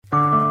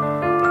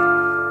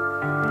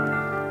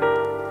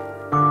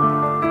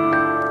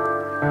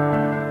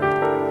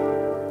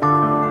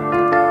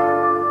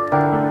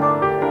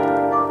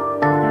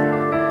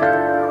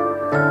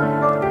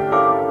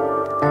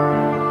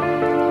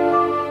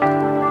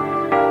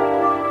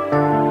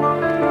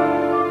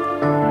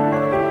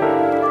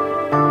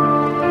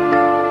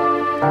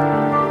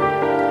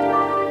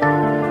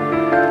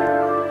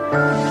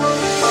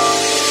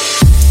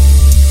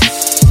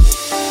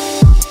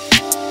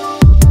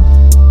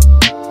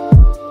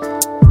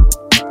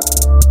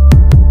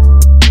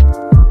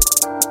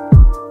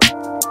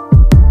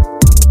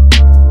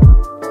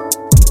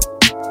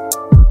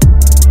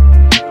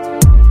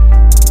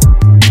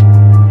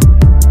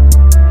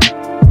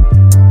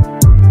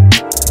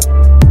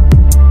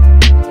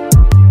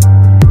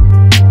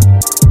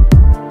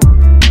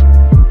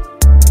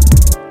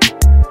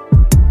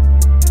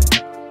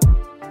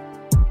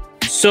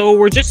So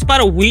we're just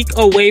about a week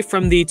away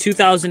from the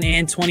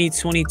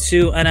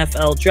 2022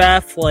 NFL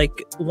draft,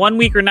 like 1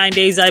 week or 9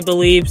 days, I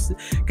believe.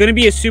 Going to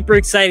be a super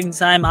exciting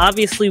time.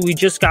 Obviously, we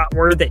just got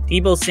word that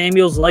Deebo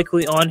Samuel's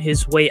likely on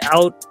his way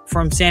out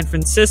from San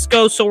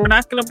Francisco, so we're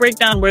not going to break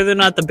down whether or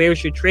not the Bears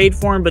should trade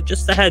for him, but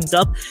just a heads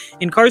up,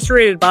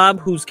 Incarcerated Bob,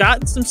 who's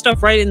gotten some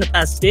stuff right in the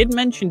past, did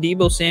mention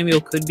Deebo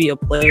Samuel could be a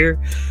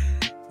player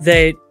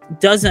that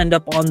does end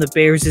up on the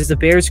Bears, is the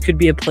Bears could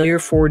be a player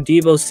for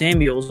Deebo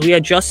Samuels. We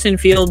had Justin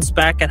Fields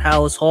back at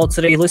Hallis Hall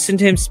today. Listen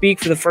to him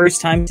speak for the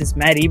first time since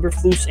Matt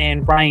Eberflus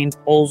and Ryan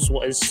Poles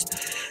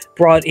was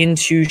brought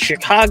into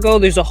Chicago.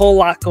 There's a whole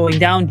lot going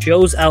down.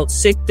 Joe's out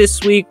sick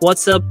this week.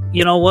 What's up?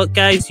 You know what,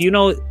 guys? You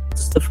know,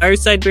 it's the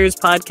Fireside Bears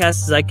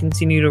podcast as I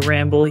continue to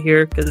ramble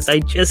here because I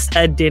just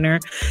had dinner.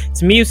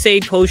 It's me,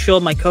 Usaid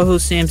Koshul, my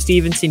co-host Sam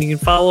Stevenson. You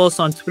can follow us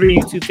on Twitter,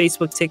 YouTube,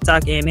 Facebook,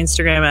 TikTok, and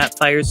Instagram at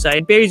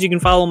Fireside Bears. You can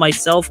follow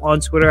myself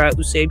on Twitter at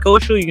Usaid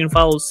Koshul. You can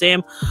follow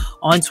Sam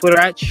on Twitter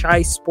at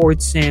Shy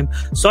Sports Sam.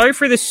 Sorry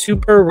for the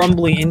super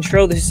rumbly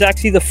intro. This is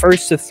actually the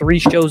first of 3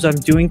 shows I'm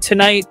doing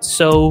tonight.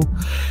 So,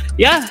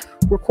 yeah.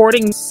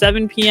 Recording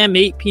 7 p.m.,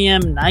 8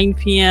 p.m., 9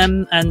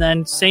 p.m., and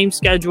then same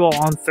schedule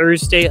on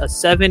Thursday, a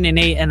 7, an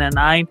 8, and a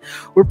 9.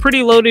 We're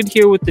pretty loaded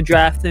here with the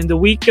draft, and the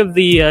week of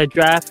the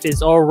draft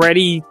is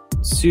already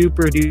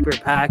super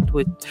duper packed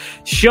with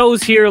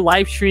shows here,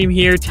 live stream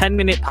here,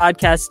 10-minute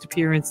podcast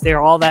appearance there,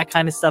 all that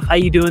kind of stuff. How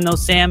you doing though,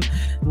 Sam?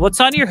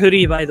 What's on your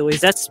hoodie, by the way?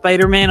 Is that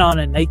Spider-Man on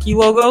a Nike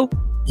logo?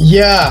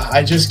 Yeah,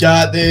 I just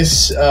got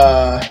this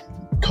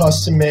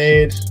custom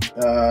made.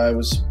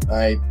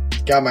 I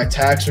got my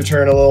tax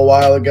return a little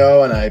while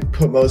ago, and I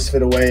put most of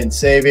it away in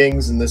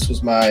savings, and this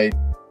was my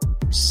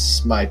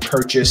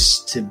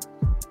purchase to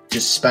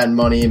just spend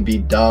money and be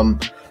dumb.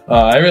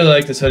 I really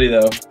like this hoodie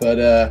though, but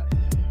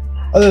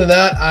other than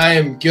that, I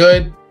am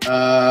good.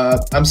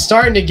 I'm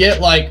starting to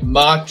get like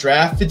mock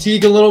draft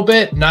fatigue a little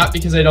bit, not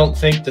because I don't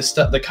think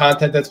the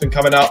content that's been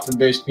coming out from the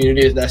Bears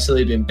community has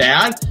necessarily been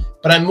bad,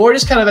 but I'm more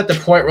just kind of at the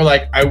point where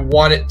like I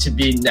want it to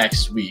be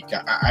next week.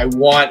 I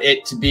want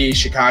it to be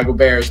Chicago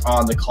Bears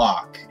on the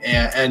clock,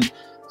 and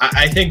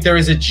I think there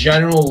is a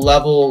general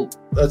level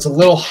that's a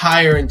little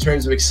higher in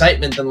terms of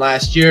excitement than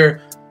last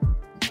year,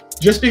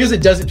 just because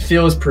it doesn't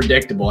feel as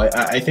predictable.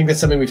 I think that's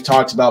something we've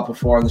talked about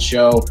before on the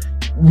show.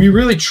 We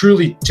really,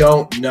 truly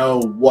don't know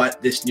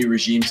what this new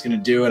regime is going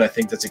to do, and I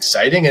think that's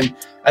exciting, and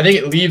I think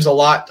it leaves a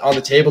lot on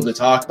the table to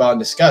talk about and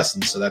discuss,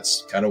 and so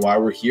that's kind of why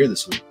we're here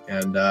this week,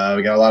 and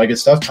we got a lot of good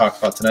stuff to talk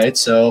about tonight,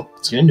 so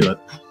let's get into it.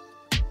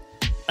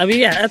 I mean,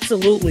 yeah,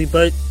 absolutely,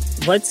 but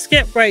let's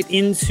get right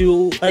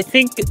into, I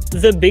think,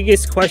 the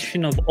biggest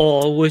question of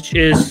all, which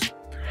is,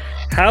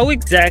 how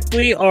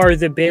exactly are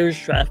the Bears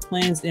draft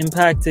plans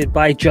impacted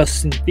by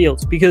Justin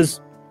Fields?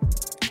 Because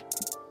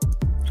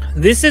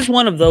this is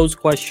one of those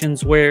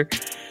questions where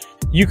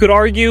you could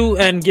argue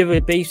and give a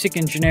basic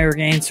and generic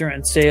answer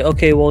and say,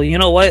 okay, well, you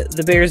know what?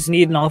 The Bears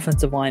need an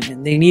offensive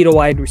lineman. They need a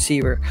wide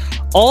receiver.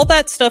 All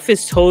that stuff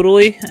is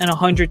totally and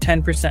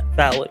 110%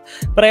 valid.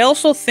 But I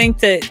also think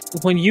that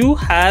when you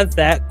have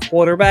that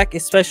quarterback,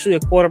 especially a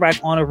quarterback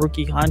on a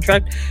rookie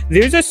contract,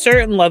 there's a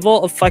certain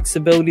level of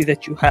flexibility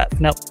that you have.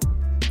 Now,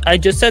 I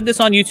just said this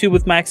on YouTube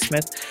with Max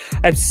Smith.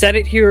 I've said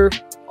it here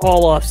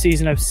all off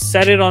season. I've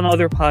said it on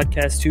other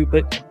podcasts too,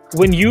 but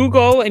when you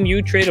go and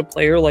you trade a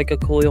player like a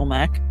Khalil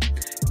Mack,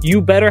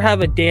 you better have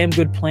a damn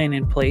good plan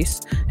in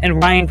place,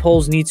 and Ryan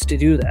Poles needs to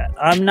do that.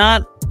 I'm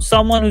not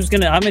someone who's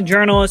I'm a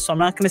journalist, so I'm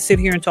not going to sit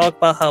here and talk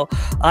about how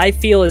I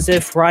feel as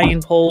if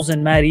Ryan Poles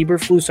and Matt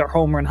Eberflus are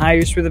home run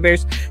hires for the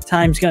Bears.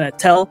 Time's going to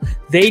tell.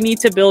 They need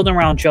to build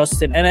around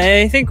Justin, and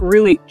I think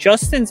really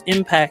Justin's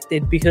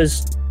impacted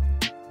because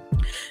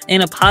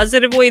in a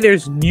positive way,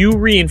 there's new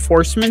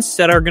reinforcements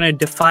that are going to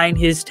define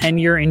his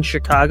tenure in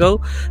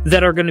Chicago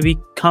that are going to be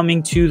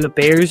coming to the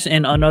Bears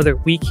in another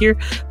week here.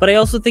 But I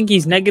also think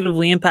he's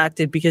negatively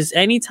impacted because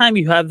anytime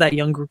you have that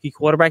young rookie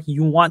quarterback,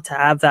 you want to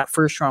have that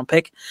first round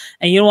pick.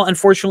 And you know what?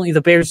 Unfortunately,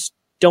 the Bears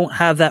don't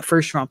have that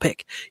first round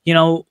pick. You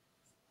know,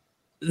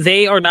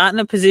 they are not in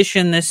a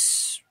position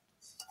this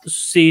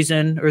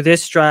season, or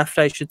this draft,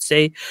 I should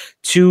say,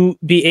 to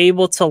be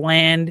able to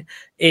land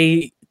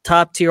a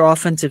top tier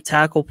offensive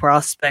tackle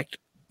prospect,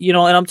 you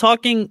know, and I'm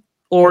talking,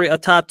 or a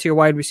top tier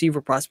wide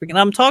receiver prospect. And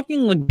I'm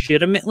talking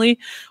legitimately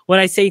when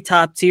I say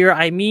top tier,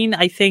 I mean,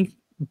 I think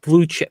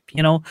blue chip,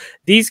 you know,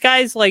 these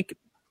guys like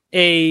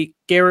a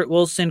Garrett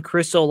Wilson,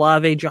 Chris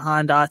Olave,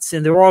 Jahan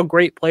Dotson, they're all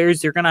great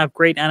players. They're going to have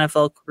great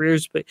NFL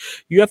careers, but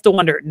you have to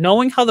wonder,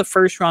 knowing how the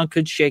first round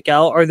could shake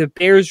out, are the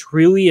Bears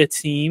really a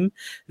team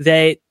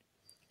that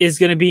is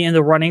going to be in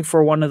the running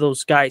for one of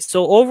those guys?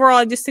 So overall,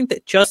 I just think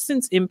that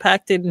Justin's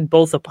impacted in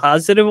both a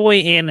positive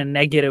way and a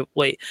negative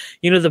way.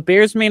 You know, the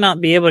Bears may not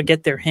be able to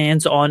get their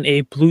hands on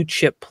a blue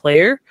chip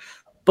player,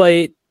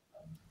 but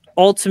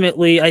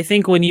ultimately, I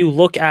think when you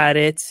look at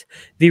it,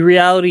 the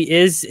reality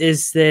is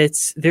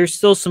that there's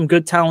still some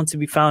good talent to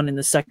be found in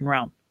the second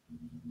round.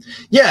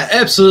 Yeah,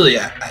 absolutely.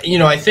 You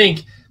know, I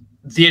think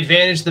the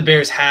advantage the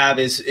Bears have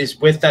is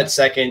with that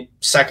second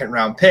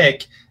round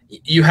pick.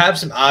 you have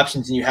some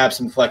options and you have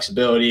some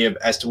flexibility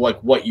as to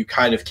what you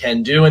kind of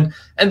can do. And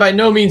by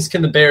no means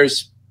can the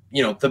Bears,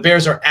 the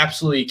Bears are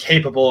absolutely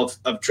capable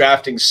of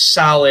drafting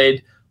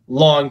solid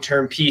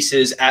long-term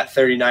pieces at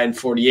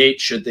 39-48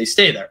 should they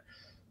stay there.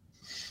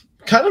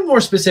 Kind of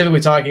more specifically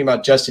talking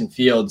about Justin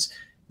Fields,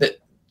 that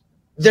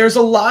there's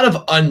a lot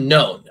of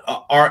unknown.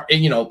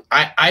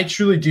 I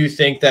truly do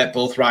think that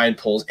both Ryan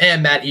Poles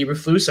and Matt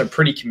Eberflus are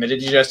pretty committed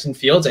to Justin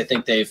Fields. I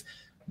think they've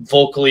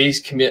vocally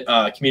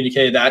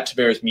communicated that to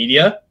Bears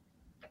media.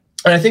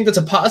 And I think that's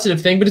a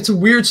positive thing, but it's a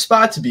weird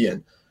spot to be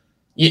in.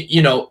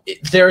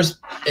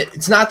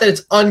 It's not that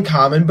it's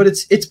uncommon, but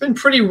it's been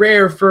pretty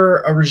rare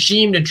for a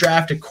regime to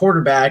draft a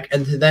quarterback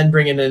and to then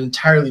bring in an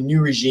entirely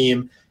new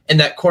regime in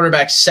that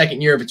quarterback's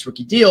second year of its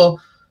rookie deal.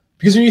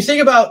 Because when you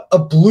think about a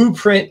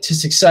blueprint to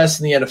success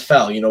in the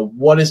NFL,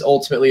 what is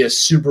ultimately a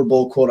Super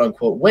Bowl quote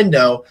unquote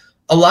window,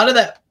 a lot of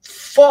that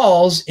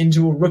falls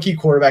into a rookie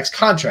quarterback's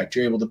contract.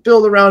 You're able to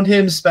build around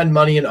him, spend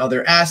money in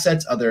other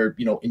assets, other,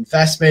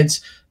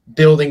 investments,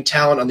 building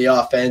talent on the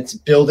offense,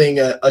 building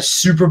a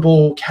Super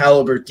Bowl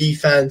caliber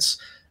defense,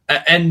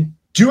 and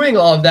doing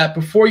all of that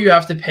before you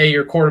have to pay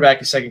your quarterback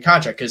a second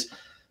contract. Because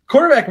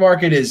quarterback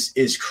market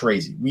is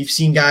crazy. We've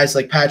seen guys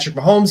like Patrick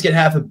Mahomes get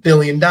 $500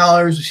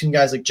 million. We've seen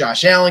guys like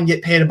Josh Allen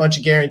get paid a bunch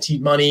of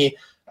guaranteed money,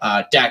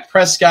 Dak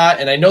Prescott,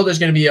 and I know there's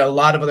going to be a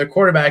lot of other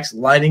quarterbacks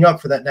lining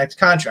up for that next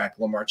contract,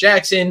 Lamar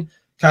Jackson,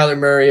 Kyler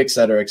Murray, et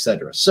cetera, et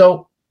cetera.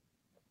 So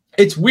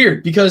it's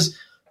weird because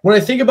when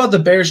I think about the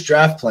Bears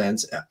draft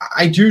plans,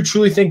 I do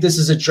truly think this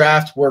is a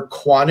draft where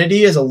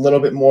quantity is a little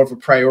bit more of a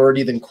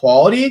priority than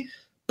quality,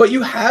 but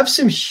you have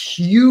some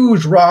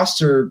huge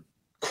roster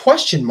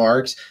question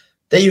marks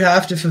that you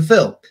have to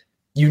fulfill.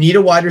 You need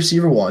a wide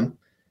receiver one.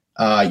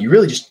 You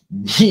really just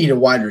need a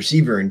wide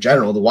receiver in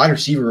general. The wide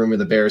receiver room of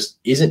the Bears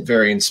isn't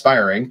very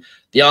inspiring.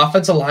 The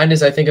offensive line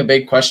is, I think, a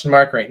big question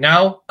mark right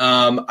now.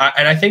 And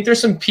I think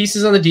there's some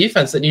pieces on the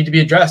defense that need to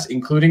be addressed,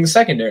 including the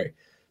secondary.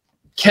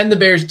 Can the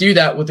Bears do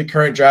that with the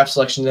current draft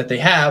selection that they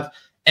have?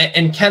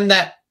 And can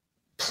that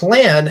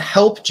plan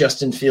help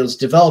Justin Fields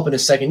develop in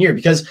his second year?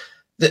 Because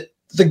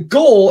the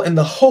goal and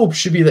the hope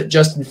should be that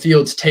Justin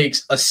Fields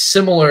takes a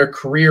similar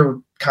career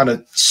kind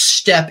of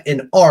step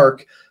in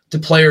arc to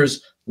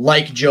players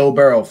like Joe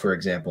Burrow, for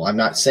example. I'm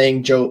not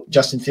saying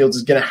Justin Fields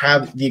is going to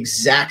have the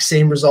exact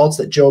same results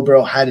that Joe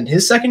Burrow had in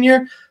his second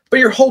year, but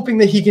you're hoping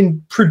that he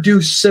can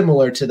produce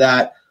similar to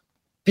that,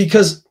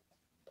 because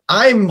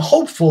I'm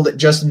hopeful that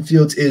Justin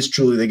Fields is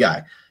truly the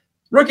guy.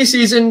 Rookie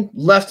season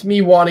left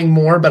me wanting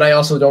more, but I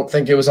also don't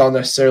think it was all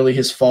necessarily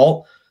his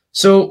fault.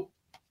 So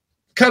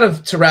kind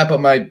of to wrap up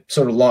my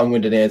sort of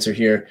long-winded answer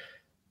here,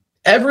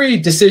 every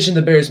decision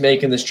the Bears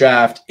make in this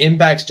draft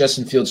impacts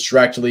Justin Fields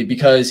directly,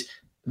 because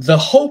the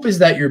hope is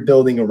that you're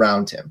building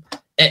around him.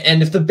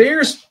 And if the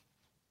Bears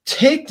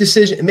make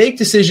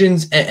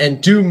decisions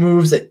and do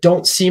moves that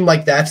don't seem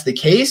like that's the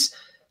case,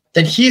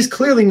 then he's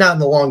clearly not in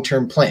the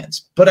long-term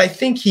plans. But I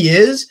think he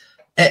is,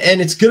 and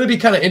it's going to be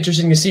kind of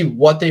interesting to see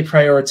what they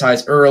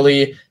prioritize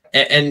early.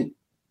 And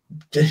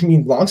I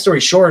mean, long story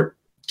short,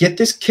 get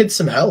this kid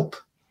some help.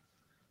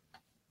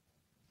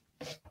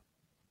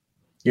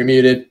 You're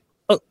muted.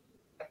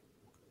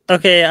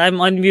 Okay, I'm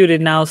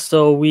unmuted now,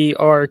 so we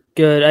are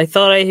good. I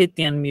thought I hit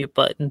the unmute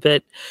button,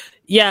 but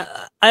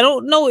yeah, I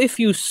don't know if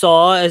you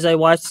saw as I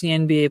watched the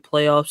NBA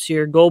playoffs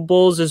here, go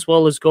Bulls as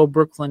well as go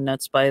Brooklyn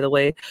Nets, by the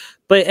way.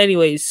 But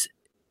anyways,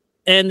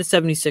 and the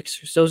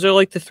 76ers. Those are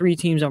like the three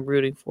teams I'm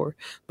rooting for.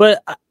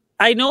 But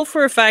I know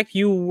for a fact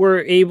you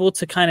were able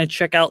to kind of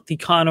check out the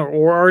Connor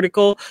Orr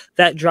article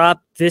that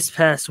dropped this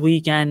past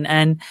weekend,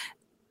 and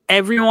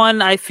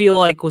everyone, I feel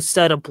like, was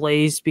set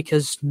ablaze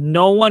because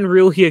no one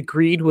really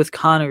agreed with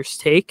Connor's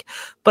take.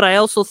 But I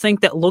also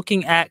think that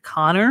looking at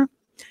Connor,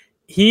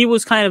 he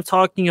was kind of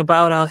talking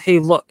about how, hey,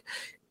 look,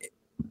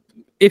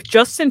 if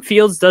Justin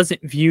Fields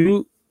doesn't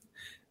view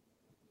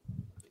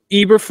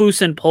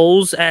Eberflus and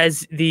Poles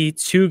as the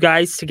two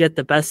guys to get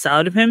the best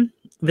out of him,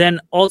 then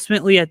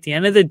ultimately at the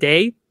end of the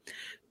day,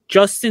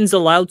 Justin's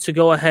allowed to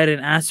go ahead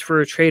and ask for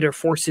a trade or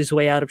force his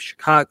way out of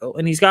Chicago.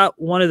 And he's got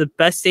one of the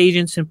best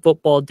agents in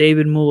football,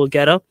 David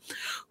Mulugeta,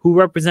 who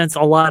represents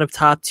a lot of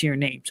top-tier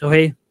names,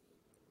 okay?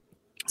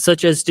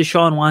 Such as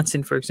Deshaun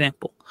Watson, for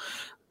example.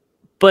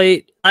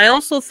 But I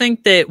also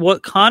think that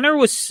what Connor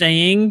was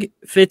saying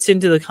fits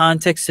into the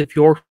context of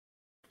your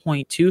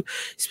point too,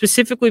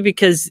 specifically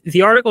because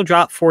the article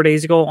dropped 4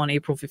 days ago on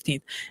April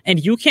 15th.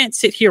 And you can't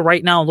sit here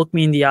right now and look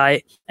me in the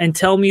eye and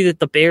tell me that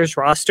the Bears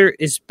roster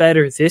is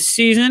better this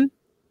season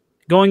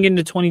going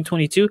into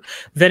 2022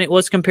 than it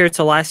was compared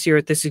to last year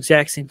at this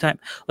exact same time.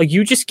 Like,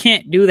 you just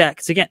can't do that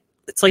because, again,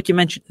 it's like you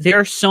mentioned, there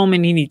are so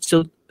many needs.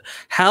 So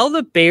how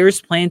the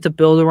Bears plan to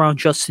build around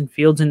Justin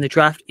Fields in the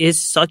draft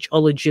is such a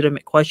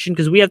legitimate question,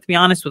 because we have to be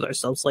honest with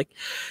ourselves. Like,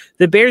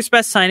 the Bears'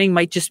 best signing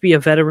might just be a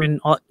veteran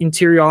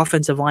interior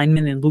offensive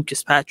lineman in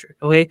Lucas Patrick.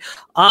 Okay,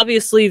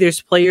 obviously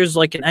there's players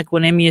like an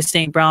Equinemius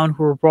St. Brown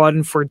who were brought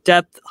in for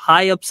depth,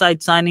 high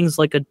upside signings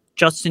like a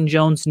Justin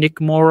Jones, Nick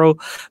Morrow,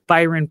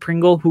 Byron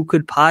Pringle, who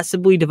could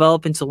possibly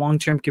develop into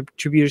long-term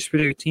contributors for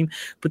their team.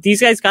 But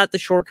these guys got the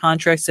short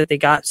contracts that they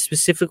got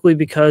specifically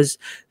because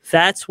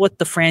that's what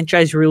the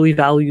franchise really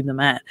valued them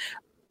at.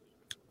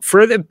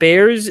 For the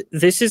Bears,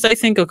 this is, I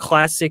think, a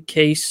classic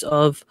case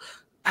of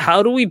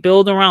how do we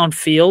build around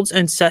Fields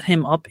and set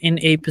him up in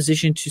a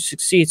position to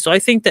succeed? So I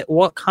think that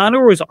what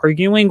Connor was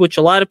arguing, which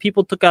a lot of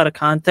people took out of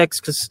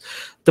context, because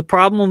the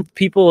problem with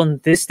people in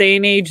this day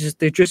and age is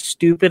they're just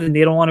stupid and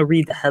they don't want to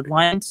read the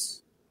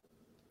headlines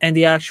and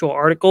the actual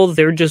article.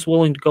 They're just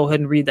willing to go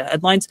ahead and read the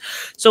headlines.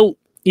 So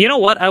you know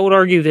what? I would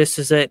argue this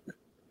is that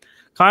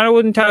Connor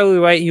wasn't entirely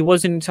right. He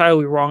wasn't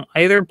entirely wrong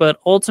either. But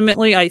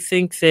ultimately, I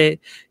think that,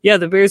 yeah,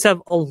 the Bears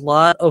have a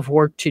lot of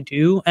work to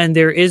do. And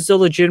there is a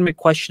legitimate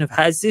question of,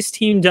 has this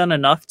team done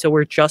enough to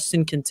where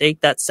Justin can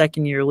take that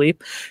second-year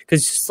leap?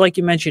 Because just like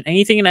you mentioned,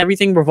 anything and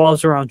everything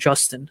revolves around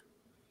Justin.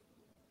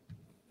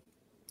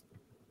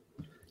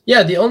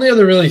 Yeah, the only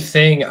other really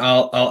thing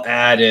I'll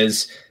add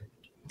is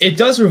it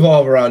does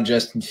revolve around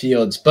Justin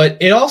Fields, but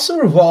it also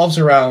revolves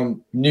around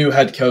new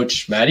head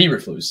coach Matt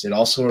Eberflus. It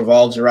also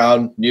revolves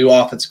around new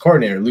offensive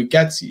coordinator Luke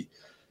Getsy.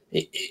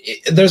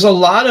 There's a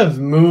lot of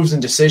moves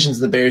and decisions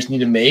the Bears need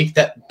to make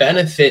that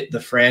benefit the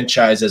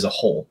franchise as a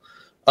whole.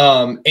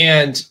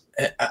 And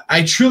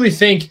I truly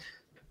think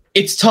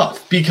it's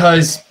tough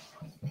because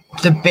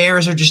the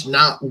Bears are just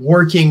not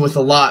working with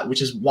a lot,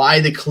 which is why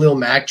the Khalil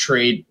Mack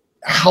trade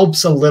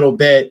helps a little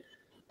bit.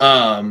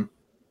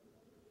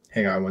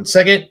 Hang on one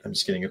second. I'm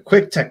just getting a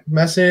quick text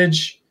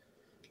message,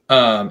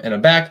 and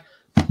I'm back.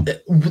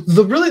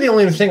 Really, the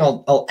only thing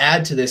I'll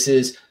add to this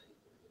is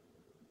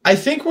I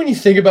think when you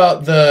think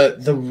about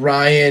the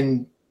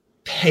Ryan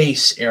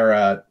Pace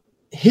era,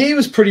 he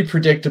was pretty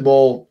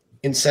predictable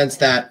in sense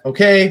that,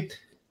 okay,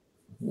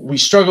 we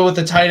struggle with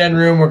the tight end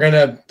room. We're going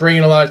to bring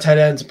in a lot of tight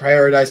ends and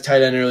prioritize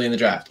tight end early in the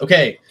draft.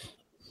 Okay,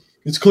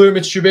 it's clear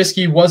Mitch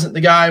Trubisky wasn't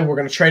the guy. We're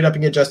going to trade up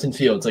and get Justin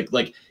Fields.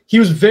 Like he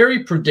was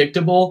very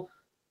predictable.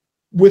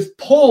 With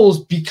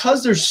Poles,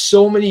 because there's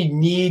so many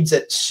needs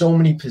at so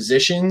many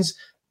positions,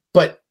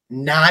 but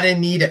not a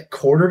need at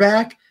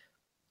quarterback,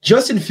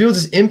 Justin Fields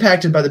is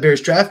impacted by the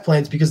Bears draft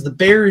plans because the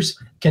Bears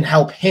can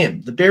help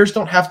him. The Bears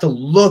don't have to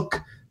look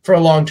for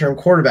a long-term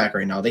quarterback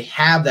right now. They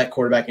have that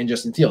quarterback in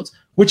Justin Fields,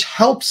 which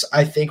helps,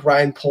 I think,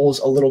 Ryan Poles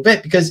a little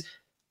bit because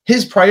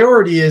his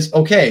priority is,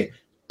 okay,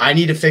 I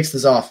need to fix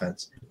this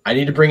offense. I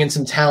need to bring in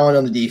some talent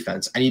on the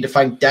defense. I need to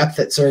find depth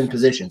at certain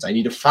positions. I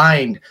need to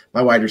find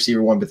my wide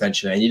receiver one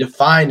potentially. I need to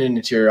find an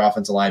interior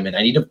offensive lineman.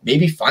 I need to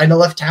maybe find a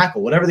left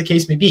tackle, whatever the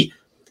case may be.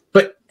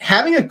 But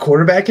having a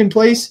quarterback in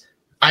place,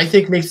 I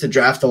think makes the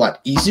draft a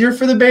lot easier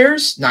for the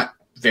Bears. Not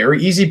very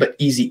easy, but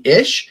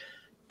easy-ish.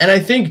 And I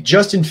think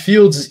Justin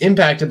Fields is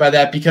impacted by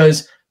that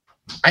because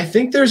I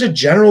think there's a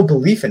general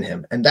belief in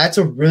him, and that's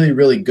a really,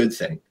 really good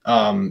thing.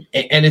 And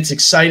it's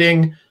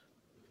exciting.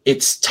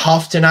 It's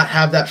tough to not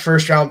have that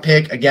first-round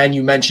pick. Again,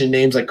 you mentioned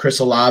names like Chris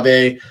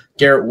Olave,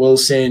 Garrett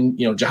Wilson,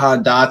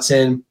 Jahan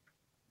Dotson.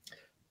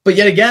 But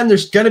yet again,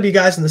 there's going to be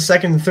guys in the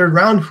second and third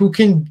round who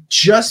can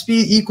just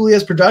be equally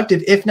as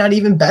productive, if not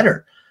even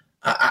better.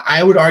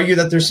 I would argue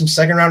that there's some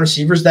second-round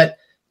receivers that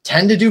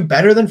tend to do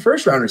better than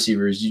first-round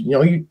receivers.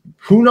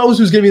 Who knows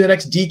who's going to be the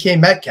next DK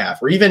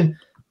Metcalf or even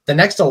the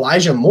next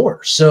Elijah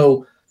Moore.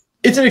 So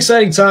it's an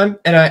exciting time,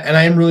 and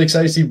I am really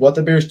excited to see what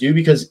the Bears do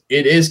because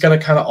it is going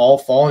to kind of all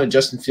fall into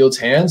Justin Fields'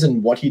 hands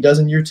and what he does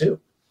in year two.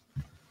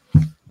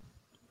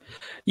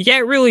 Yeah,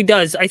 it really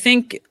does. I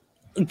think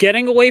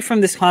getting away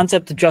from this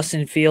concept of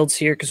Justin Fields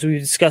here, because we've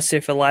discussed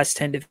it for the last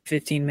 10 to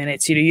 15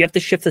 minutes, you have to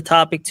shift the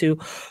topic to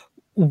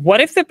what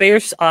if the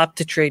Bears opt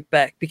to trade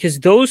back? Because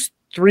those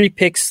three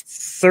picks,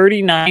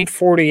 39,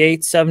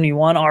 48,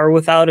 71, are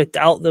without a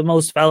doubt the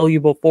most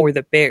valuable for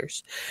the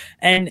Bears.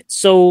 And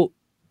so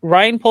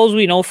Ryan Poles,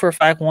 we know for a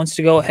fact, wants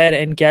to go ahead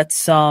and get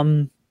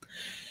some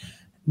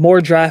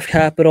more draft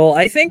capital.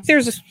 I think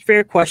there's a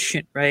fair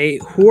question,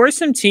 right? Who are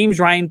some teams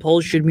Ryan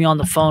Poles should be on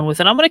the phone with?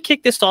 And I'm going to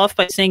kick this off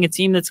by saying a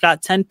team that's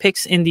got 10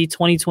 picks in the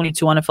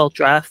 2022 NFL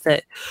draft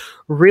that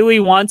really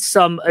wants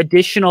some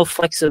additional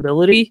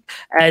flexibility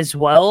as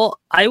well.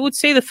 I would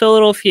say the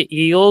Philadelphia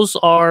Eagles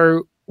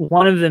are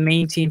one of the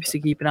main teams to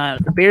keep an eye on.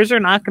 The Bears are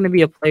not going to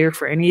be a player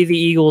for any of the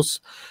Eagles'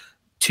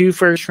 2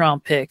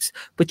 first-round picks.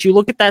 But you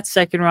look at that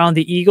second round,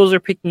 the Eagles are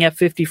picking at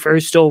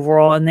 51st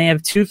overall, and they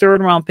have 2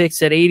 third-round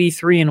picks at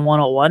 83 and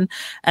 101,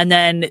 and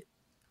then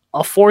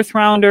a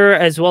fourth-rounder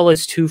as well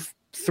as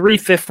 3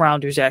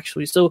 fifth-rounders,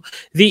 actually. So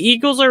the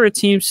Eagles are a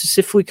team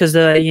specifically because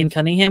of the Ian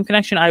Cunningham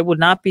connection. I would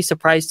not be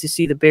surprised to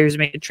see the Bears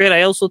make a trade.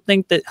 I also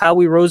think that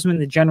Howie Roseman,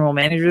 the general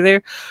manager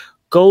there,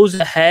 goes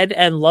ahead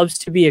and loves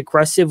to be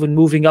aggressive when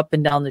moving up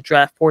and down the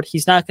draft board.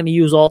 He's not going to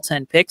use all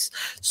 10 picks.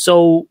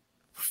 So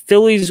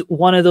Philly's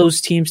one of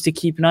those teams to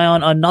keep an eye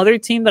on. Another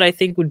team that I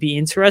think would be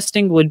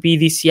interesting would be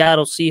the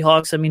Seattle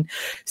Seahawks. I mean,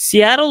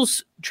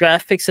 Seattle's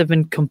draft picks have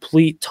been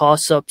complete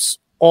toss-ups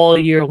all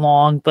year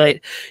long,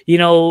 but,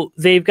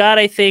 they've got,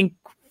 I think,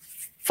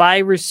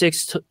 5 or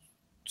 6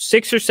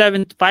 or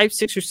 7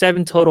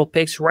 total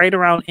picks right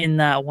around in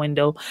that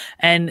window.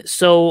 And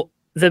so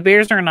the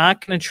Bears are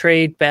not going to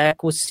trade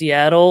back with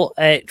Seattle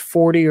at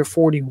 40 or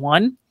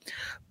 41.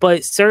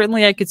 But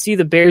certainly I could see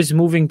the Bears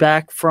moving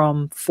back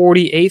from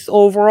 48th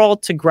overall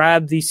to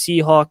grab the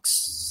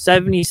Seahawks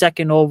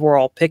 72nd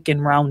overall pick in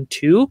round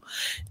 2,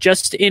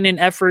 just in an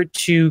effort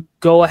to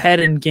go ahead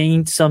and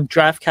gain some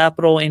draft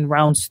capital in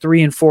rounds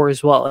 3 and 4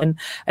 as well. And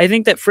I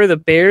think that for the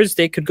Bears,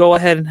 they could go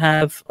ahead and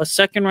have a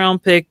second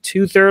round pick,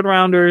 2 third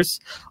rounders,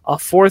 a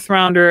 4th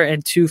rounder,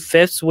 and 2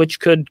 5ths, which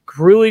could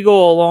really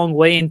go a long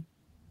way in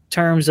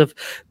terms of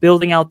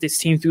building out this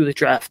team through the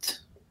draft.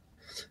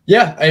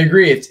 Yeah, I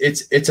agree.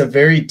 It's a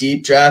very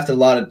deep draft, a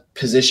lot of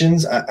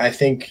positions. I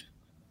think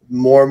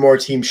more and more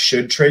teams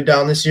should trade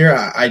down this year.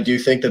 I do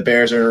think the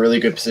Bears are in a really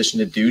good position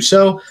to do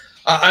so.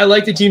 I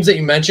like the teams that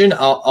you mentioned.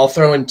 I'll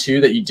throw in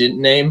 2 that you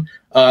didn't name.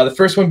 The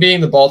first one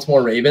being the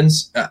Baltimore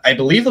Ravens. I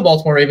believe the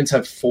Baltimore Ravens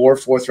have 4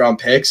 fourth-round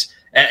picks,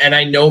 and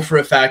I know for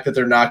a fact that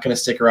they're not going to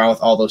stick around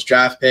with all those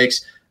draft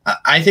picks.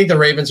 I think the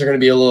Ravens are going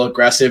to be a little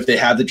aggressive. They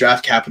have the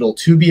draft capital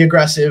to be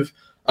aggressive.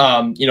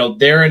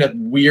 They're in a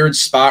weird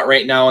spot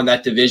right now in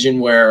that division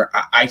where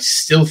I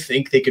still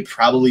think they could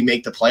probably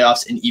make the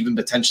playoffs and even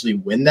potentially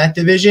win that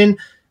division.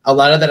 A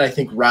lot of that I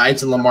think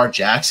rides on Lamar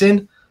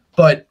Jackson,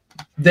 but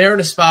they're in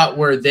a spot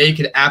where they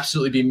could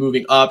absolutely be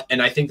moving up.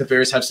 And I think the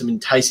Bears have some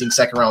enticing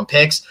second round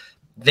picks.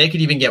 They could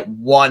even get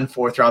 1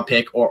 4th-round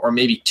pick or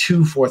maybe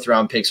 2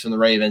 4th-round picks from the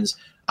Ravens.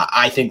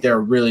 I think they're a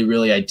really,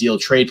 really ideal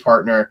trade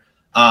partner.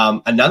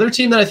 Another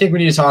team that I think we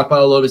need to talk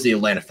about a little bit is the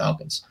Atlanta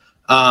Falcons.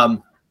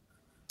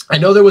 I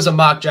know there was a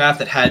mock draft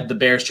that had the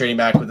Bears trading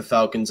back with the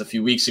Falcons a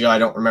few weeks ago. I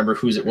don't remember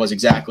whose it was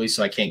exactly,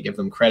 so I can't give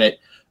them credit.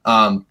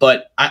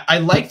 But I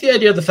like the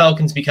idea of the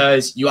Falcons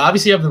because you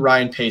obviously have the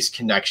Ryan Pace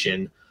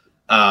connection,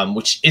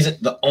 which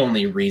isn't the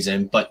only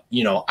reason. But,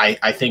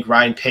 I think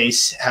Ryan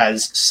Pace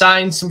has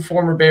signed some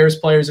former Bears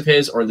players of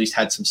his, or at least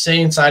had some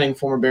say in signing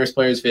former Bears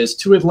players of his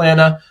to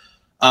Atlanta.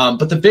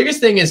 But the biggest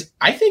thing is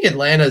I think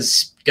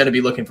Atlanta's going to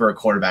be looking for a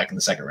quarterback in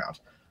the second round.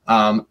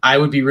 I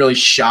would be really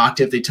shocked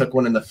if they took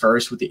one in the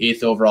first with the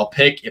 8th overall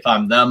pick. If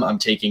I'm them, I'm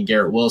taking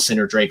Garrett Wilson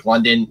or Drake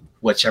London,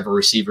 whichever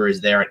receiver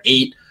is there at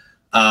 8,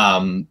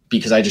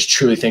 because I just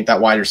truly think that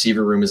wide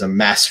receiver room is a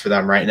mess for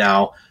them right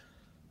now.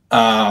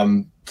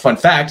 Fun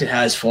fact, it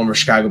has former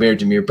Chicago Bear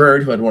Damiere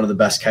Byrd, who had one of the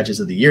best catches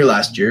of the year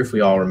last year, if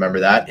we all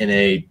remember that, in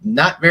a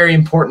not very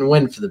important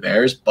win for the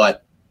Bears.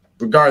 But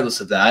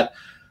regardless of that,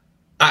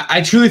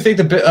 I truly think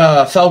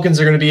the Falcons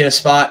are going to be in a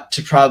spot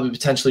to probably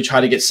potentially try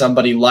to get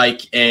somebody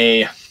like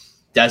a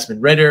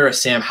Desmond Ridder, a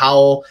Sam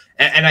Howell.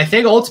 And I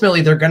think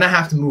ultimately they're going to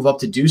have to move up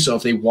to do so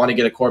if they want to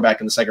get a quarterback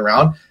in the second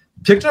round.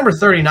 Pick number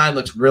 39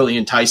 looks really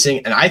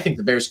enticing, and I think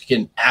the Bears could get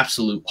an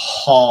absolute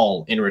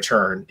haul in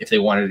return if they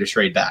wanted to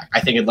trade back. I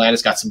think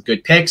Atlanta's got some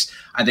good picks.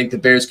 I think the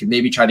Bears could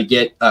maybe try to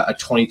get a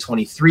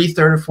 2023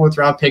 third or fourth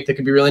round pick that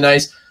could be really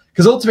nice,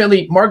 because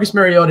ultimately Marcus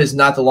Mariota is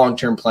not the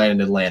long-term plan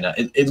in Atlanta.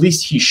 At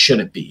least he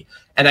shouldn't be.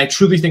 And I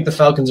truly think the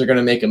Falcons are going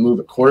to make a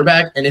move at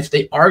quarterback, and if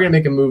they are going to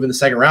make a move in the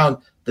second round,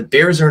 the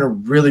Bears are in a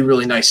really,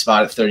 really nice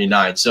spot at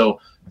 39. So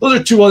those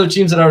are 2 other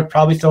teams that I would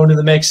probably throw into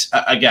the mix.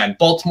 Again,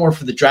 Baltimore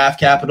for the draft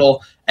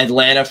capital,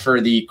 Atlanta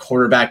for the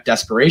quarterback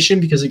desperation.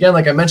 Because again,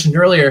 like I mentioned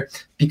earlier,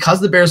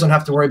 because the Bears don't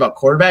have to worry about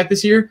quarterback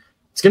this year,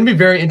 it's going to be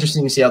very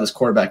interesting to see how this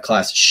quarterback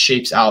class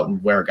shapes out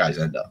and where guys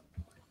end up.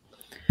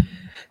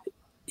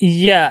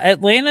 Yeah,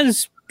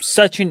 Atlanta's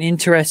such an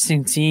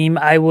interesting team.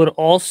 I would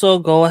also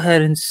go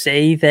ahead and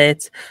say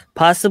that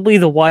possibly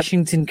the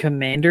Washington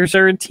Commanders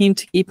are a team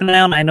to keep an eye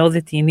on. I know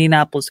that the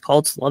Indianapolis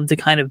Colts love to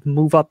kind of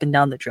move up and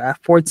down the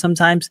draft board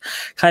sometimes,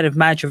 kind of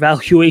match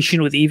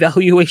evaluation with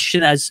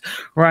evaluation, as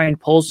Ryan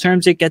Poles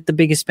terms it, get the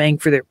biggest bang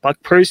for their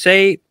buck per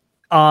se.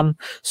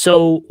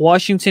 So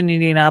Washington,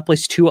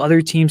 Indianapolis, 2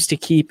 other teams to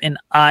keep an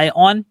eye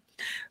on.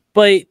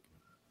 But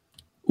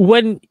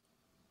when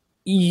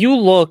you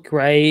look,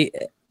 right,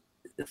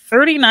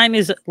 39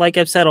 is, like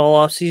I've said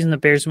all offseason, the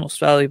Bears' most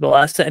valuable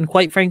asset. And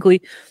quite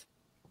frankly,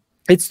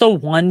 it's the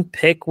one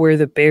pick where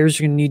the Bears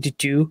are going to need to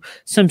do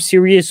some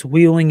serious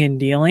wheeling and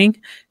dealing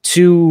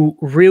to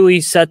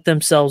really set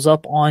themselves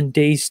up on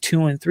days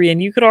 2 and 3.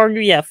 And you could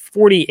argue,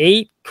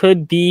 48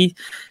 could be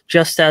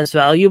just as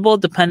valuable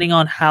depending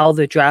on how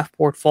the draft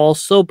board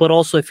falls. But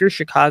also if you're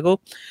Chicago,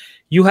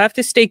 you have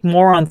to stake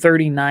more on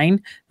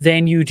 39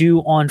 than you do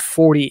on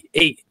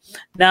 48.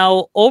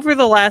 Now, over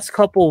the last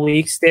couple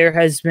weeks, there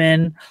has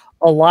been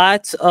a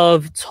lot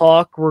of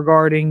talk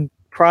regarding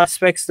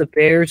prospects the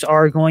Bears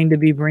are going to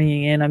be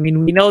bringing in. I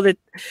mean, we know that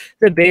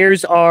the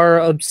Bears are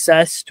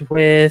obsessed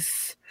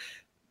with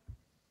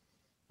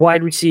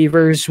wide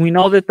receivers. We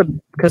know that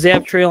because they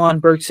have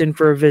Treylon Burks in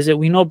for a visit.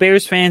 We know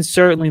Bears fans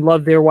certainly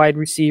love their wide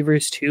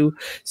receivers too.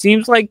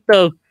 Seems like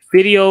the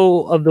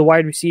video of the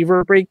wide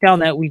receiver breakdown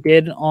that we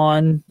did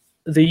on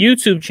the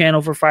YouTube channel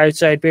for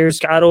Fireside Bears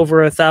got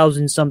over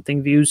 1,000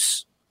 something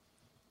views.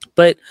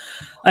 But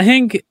I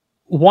think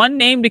one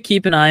name to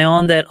keep an eye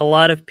on that a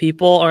lot of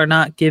people are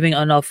not giving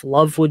enough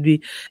love would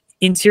be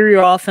interior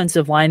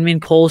offensive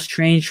lineman Cole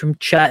Strange from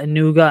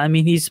Chattanooga. I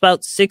mean, he's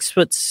about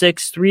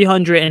 6'6",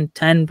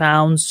 310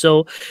 pounds.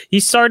 So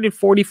he started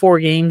 44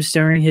 games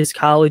during his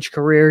college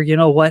career. You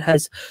know what?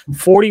 Has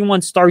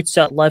 41 starts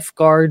at left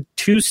guard,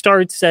 2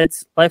 starts at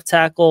left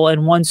tackle,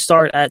 and 1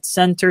 start at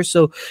center.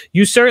 So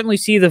you certainly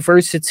see the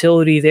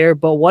versatility there.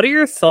 But what are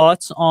your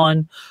thoughts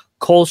on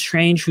Cole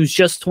Strange, who's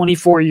just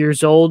 24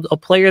 years old, a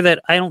player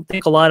that I don't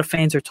think a lot of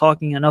fans are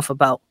talking enough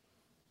about?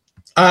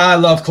 I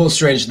love Cole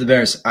Strange to the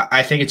Bears.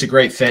 I think it's a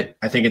great fit.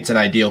 I think it's an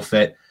ideal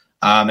fit.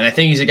 And I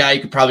think he's a guy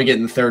you could probably get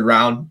in the 3rd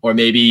round, or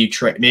maybe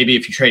if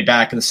you trade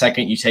back in the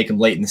 2nd, you take him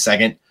late in the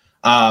 2nd.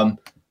 I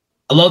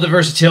love the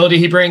versatility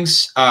he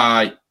brings.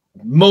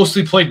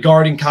 Mostly played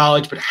guard in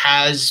college, but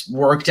has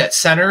worked at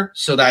center,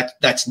 so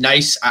that's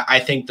nice. I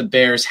think the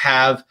Bears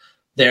have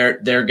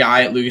their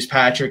guy at Lucas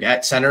Patrick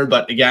at center,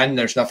 but again,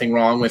 there's nothing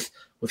wrong with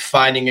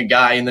finding a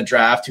guy in the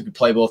draft who could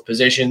play both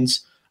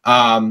positions.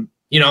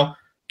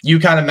 You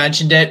kind of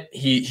mentioned it.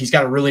 He's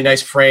got a really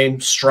nice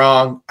frame,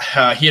 strong.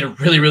 He had a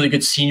really, really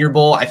good Senior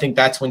Bowl. I think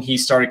that's when he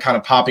started kind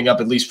of popping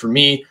up, at least for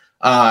me,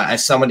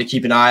 as someone to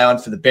keep an eye on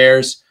for the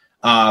Bears.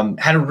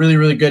 Had a really,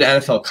 really good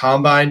NFL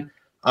Combine.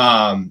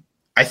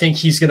 I think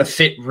he's going to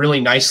fit really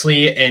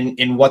nicely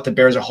in what the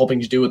Bears are hoping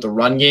to do with the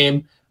run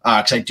game,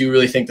 because I do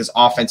really think this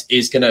offense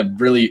is going to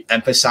really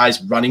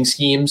emphasize running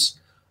schemes.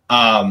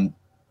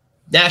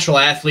 Natural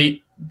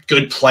athlete,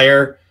 good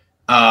player.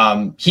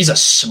 He's a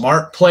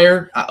smart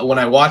player. When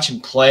I watch him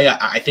play,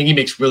 I think he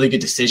makes really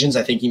good decisions.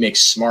 I think he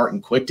makes smart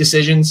and quick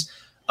decisions.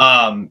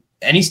 And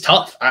he's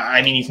tough.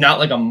 I mean, he's not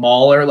like a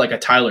mauler, like a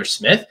Tyler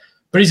Smith,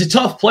 but he's a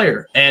tough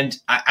player. And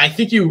I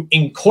think you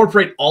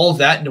incorporate all of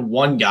that into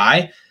one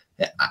guy.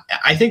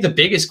 I think the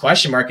biggest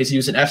question mark is he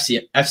was an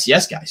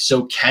FCS guy.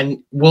 So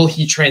will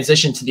he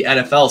transition to the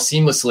NFL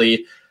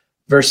seamlessly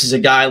versus a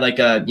guy like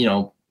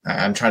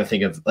I'm trying to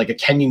think of like a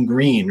Kenyon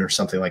Green or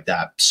something like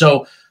that.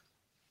 So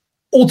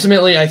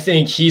ultimately, I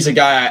think he's a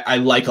guy I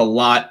like a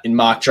lot in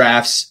mock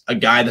drafts, a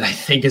guy that I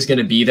think is going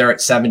to be there at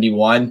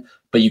 71,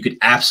 but you could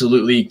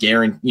absolutely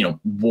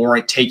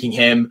warrant taking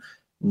him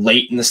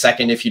late in the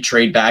 2nd if you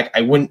trade back.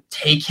 I wouldn't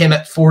take him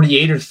at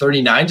 48 or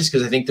 39 just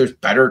because I think there's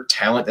better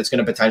talent that's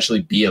going to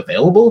potentially be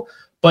available,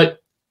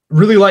 but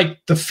really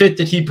like the fit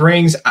that he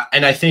brings.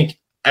 And I think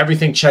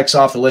everything checks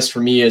off the list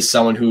for me as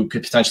someone who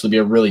could potentially be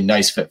a really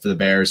nice fit for the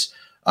Bears.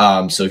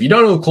 So if you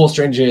don't know who Cole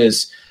Strange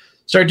is,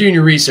 start doing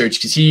your research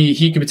because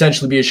he could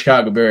potentially be a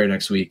Chicago Bear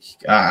next week.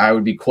 I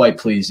would be quite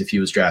pleased if he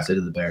was drafted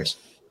to the Bears.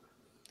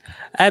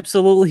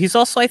 Absolutely. He's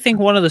also, I think,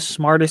 one of the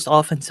smartest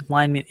offensive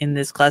linemen in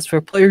this class. For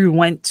a player who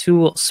went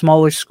to a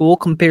smaller school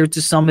compared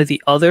to some of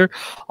the other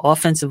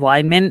offensive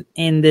linemen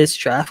in this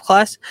draft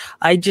class,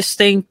 I just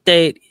think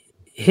that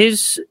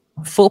his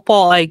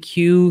football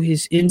IQ,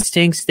 his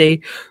instincts,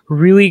 they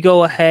really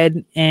go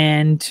ahead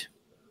and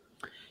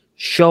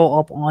show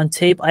up on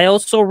tape. I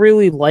also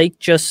really like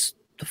just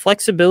the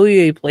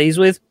flexibility he plays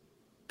with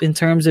in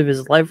terms of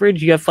his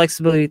leverage. You have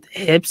flexibility at the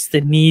hips,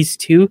 the knees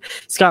too.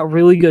 He's got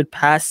really good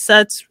pass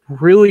sets,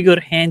 really good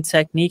hand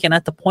technique, and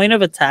at the point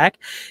of attack,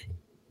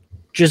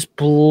 just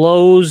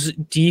blows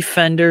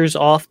defenders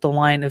off the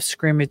line of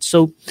scrimmage.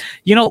 So,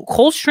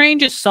 Cole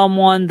Strange is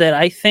someone that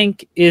I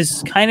think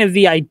is kind of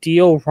the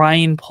ideal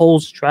Ryan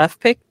Poles draft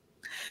pick,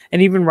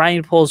 and even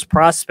Ryan Poles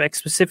prospect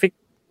specific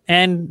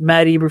and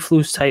Matt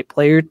Eberflus type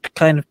player to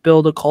kind of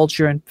build a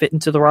culture and fit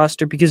into the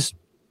roster, because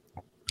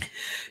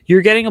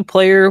you're getting a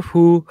player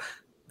who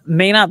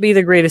may not be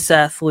the greatest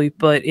athlete,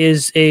 but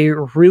is a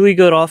really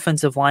good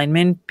offensive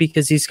lineman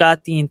because he's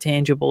got the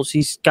intangibles.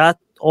 He's got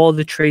all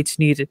the traits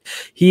needed.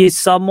 He is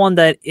someone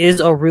that is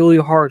a really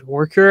hard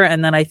worker,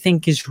 and then I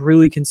think is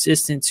really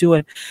consistent too.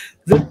 And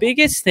the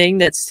biggest thing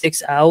that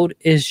sticks out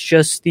is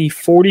just the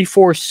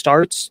 44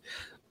 starts.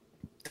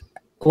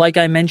 Like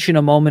I mentioned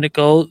a moment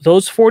ago,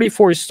 those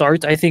 44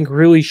 starts, I think,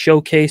 really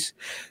showcase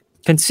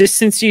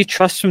consistency,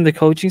 trust from the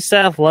coaching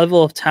staff,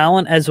 level of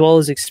talent, as well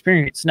as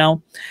experience.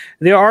 Now,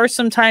 there are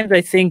sometimes,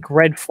 I think,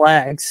 red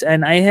flags,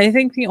 and I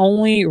think the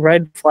only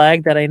red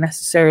flag that I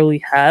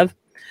necessarily have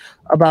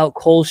about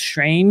Cole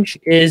Strange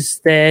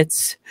is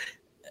that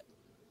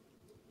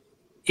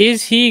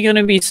is he going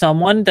to be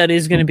someone that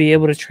is going to be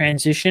able to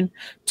transition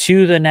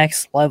to the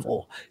next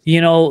level?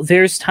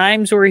 There's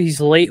times where he's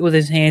late with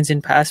his hands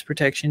in pass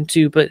protection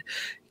too, but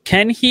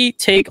can he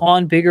take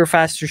on bigger,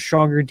 faster,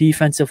 stronger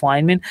defensive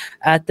linemen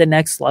at the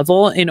next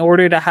level in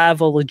order to have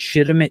a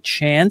legitimate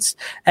chance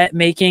at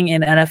making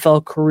an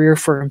NFL career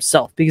for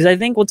himself? Because I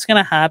think what's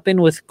going to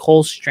happen with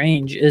Cole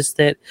Strange is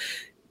that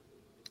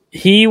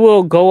he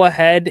will go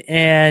ahead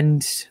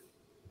and,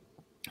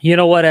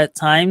 at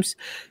times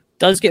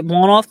does get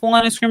blown off the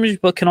line of scrimmage,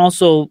 but can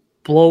also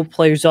blow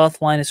players off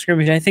the line of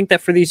scrimmage. And I think that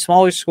for these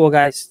smaller school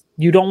guys,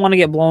 you don't want to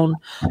get blown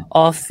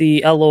off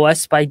the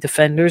LOS by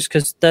defenders,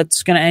 because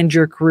that's going to end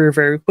your career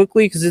very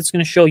quickly, because it's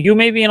going to show you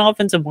may be an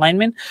offensive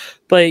lineman,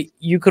 but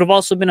you could have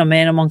also been a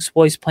man amongst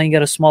boys playing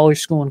at a smaller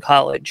school in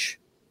college.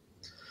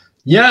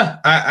 Yeah,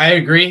 I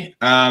agree.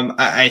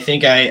 I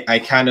think I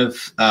kind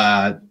of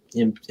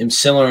am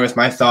similar with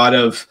my thought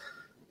of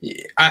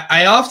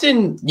I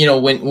often,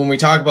 when we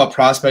talk about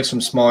prospects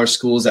from smaller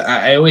schools,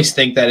 I always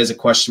think that is a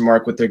question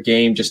mark with their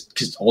game, just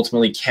because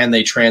ultimately, can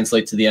they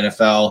translate to the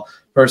NFL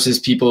versus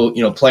people,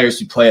 players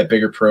who play at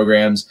bigger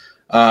programs.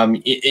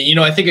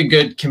 I think a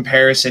good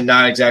comparison,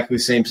 not exactly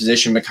the same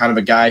position, but kind of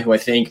a guy who I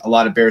think a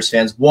lot of Bears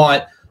fans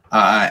want,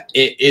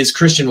 is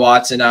Christian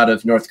Watson out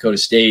of North Dakota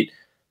State.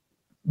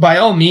 By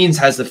all means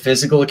has the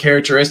physical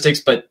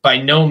characteristics, but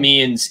by no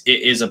means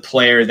is a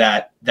player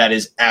that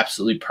is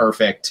absolutely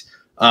perfect,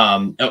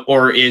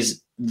 or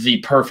is the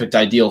perfect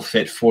ideal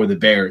fit for the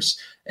Bears.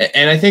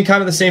 And I think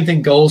kind of the same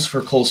thing goes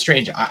for Cole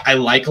Strange. I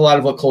like a lot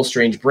of what Cole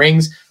Strange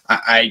brings.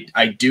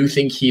 I do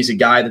think he's a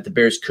guy that the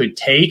Bears could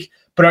take,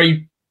 but are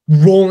you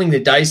rolling the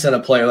dice on a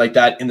player like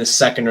that in the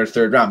second or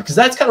third round? Because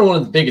that's kind of one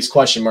of the biggest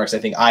question marks I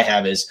think I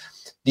have is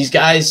these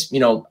guys,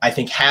 I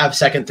think have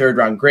second, third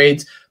round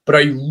grades, but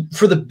are you,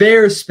 for the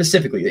Bears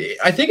specifically,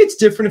 I think it's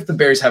different if the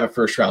Bears have a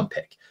first round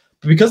pick.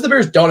 But because the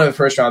Bears don't have a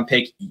first round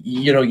pick,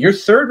 your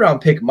third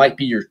round pick might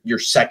be your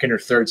second or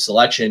third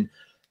selection.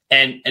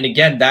 And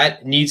again,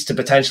 that needs to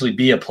potentially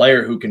be a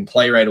player who can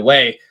play right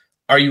away.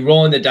 Are you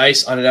rolling the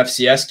dice on an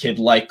FCS kid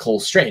like Cole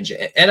Strange?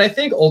 And I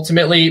think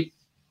ultimately,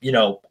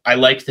 I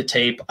like the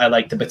tape, I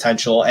like the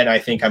potential, and I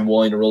think I'm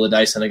willing to roll the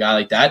dice on a guy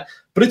like that.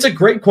 But it's a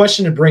great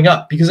question to bring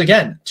up because,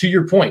 again, to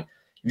your point,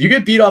 if you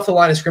get beat off the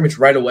line of scrimmage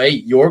right away,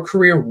 your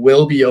career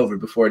will be over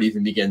before it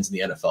even begins in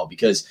the NFL,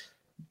 because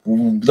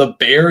the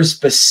Bears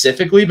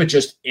specifically, but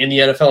just in the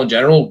NFL in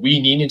general, we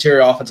need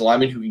interior offensive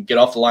linemen who can get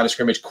off the line of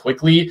scrimmage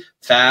quickly,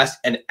 fast,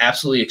 and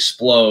absolutely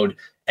explode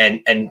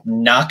and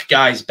knock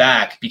guys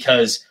back,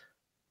 because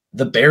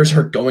the Bears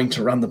are going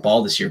to run the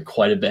ball this year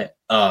quite a bit.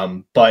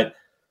 But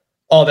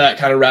all that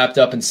kind of wrapped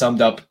up and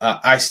summed up,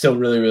 I still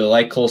really, really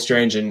like Cole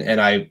Strange, and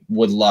I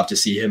would love to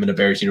see him in a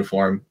Bears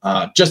uniform,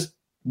 just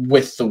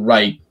with the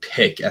right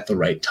pick at the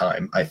right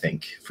time, I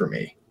think, for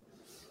me.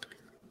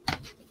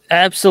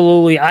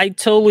 Absolutely. I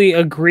totally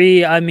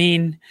agree. I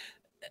mean,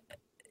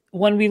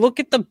 when we look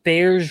at the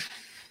Bears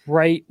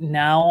right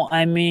now,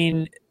 I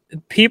mean,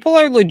 people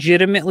are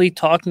legitimately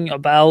talking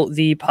about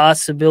the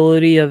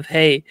possibility of,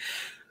 hey,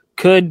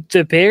 could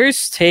the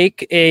Bears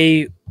take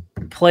a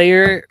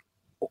player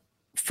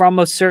from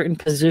a certain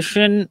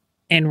position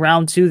in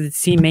round 2 that the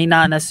team may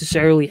not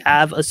necessarily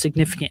have a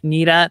significant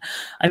need at?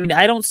 I mean,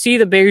 I don't see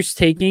the Bears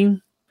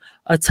taking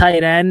a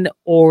tight end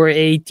or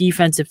a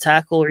defensive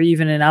tackle or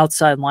even an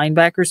outside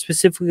linebacker,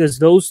 specifically because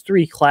those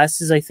 3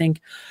 classes, I think,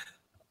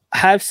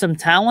 have some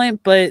talent,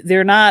 but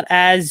they're not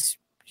as,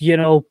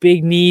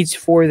 big needs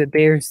for the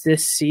Bears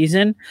this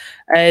season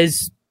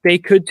as they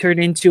could turn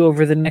into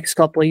over the next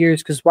couple of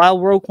years. Because while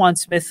Roquan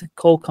Smith and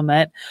Cole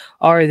Kmet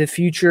are the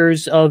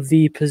futures of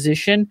the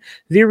position,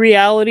 the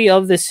reality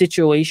of the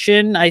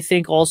situation, I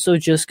think, also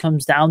just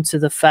comes down to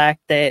the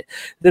fact that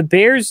the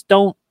Bears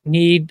don't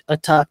need a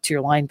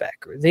top-tier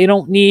linebacker. They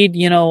don't need,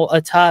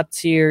 a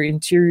top-tier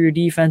interior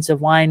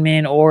defensive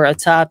lineman or a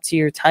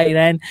top-tier tight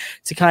end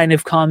to kind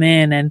of come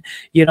in and,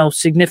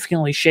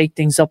 significantly shake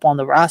things up on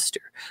the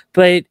roster.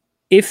 But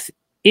if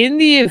in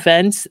the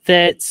event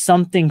that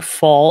something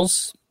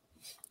falls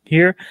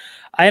here,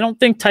 I don't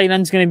think tight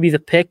end's going to be the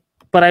pick,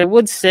 but I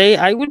would say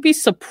I would be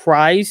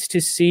surprised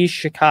to see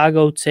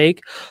Chicago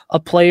take a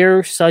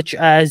player such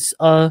as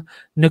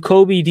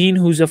Nakobe Dean,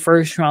 who's a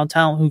first-round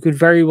talent who could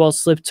very well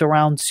slip to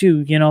round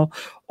 2,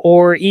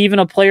 or even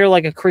a player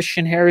like a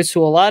Christian Harris,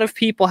 who a lot of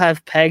people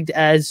have pegged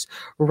as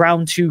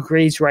round 2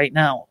 grades right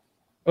now.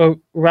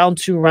 Round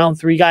 2, round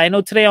 3 guy. I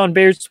know today on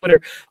Bears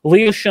Twitter,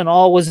 Leo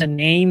Chenal was a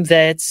name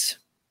that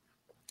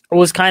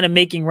was kind of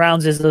making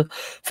rounds as a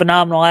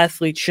phenomenal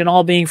athlete,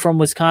 Chenal being from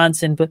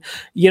Wisconsin. But,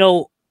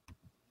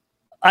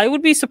 I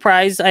would be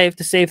surprised, I have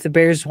to say, if the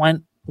Bears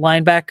went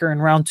linebacker in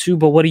round 2,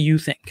 but what do you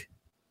think?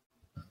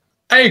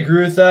 I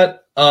agree with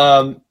that.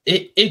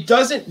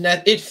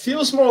 It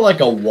feels more like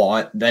a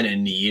want than a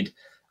need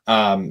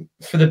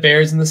for the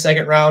Bears in the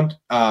second round.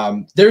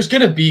 There's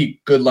going to be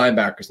good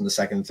linebackers in the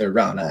second and third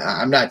round.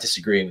 I'm not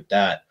disagreeing with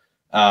that.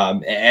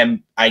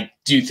 And I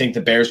do think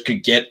the Bears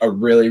could get a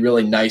really,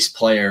 really nice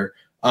player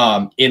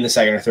in the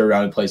second or third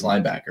round who plays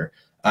linebacker.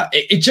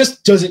 It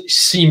just doesn't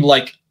seem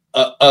like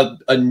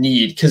a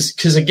need,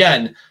 because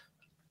again,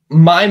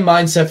 my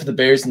mindset for the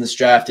Bears in this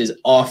draft is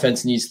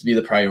offense needs to be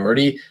the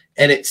priority,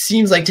 and it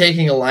seems like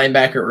taking a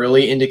linebacker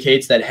early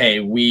indicates that, hey,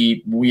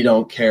 we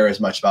don't care as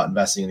much about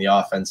investing in the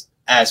offense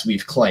as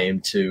we've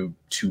claimed to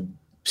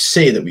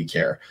say that we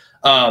care.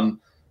 I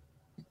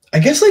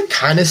guess like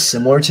kind of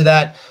similar to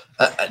that,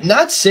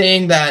 not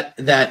saying that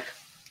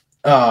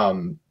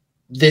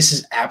this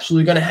is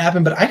absolutely going to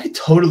happen, but I could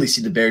totally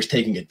see the Bears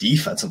taking a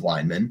defensive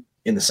lineman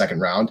in the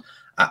second round.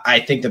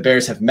 I think the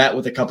Bears have met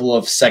with a couple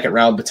of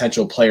second-round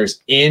potential players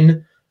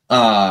in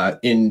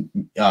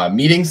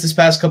meetings this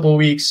past couple of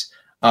weeks.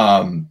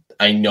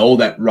 I know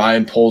that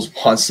Ryan Poles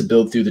wants to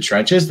build through the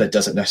trenches. That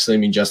doesn't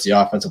necessarily mean just the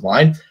offensive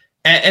line.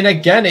 And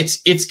again,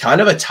 it's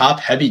kind of a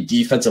top-heavy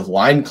defensive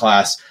line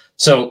class.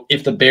 So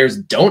if the Bears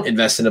don't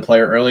invest in a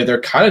player early,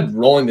 they're kind of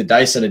rolling the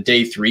dice on a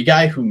day 3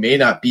 guy who may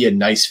not be a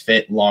nice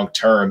fit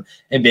long-term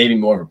and maybe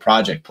more of a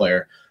project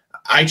player.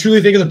 I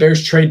truly think if the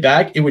Bears trade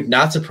back, it would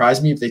not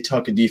surprise me if they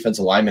took a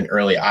defensive lineman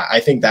early. I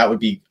think that would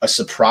be a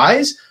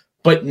surprise,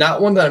 but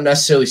not one that I'm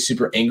necessarily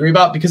super angry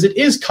about because it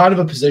is kind of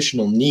a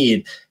positional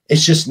need.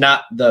 It's just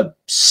not the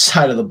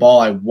side of the ball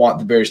I want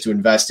the Bears to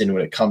invest in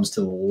when it comes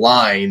to the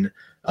line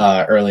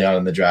early on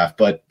in the draft.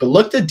 But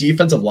look at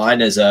defensive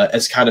line as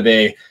kind of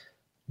a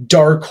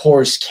dark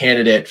horse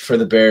candidate for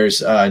the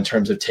Bears in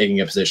terms of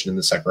taking a position in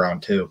the second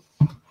round too.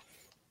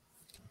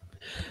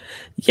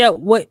 Yeah.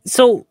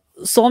 So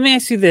let me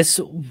ask you this: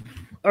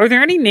 are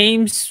there any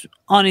names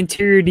on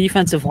interior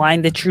defensive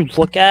line that you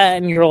look at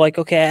and you're like,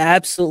 okay, I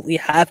absolutely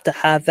have to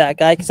have that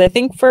guy? Because I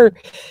think for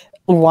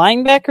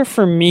linebacker,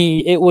 for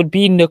me, it would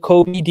be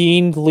Nakobe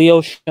Dean,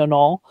 Leo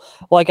Chenal.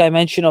 Like I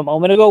mentioned a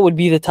moment ago, would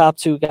be the top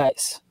two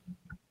guys.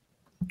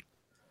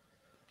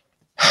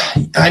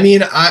 I mean,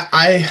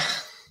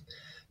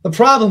 the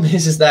problem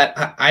is that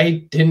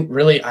I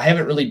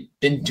haven't really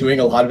been doing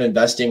a lot of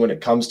investing when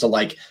it comes to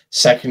like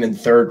second and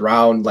third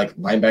round, like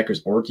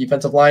linebackers or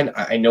defensive line.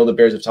 I know the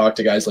Bears have talked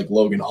to guys like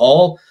Logan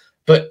Hall,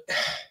 but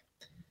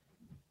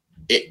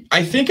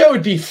I think I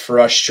would be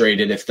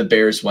frustrated if the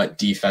Bears went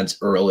defense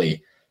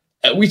early.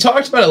 We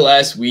talked about it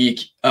last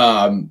week,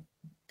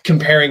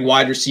 comparing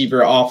wide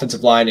receiver,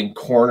 offensive line, and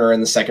corner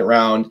in the second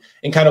round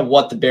and kind of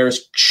what the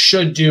Bears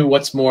should do,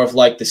 what's more of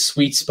like the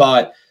sweet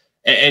spot.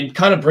 And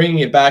kind of bringing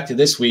it back to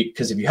this week,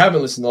 because if you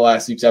haven't listened to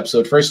last week's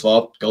episode, first of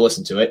all, go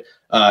listen to it.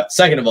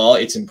 Second of all,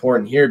 it's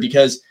important here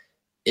because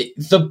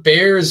the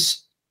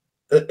Bears'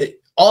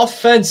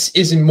 offense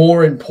is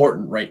more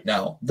important right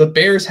now. The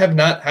Bears have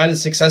not had a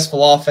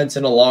successful offense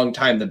in a long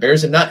time. The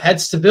Bears have not had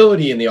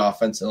stability in the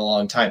offense in a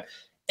long time.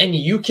 And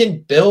you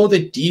can build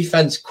a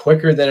defense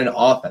quicker than an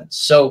offense.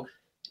 So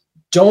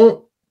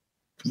don't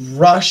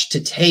rush to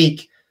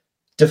take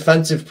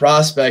defensive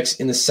prospects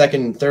in the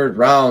second and third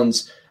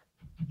rounds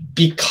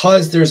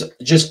because there's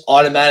just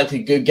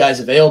automatically good guys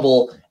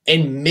available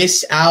and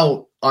miss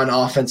out on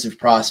offensive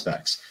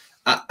prospects.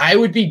 I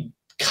would be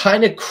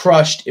kind of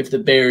crushed if the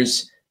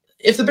Bears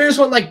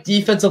went like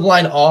defensive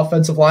line,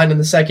 offensive line in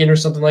the second or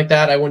something like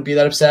that. I wouldn't be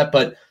that upset,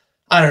 but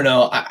I don't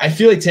know. I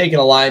feel like taking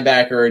a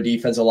linebacker or a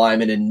defensive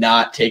lineman and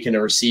not taking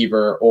a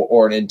receiver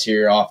or an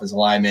interior offensive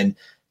lineman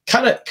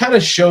kind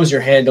of shows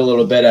your hand a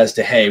little bit as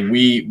to, hey,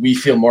 we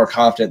feel more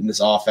confident in this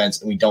offense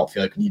and we don't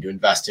feel like we need to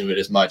invest into it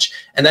as much.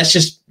 And that's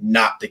just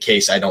not the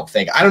case, I don't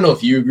think. I don't know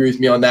if you agree with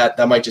me on that.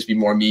 That might just be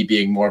more me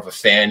being more of a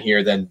fan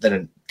here than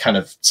a kind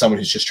of someone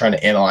who's just trying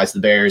to analyze the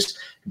Bears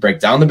and break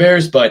down the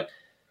Bears. But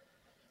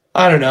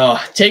I don't know.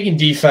 Taking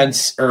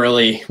defense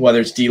early, whether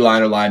it's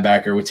D-line or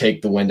linebacker, would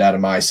take the wind out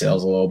of my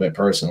sails a little bit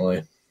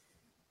personally.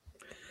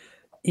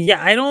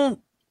 Yeah,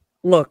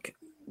 look,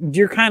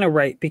 you're kind of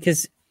right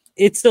because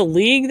it's the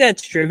league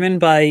that's driven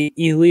by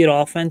elite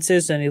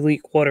offenses and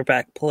elite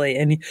quarterback play.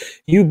 And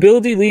you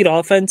build elite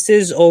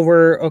offenses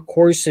over a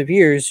course of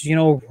years. You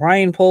know,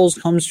 Ryan Poles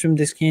comes from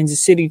this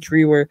Kansas City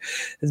tree where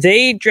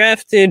they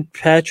drafted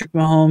Patrick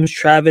Mahomes,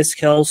 Travis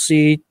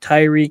Kelce,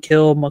 Tyreek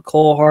Hill,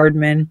 McCole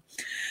Hardman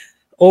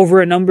over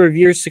a number of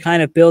years to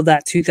kind of build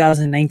that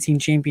 2019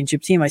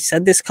 championship team. I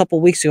said this a couple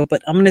weeks ago,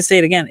 but I'm going to say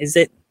it again, is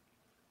that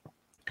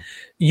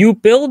you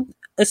build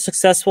a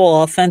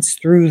successful offense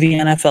through the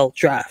NFL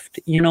draft.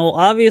 You know,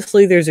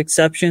 obviously there's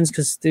exceptions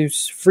because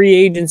there's free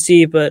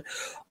agency, but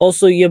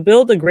also you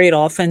build a great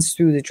offense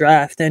through the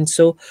draft. And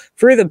so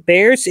for the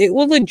Bears, it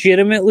will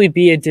legitimately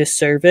be a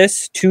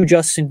disservice to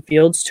Justin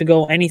Fields to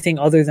go anything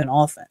other than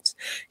offense.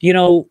 You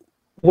know,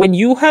 when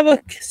you have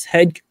a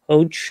head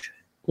coach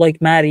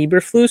like Matt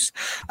Eberflus,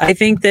 I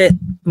think that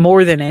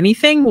more than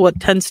anything, what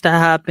tends to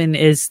happen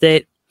is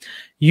that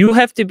you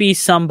have to be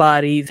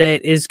somebody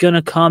that is going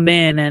to come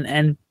in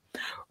and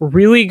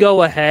really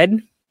go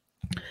ahead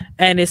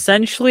and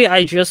essentially,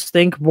 I just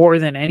think more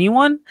than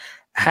anyone,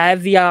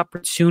 have the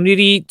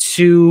opportunity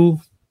to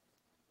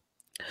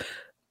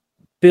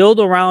build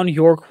around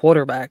your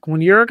quarterback. When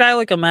you're a guy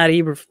like a Matt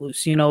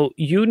Eberflus, you know,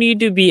 you need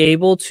to be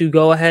able to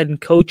go ahead and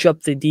coach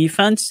up the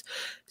defense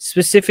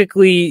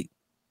specifically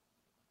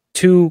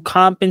to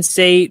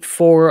compensate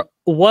for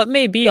what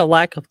may be a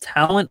lack of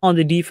talent on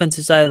the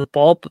defensive side of the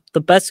ball. But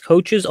the best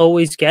coaches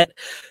always get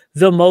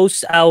the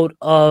most out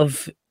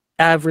of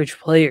average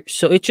players.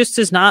 So it just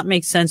does not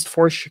make sense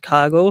for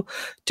Chicago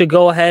to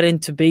go ahead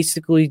and to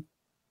basically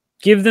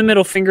give the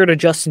middle finger to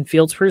Justin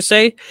Fields per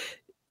se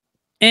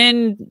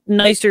in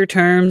nicer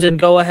terms and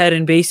go ahead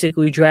and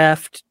basically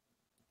draft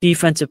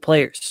defensive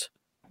players.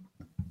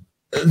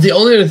 The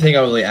only other thing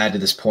I would really add to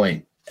this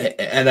point,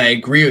 and I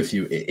agree with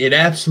you, it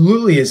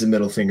absolutely is a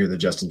middle finger to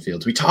Justin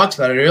Fields. We talked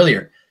about it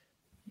earlier.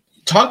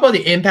 Talk about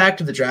the impact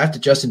of the draft to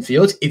Justin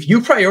Fields. If you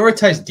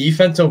prioritize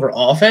defense over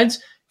offense,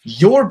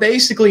 you're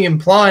basically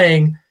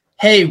implying,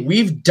 hey,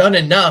 we've done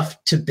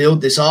enough to build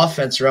this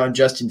offense around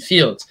Justin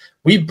Fields.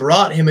 We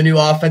brought him a new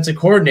offensive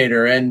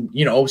coordinator and,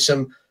 you know,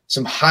 some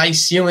high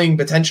ceiling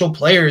potential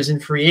players in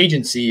free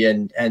agency.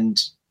 And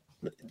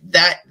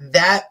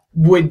that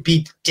would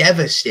be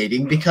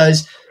devastating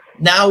because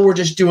now we're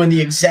just doing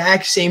the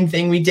exact same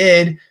thing we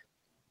did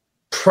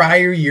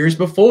prior years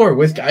before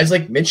with guys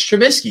like Mitch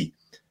Trubisky.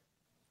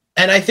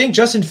 And I think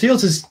Justin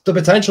Fields has the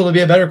potential to be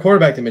a better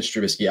quarterback than Mitch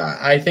Trubisky.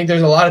 I think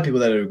there's a lot of people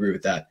that would agree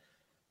with that.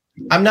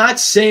 I'm not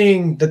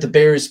saying that the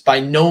Bears by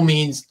no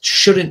means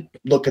shouldn't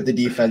look at the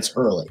defense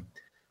early,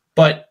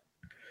 but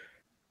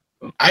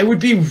I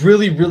would be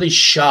really, really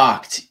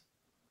shocked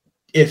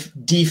if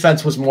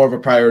defense was more of a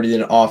priority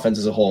than offense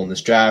as a whole in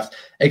this draft,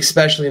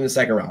 especially in the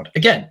second round.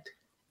 Again,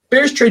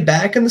 Bears trade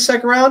back in the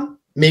second round,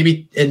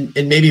 maybe and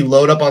maybe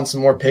load up on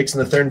some more picks in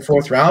the third and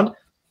fourth round.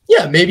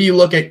 Yeah, maybe you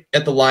look at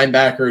the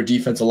linebacker or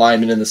defensive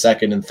lineman in the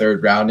second and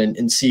third round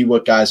and see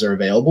what guys are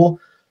available.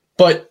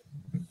 But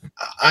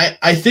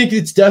I think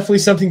it's definitely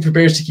something for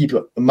Bears to keep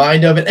in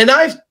mind of it. And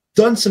I've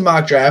done some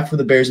mock draft where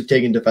the Bears have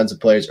taken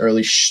defensive players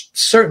early.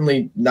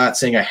 Certainly not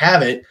saying I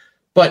haven't,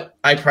 but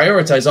I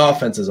prioritize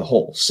offense as a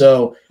whole.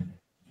 So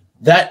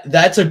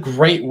that's a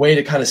great way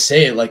to kind of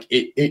say it. Like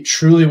it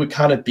truly would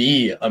kind of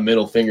be a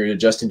middle finger to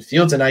Justin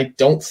Fields. And I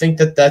don't think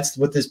that that's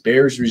what this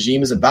Bears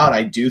regime is about.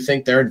 I do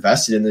think they're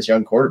invested in this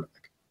young quarterback.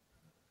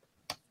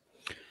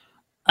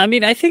 I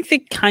mean, I think they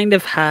kind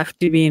of have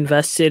to be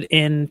invested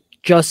in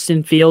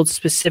Justin Fields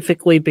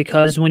specifically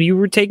because when you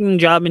were taking a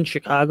job in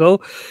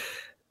Chicago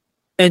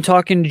and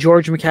talking to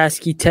George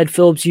McCaskey, Ted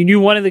Phillips, you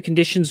knew one of the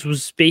conditions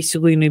was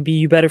basically going to be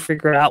you better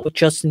figure it out with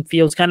Justin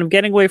Fields. Kind of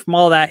getting away from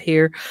all that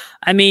here.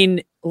 I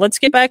mean, let's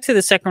get back to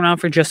the second round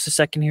for just a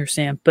second here,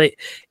 Sam. But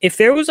if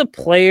there was a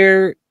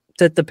player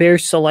that the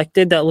Bears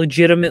selected that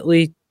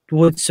legitimately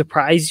would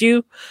surprise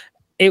you,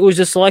 it was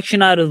a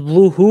selection out of the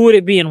blue, who would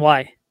it be and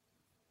why?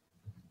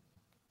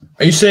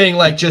 Are you saying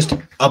like just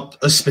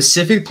a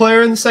specific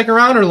player in the second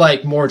round, or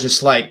like more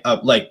just like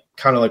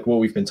kind of like what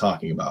we've been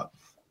talking about?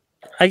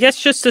 I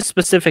guess just a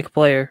specific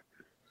player.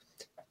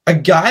 A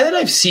guy that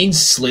I've seen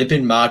slip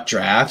in mock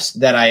drafts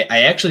that I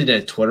actually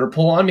did a Twitter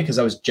poll on because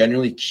I was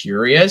genuinely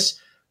curious.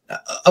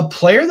 A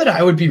player that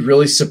I would be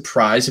really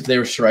surprised if they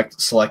were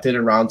selected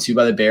in round 2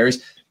 by the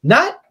Bears.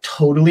 Not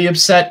totally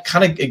upset,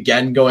 kind of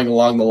again going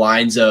along the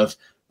lines of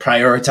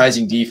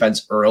prioritizing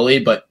defense early,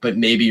 but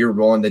maybe you're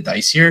rolling the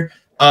dice here.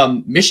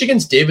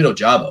 Michigan's David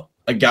Ojabo,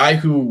 a guy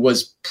who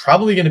was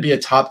probably going to be a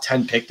top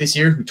 10 pick this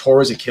year, who tore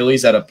his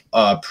Achilles at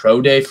a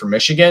pro day for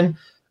Michigan,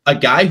 a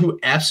guy who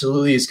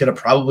absolutely is going to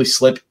probably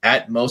slip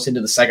at most into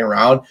the second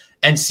round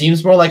and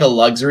seems more like a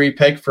luxury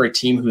pick for a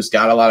team who's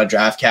got a lot of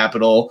draft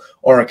capital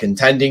or a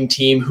contending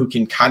team who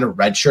can kind of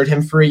redshirt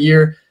him for a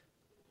year.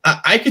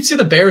 I could see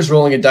the Bears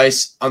rolling a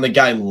dice on the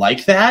guy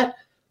like that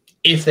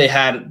if they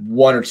had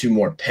 1 or 2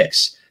 more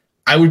picks.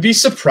 I would be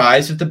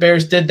surprised if the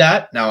Bears did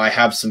that. Now, I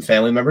have some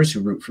family members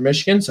who root for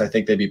Michigan, so I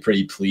think they'd be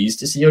pretty pleased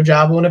to see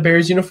Ojabo in a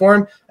Bears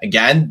uniform.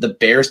 Again, the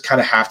Bears kind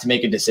of have to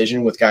make a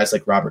decision with guys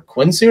like Robert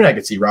Quinn soon. I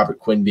could see Robert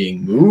Quinn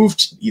being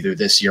moved either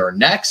this year or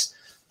next.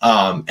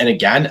 And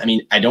again, I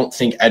mean, I don't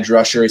think edge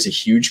rusher is a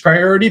huge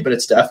priority, but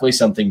it's definitely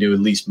something to at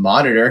least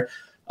monitor.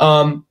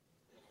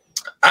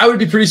 I would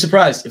be pretty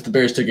surprised if the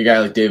Bears took a guy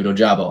like David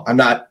Ojabo. I'm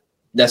not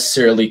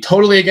necessarily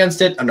totally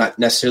against it. I'm not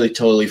necessarily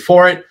totally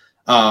for it.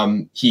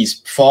 He's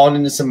fallen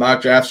into some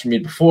mock drafts for me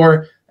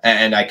before,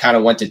 and I kind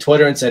of went to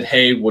Twitter and said,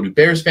 hey, what do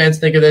Bears fans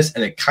think of this?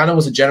 And it kind of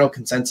was a general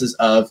consensus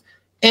of,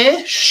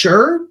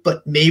 sure,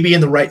 but maybe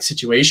in the right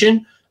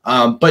situation.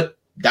 But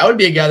that would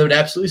be a guy that would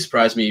absolutely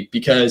surprise me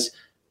because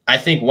I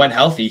think when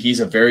healthy, he's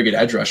a very good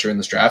edge rusher in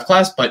this draft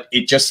class, but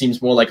it just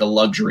seems more like a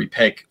luxury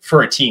pick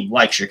for a team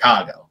like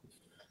Chicago.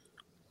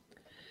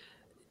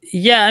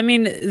 Yeah, I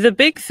mean, the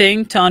big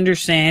thing to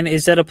understand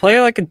is that a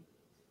player like a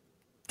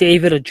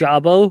David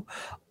Ojabo,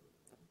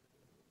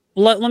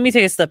 let me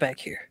take a step back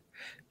here,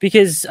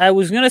 because I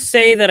was going to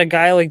say that a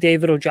guy like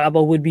David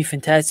Ojabo would be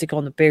fantastic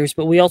on the Bears,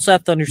 but we also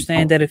have to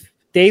understand that if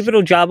David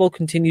Ojabo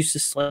continues to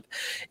slip,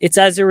 it's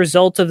as a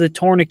result of the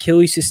torn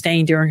Achilles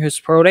sustained during his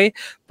pro day,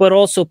 but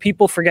also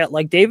people forget,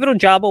 like David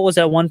Ojabo was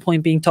at one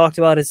point being talked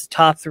about as the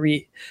top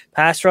 3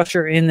 pass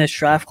rusher in this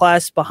draft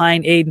class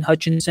behind Aiden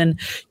Hutchinson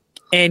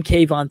and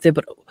Kayvon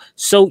Thibodeau.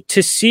 So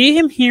to see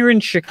him here in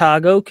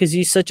Chicago, because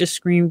he's such a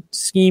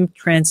scheme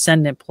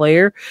transcendent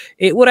player,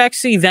 it would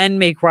actually then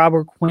make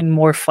Robert Quinn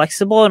more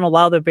flexible and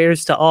allow the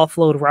Bears to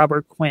offload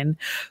Robert Quinn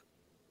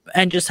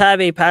and just have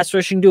a pass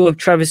rushing duo of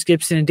Travis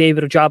Gibson and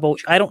David Ojabo,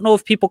 which I don't know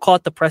if people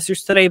caught the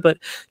pressers today, but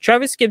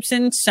Travis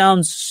Gibson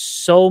sounds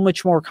so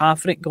much more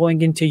confident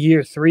going into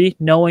year 3,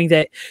 knowing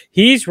that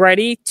he's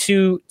ready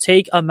to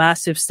take a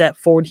massive step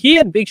forward. He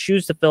had big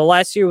shoes to fill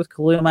last year with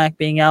Khalil Mack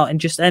being out and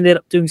just ended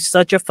up doing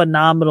such a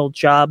phenomenal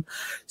job.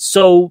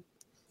 So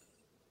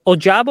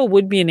Ojabo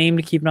would be a name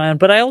to keep an eye on,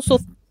 but I also,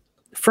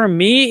 for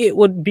me, it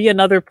would be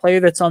another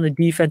player that's on the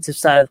defensive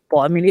side of the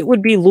ball. I mean, it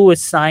would be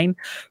Lewis Sine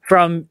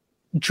from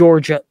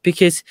Georgia,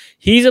 because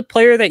he's a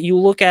player that you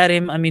look at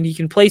him. I mean, he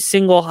can play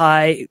single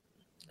high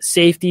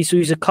safety, so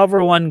he's a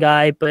cover 1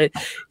 guy, but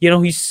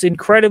he's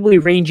incredibly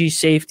rangy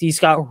safety.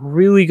 He's got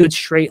really good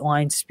straight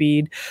line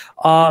speed.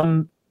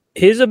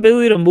 His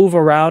ability to move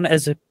around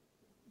as a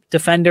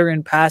defender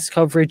in pass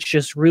coverage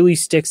just really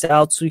sticks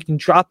out. So you can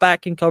drop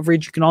back in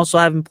coverage. You can also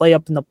have him play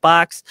up in the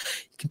box.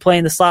 You can play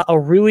in the slot. A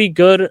really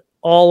good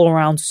all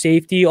around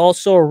safety.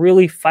 Also a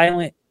really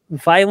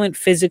violent,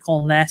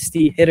 physical,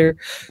 nasty hitter.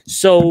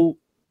 So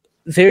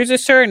there's a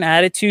certain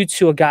attitude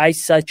to a guy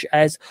such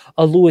as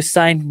a Lewis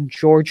Stein from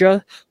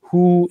Georgia,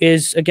 who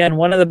is, again,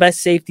 one of the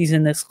best safeties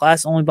in this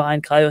class, only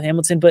behind Kyle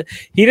Hamilton. But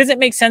he doesn't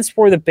make sense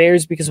for the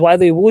Bears because while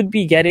they would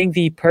be getting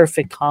the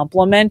perfect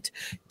complement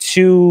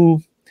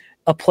to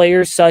a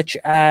player such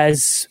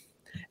as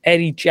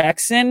Eddie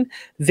Jackson,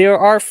 there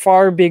are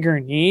far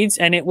bigger needs,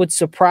 and it would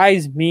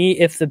surprise me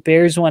if the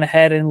Bears went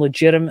ahead and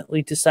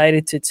legitimately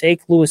decided to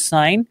take Lewis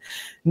Stein,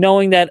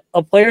 knowing that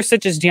a player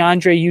such as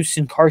DeAndre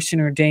Houston Carson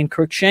or Dane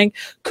Cruikshank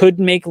could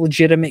make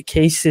legitimate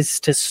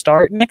cases to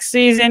start next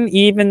season,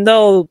 even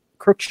though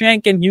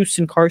Cruikshank and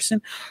Houston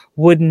Carson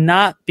would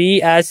not be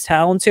as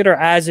talented or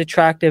as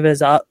attractive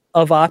as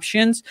of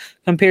options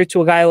compared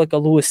to a guy like a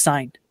Lewis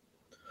Stein.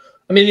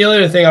 I mean, the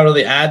other thing I'll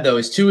really add, though,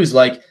 is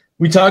like,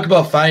 we talk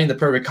about finding the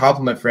perfect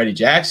complement for Eddie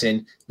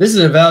Jackson. This is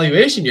an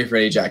evaluation year for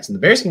Eddie Jackson. The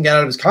Bears can get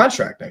out of his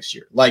contract next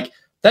year. Like,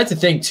 that's the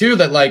thing, too,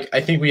 that, like,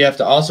 I think we have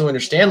to also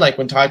understand, like,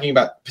 when talking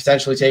about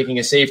potentially taking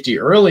a safety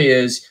early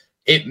is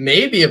it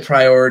may be a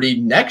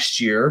priority next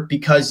year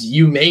because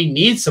you may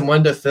need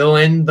someone to fill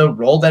in the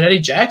role that Eddie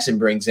Jackson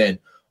brings in.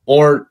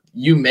 Or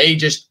you may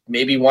just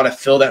maybe want to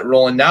fill that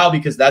role in now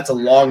because that's a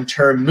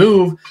long-term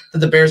move that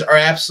the Bears are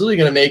absolutely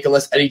going to make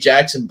unless Eddie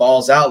Jackson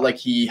balls out like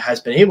he has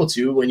been able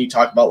to when you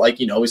talk about, like,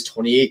 you know, his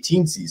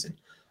 2018 season.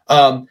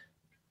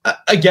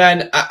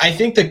 Again, I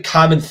think the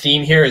common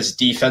theme here is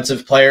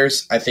defensive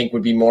players, I think,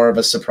 would be more of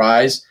a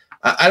surprise.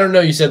 I don't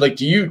know. You said, like,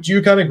 do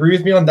you kind of agree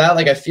with me on that?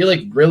 Like, I feel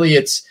like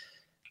really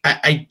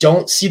I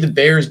don't see the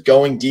Bears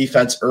going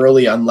defense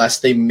early unless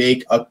they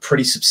make a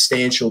pretty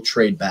substantial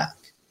trade back.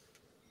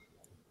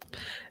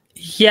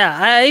 Yeah,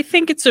 I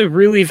think it's a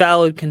really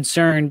valid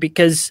concern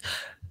because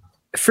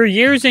for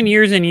years and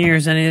years and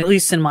years, and at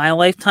least in my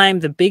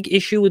lifetime, the big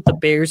issue with the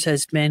Bears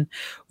has been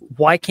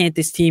why can't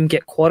this team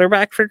get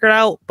quarterback figured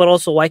out, but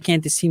also why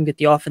can't this team get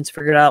the offense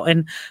figured out?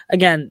 And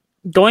again,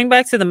 going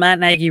back to the Matt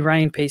Nagy,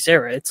 Ryan Pace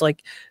era, it's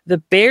like the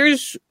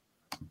Bears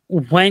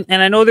went,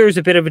 and I know there was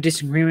a bit of a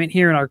disagreement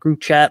here in our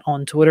group chat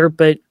on Twitter,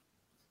 but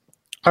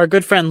our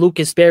good friend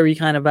Lucas Berry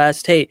kind of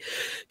asked, hey,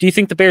 do you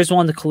think the Bears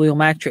won the Khalil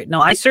Mack trade?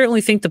 No, I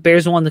certainly think the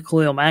Bears won the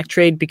Khalil Mack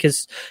trade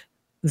because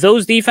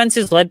those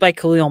defenses led by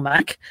Khalil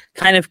Mack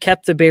kind of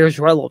kept the Bears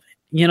relevant.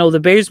 You know, the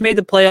Bears made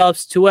the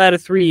playoffs 2 out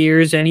of 3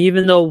 years, and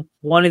even though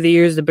one of the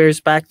years the Bears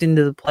backed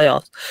into the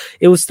playoffs,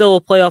 it was still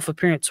a playoff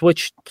appearance,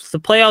 which the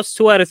playoffs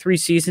 2 out of 3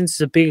 seasons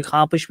is a big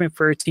accomplishment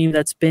for a team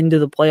that's been to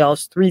the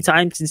playoffs 3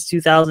 times since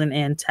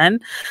 2010,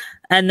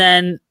 and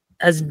then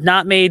has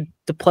not made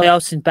the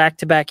playoffs in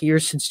back-to-back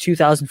years since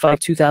 2005,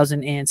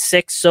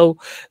 2006. So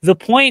the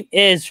point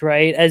is,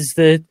 right, as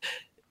the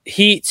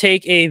Heat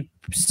take a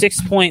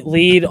 6-point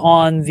lead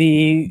on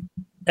the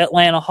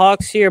Atlanta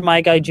Hawks here,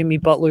 my guy Jimmy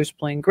Butler's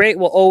playing great.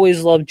 We'll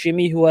always love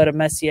Jimmy, who had a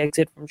messy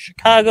exit from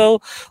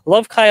Chicago.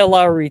 Love Kyle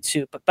Lowry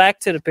too. But back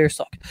to the Bears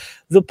talk.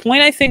 The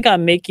point I think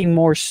I'm making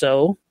more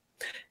so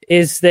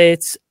is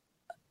that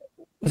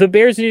the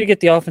Bears need to get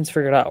the offense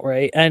figured out,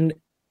 right? And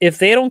if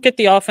they don't get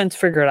the offense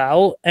figured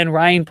out and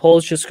Ryan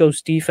Poles just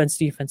goes defense,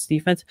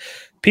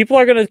 people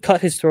are going to cut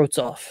his throats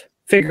off,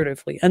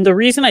 figuratively. And the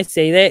reason I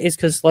say that is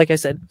because, like I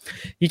said,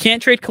 you can't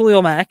trade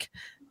Khalil Mack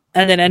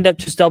and then end up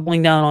just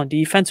doubling down on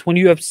defense when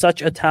you have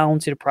such a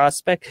talented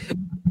prospect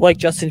like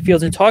Justin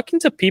Fields. And talking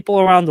to people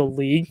around the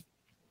league,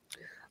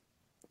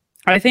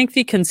 I think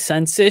the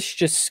consensus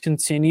just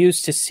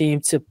continues to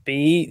seem to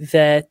be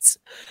that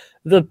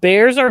the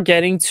Bears are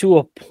getting to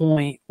a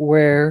point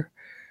where,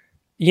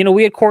 you know,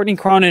 we had Courtney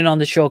Cronin on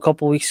the show a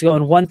couple weeks ago,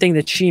 and one thing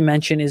that she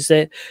mentioned is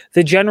that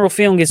the general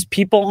feeling is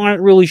people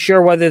aren't really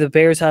sure whether the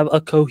Bears have a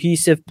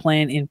cohesive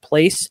plan in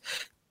place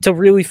to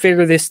really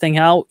figure this thing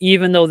out,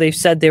 even though they've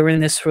said they were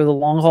in this for the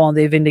long haul and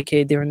they've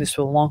indicated they're in this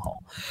for the long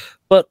haul.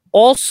 But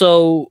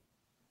also,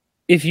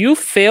 if you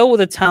fail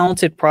with a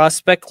talented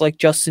prospect like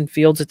Justin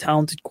Fields, a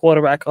talented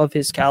quarterback of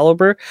his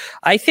caliber,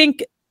 I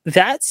think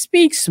that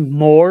speaks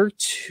more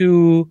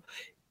to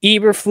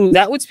Eberflus.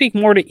 That would speak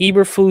more to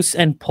Eberflus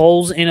and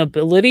Poles'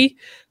 inability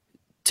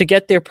to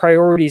get their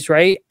priorities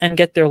right and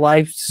get their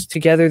lives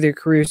together, their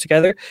careers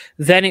together,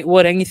 than it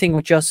would anything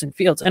with Justin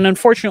Fields. And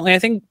unfortunately, I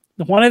think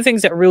one of the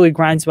things that really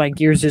grinds my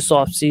gears this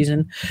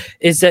offseason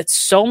is that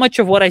so much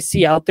of what I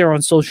see out there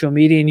on social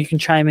media, and you can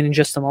chime in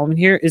just a moment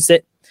here, is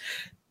that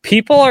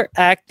people are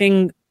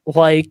acting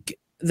like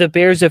the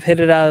Bears have hit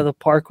it out of the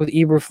park with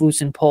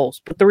Eberflus and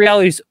Poles. But the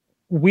reality is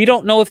we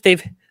don't know if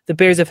the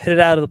Bears have hit it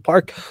out of the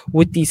park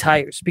with these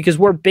hires because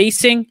we're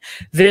basing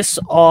this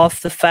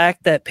off the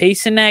fact that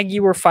Pace and Nagy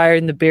were fired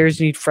and the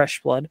Bears need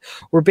fresh blood.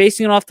 We're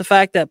basing it off the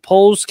fact that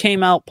Poles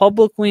came out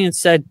publicly and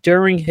said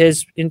during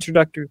his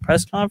introductory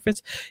press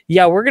conference,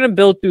 yeah, we're going to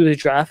build through the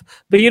draft.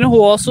 But you know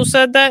who also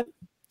said that?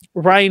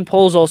 Ryan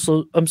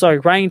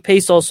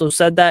Pace also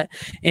said that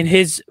in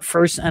his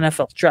first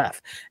NFL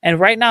draft. And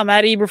right now,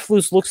 Matt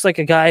Eberflus looks like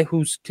a guy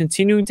who's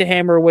continuing to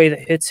hammer away the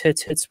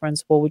hits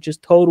principle, which is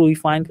totally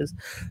fine because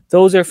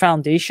those are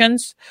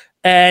foundations.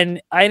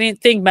 And I didn't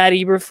think Matt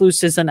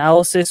Eberflus's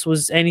analysis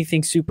was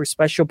anything super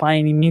special by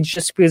any means,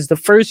 just because the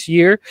first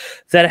year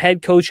that a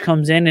head coach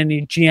comes in and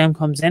a GM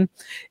comes in,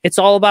 it's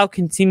all about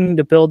continuing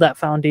to build that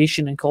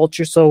foundation and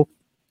culture. So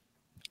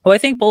I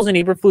think Bowles and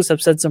Eberflus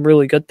have said some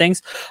really good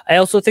things. I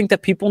also think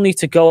that people need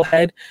to go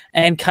ahead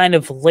and kind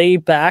of lay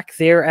back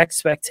their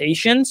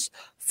expectations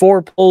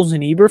for Bowles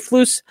and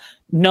Eberflus,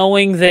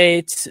 knowing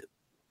that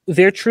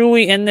they're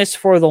truly in this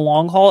for the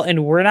long haul,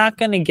 and we're not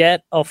going to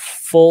get a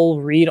full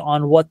read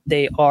on what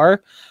they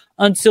are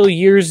until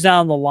years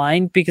down the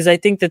line, because I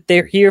think that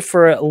they're here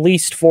for at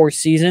least 4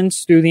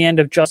 seasons through the end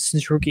of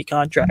Justin's rookie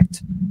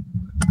contract.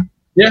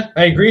 Yeah,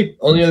 I agree.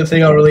 Only other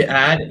thing I'll really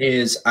add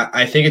is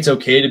I think it's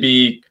okay to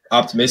be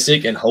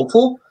optimistic and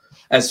hopeful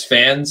as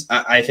fans.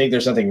 I think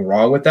there's nothing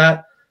wrong with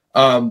that.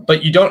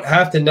 But you don't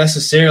have to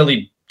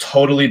necessarily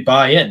totally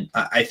buy in.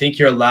 I think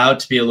you're allowed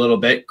to be a little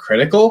bit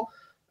critical.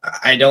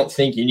 I don't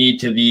think you need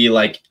to be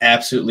like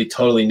absolutely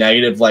totally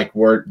negative, like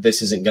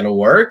this isn't going to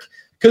work,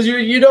 because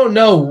you don't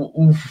know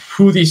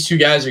who these two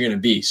guys are going to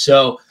be.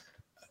 So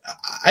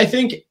I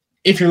think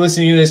if you're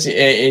listening to this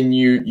and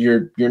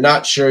you're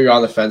not sure, you're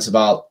on the fence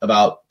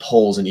about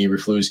Poles and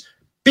Eberflus,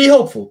 be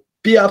hopeful,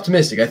 be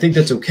optimistic. I think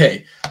that's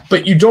okay,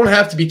 but you don't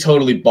have to be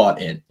totally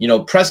bought in.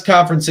 Press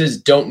conferences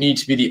don't need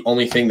to be the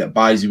only thing that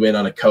buys you in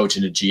on a coach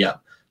and a GM.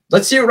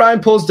 Let's see what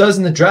Ryan Poles does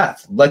in the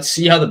draft. Let's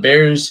see how the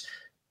Bears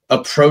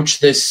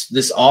approach this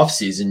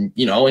offseason,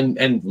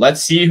 and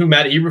let's see who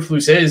Matt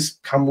Eberflus is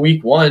come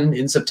week 1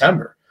 in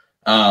September.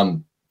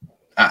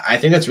 I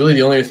think that's really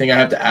the only thing I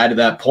have to add to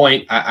that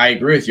point. I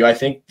agree with you. I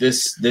think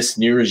this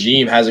new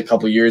regime has a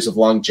couple years of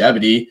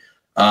longevity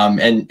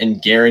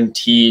and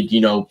guaranteed,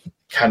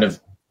 kind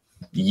of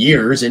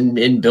years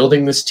in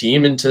building this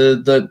team into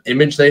the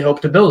image they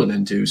hope to build it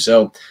into.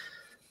 So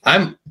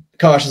I'm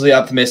cautiously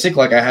optimistic,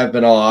 like I have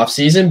been all off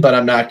season, but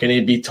I'm not going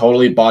to be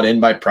totally bought in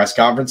by press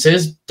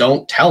conferences.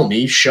 Don't tell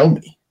me, show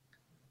me.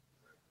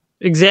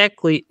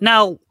 Exactly.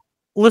 Now,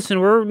 listen,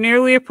 we're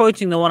nearly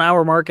approaching the 1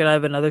 hour mark, and I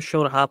have another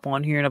show to hop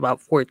on here in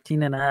about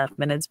 14 and a half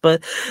minutes.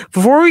 But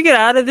before we get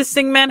out of this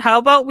thing, man, how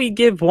about we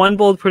give one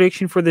bold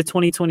prediction for the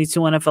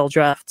 2022 NFL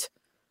draft?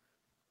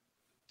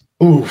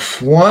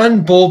 Oof,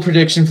 one bold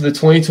prediction for the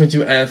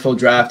 2022 NFL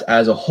draft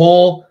as a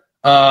whole.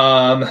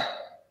 Oh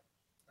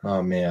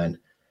man.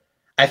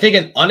 I think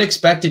an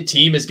unexpected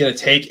team is going to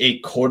take a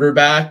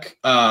quarterback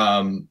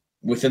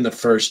within the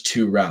first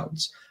 2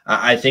 rounds.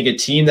 I think a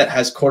team that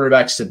has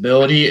quarterback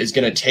stability is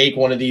going to take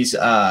one of these.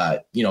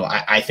 I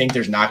think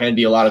there's not going to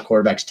be a lot of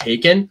quarterbacks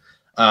taken.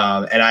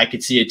 And I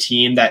could see a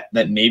team that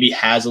maybe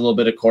has a little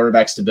bit of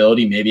quarterback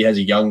stability, maybe has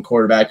a young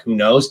quarterback, who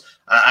knows.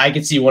 I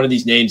could see one of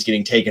these names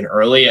getting taken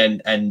early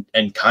and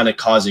kind of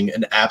causing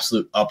an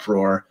absolute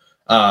uproar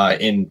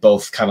in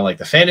both kind of like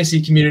the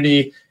fantasy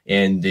community,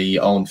 in the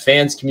own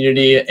fans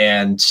community,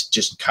 and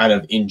just kind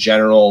of in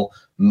general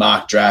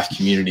mock draft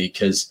community.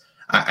 Because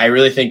I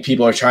really think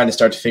people are trying to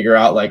start to figure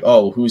out like,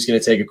 oh, who's going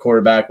to take a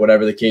quarterback,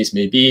 whatever the case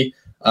may be.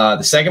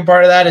 The second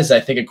part of that is I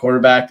think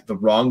the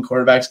wrong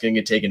quarterback is going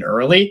to get taken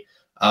early.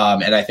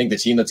 And I think the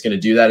team that's going to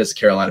do that is the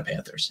Carolina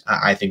Panthers.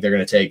 I think they're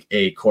going to take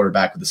a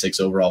quarterback with the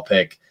 6th overall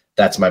pick.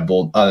 That's my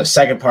bold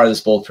second part of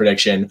this bold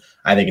prediction.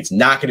 I think it's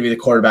not going to be the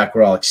quarterback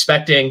we're all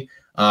expecting.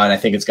 And I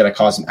think it's going to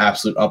cause an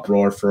absolute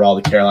uproar for all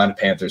the Carolina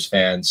Panthers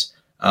fans.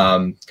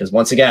 Because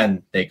once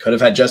again, they could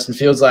have had Justin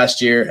Fields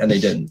last year and they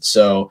didn't.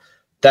 So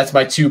that's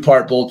my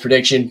 2-part bold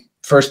prediction.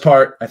 First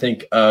part, I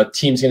think a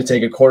team's going to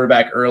take a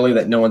quarterback early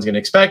that no one's going to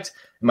expect.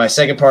 And my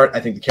second part, I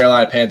think the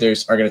Carolina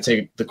Panthers are going to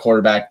take the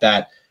quarterback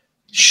that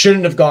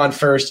shouldn't have gone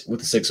first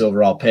with the 6th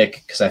overall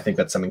pick, because I think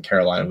that's something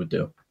Carolina would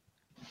do.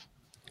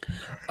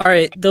 All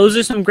right, those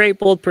are some great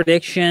bold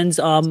predictions.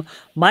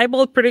 My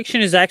bold prediction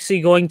is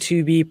actually going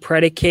to be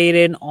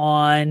predicated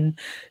on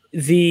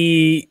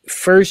the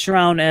first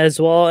round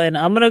as well, and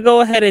I'm going to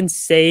go ahead and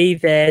say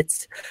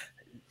that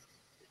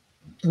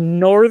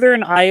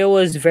Northern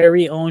Iowa's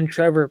very own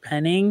Trevor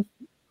Penning,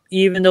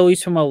 even though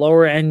he's from a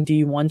lower end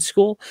D1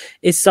 school,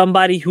 is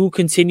somebody who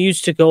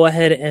continues to go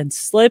ahead and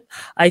slip.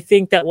 I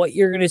think that what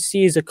you're going to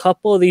see is a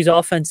couple of these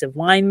offensive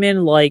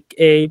linemen, like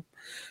a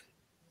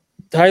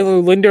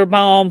Tyler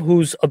Linderbaum,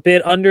 who's a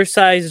bit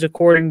undersized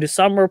according to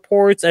some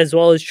reports, as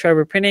well as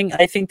Trevor Penning.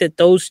 I think that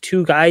those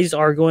 2 guys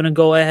are going to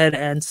go ahead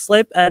and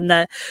slip, and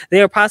that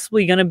they are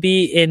possibly going to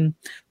be in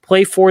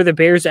play for the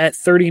Bears at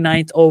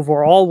 39th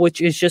overall,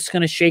 which is just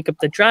going to shake up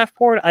the draft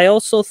board. I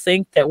also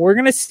think that we're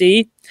going to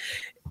see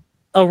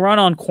a run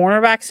on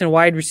cornerbacks and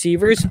wide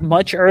receivers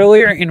much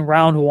earlier in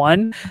round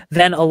 1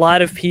 than a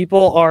lot of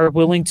people are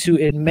willing to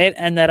admit.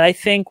 And that I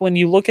think when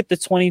you look at the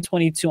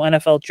 2022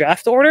 NFL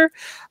draft order,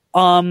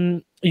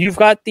 you've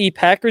got the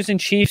Packers and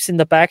Chiefs in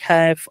the back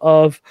half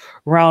of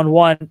round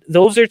 1.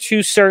 Those are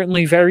 2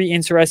 certainly very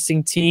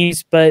interesting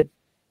teams, but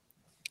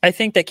I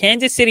think that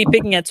Kansas City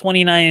picking at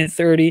 29 and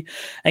 30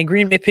 and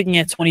Green Bay picking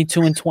at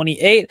 22 and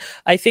 28,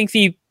 I think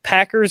the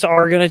Packers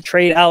are going to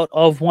trade out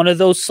of one of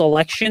those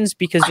selections,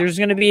 because there's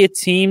going to be a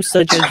team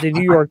such as the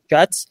New York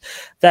Jets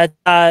that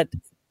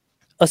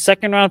a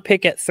second round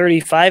pick at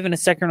 35 and a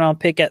second round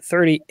pick at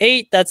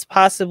 38 that's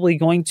possibly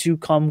going to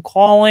come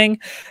calling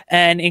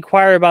and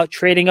inquire about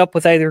trading up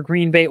with either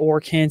Green Bay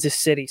or Kansas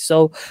City.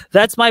 So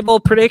that's my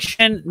bold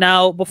prediction.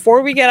 Now,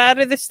 before we get out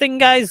of this thing,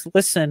 guys,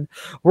 listen,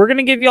 we're going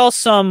to give y'all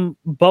some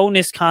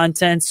bonus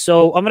content.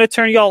 So I'm going to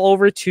turn y'all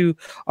over to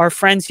our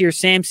friends here,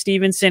 Sam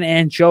Stevenson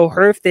and Joe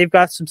Hurf. They've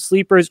got some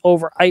sleepers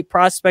overhyped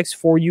prospects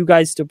for you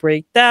guys to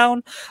break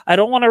down. I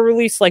don't want to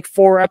release like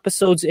 4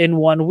 episodes in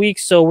 1 week,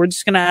 so we're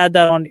just going to add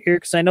that on here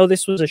because I know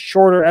this was a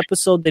shorter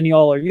episode than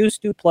y'all are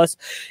used to. Plus,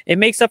 it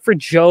makes up for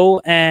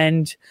Joe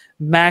and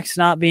Max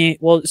not being,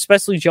 well,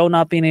 especially Joe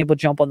not being able to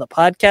jump on the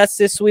podcast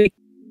this week.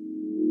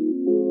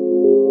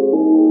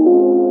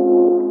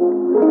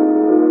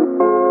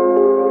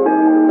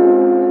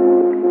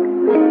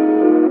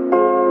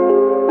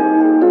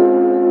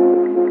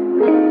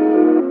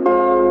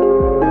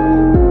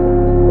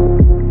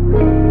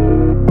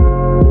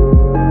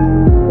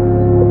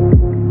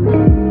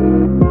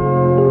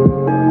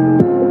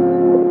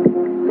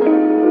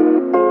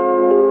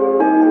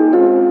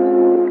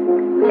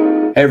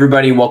 Hey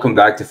everybody, welcome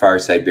back to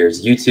Fireside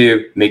Bears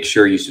YouTube. Make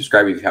sure you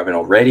subscribe if you haven't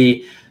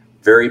already.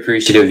 Very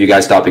appreciative of you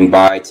guys stopping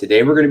by.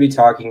 Today we're going to be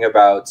talking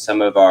about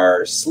some of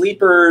our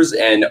sleepers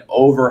and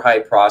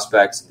overhyped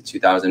prospects of the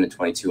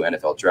 2022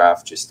 NFL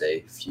Draft, just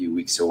a few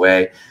weeks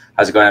away.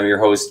 How's it going? I'm your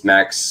host,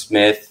 Max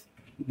Smith.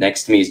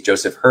 Next to me is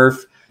Joseph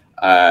Hurf,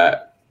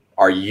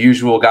 our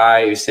usual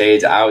guy who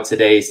stays out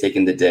today. He's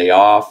taking the day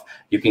off.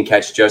 You can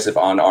catch Joseph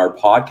on our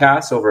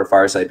podcast over at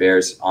Fireside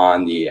Bears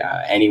on the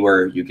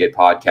anywhere you get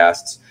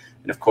podcasts.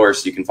 And of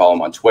course, you can follow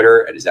him on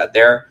Twitter. It is out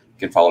there. You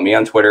can follow me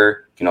on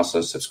Twitter. You can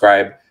also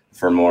subscribe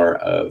for more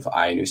of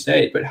I New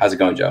State. But how's it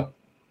going, Joe?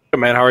 Good,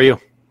 man. How are you?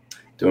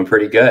 Doing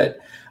pretty good.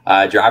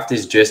 Draft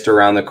is just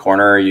around the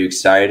corner. Are you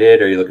excited?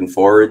 Are you looking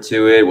forward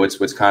to it?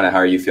 What's kind of how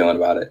are you feeling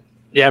about it?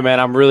 Yeah, man.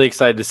 I'm really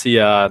excited to see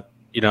a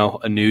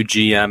new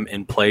GM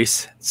in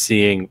place,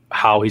 seeing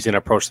how he's going to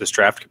approach this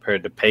draft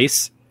compared to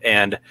Pace.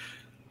 And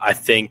I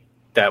think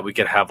that we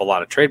could have a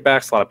lot of trade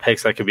backs, a lot of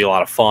picks. That could be a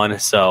lot of fun.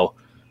 So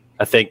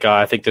I think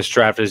this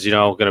draft is,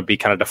 going to be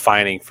kind of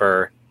defining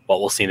for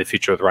what we'll see in the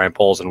future with Ryan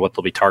Poles and what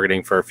they'll be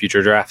targeting for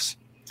future drafts.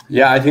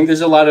 Yeah, I think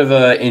there's a lot of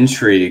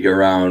intrigue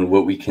around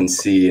what we can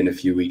see in a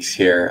few weeks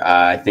here.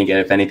 I think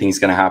if anything's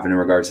going to happen in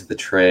regards to the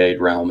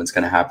trade realm, it's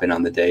going to happen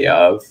on the day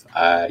of.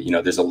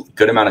 There's a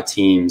good amount of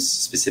teams,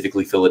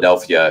 specifically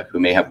Philadelphia,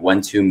 who may have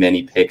one too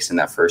many picks in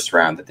that first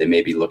round that they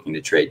may be looking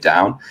to trade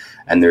down.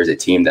 And there's a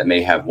team that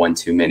may have one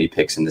too many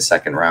picks in the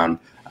second round.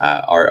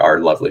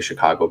 Our lovely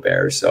Chicago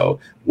Bears. So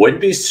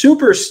would be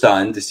super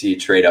stunned to see you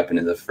trade up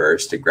into the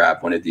first to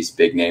grab one of these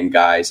big name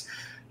guys.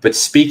 But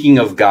speaking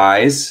of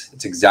guys,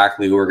 it's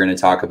exactly who we're going to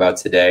talk about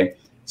today.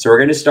 So we're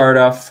going to start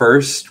off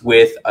first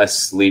with a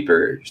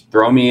sleeper.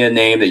 Throw me a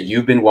name that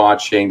you've been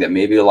watching that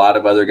maybe a lot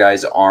of other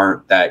guys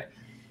aren't, that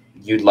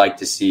you'd like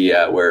to see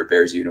wear a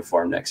Bears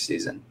uniform next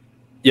season.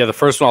 Yeah, the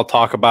first one I'll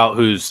talk about,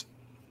 he's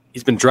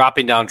been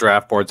dropping down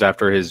draft boards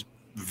after his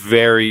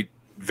very,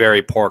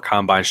 very poor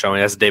combine showing.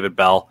 That's David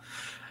Bell.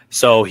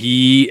 So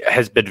he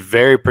has been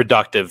very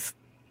productive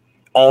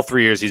all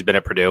 3 years he's been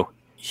at Purdue.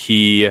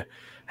 He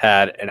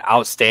had an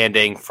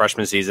outstanding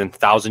freshman season,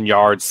 1,000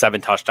 yards,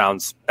 7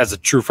 touchdowns as a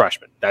true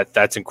freshman.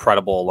 That's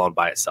incredible alone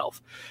by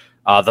itself.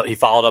 He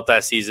followed up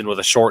that season with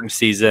a shortened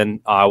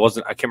season. I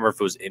can't remember if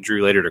it was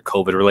injury related or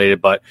COVID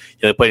related, but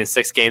he played in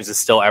 6 games and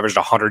still averaged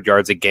 100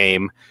 yards a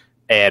game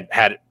and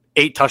had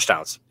 8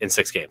 touchdowns in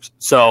 6 games.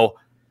 So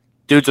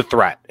dude's a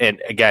threat. And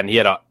again, he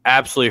had an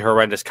absolutely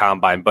horrendous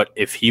combine, but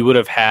if he would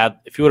have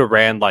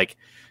ran like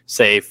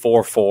say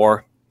 4.4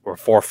 or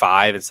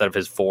 4.5 instead of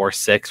his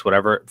 4.6,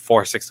 whatever,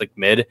 4.6 like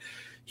mid,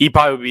 he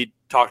probably would be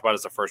talked about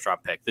as a first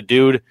round pick. The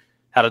dude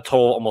had a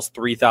total almost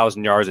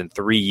 3,000 yards in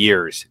 3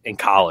 years in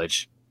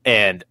college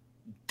and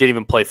didn't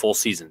even play full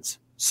seasons.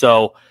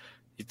 So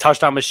he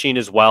touchdown machine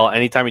as well.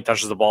 Anytime he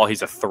touches the ball,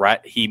 he's a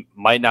threat. He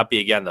might not be,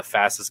 again, the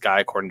fastest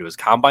guy according to his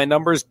combine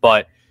numbers,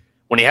 but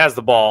when he has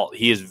the ball,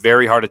 he is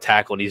very hard to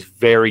tackle, and he's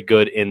very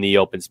good in the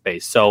open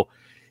space. So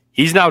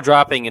he's now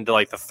dropping into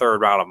like the 3rd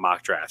round of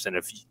mock drafts. And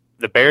if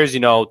the Bears,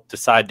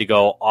 decide to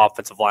go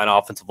offensive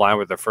line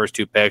with their first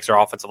 2 picks, or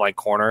offensive line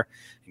corner,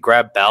 and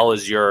grab Bell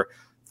as your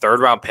 3rd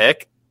round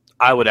pick,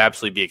 I would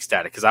absolutely be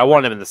ecstatic because I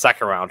wanted him in the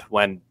 2nd round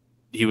when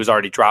he was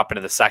already dropping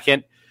in the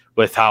 2nd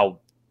with how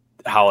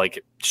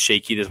like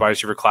shaky this wide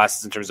receiver class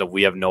is in terms of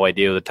we have no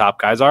idea who the top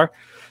guys are.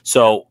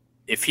 So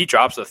if he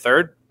drops the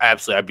 3rd,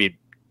 absolutely, I'd be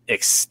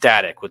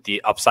ecstatic with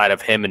the upside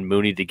of him and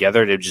Mooney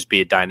together. It would just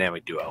be a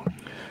dynamic duo.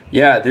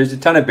 Yeah, there's a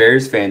ton of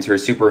Bears fans who are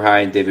super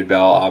high in David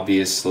Bell.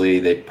 Obviously,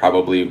 they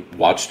probably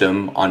watched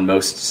him on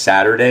most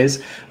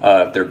Saturdays.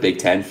 They're Big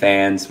Ten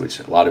fans, which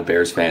a lot of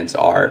Bears fans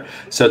are.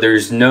 So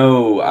there's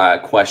no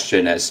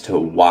question as to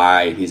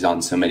why he's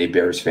on so many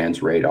Bears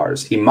fans'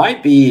 radars. He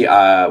might be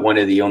one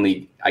of the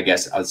only, I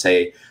guess I would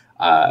say,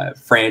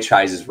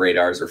 franchises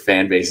radars or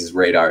fan bases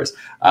radars,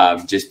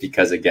 just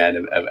because,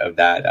 again, of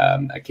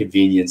that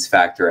convenience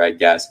factor, I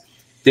guess.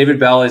 David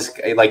Bell is,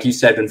 like you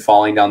said, been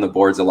falling down the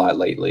boards a lot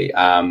lately.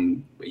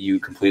 You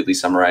completely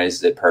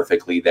summarized it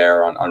perfectly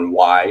there on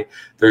why.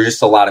 There's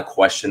just a lot of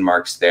question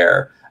marks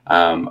there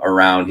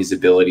around his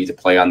ability to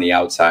play on the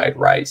outside,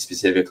 right?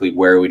 Specifically,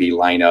 where would he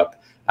line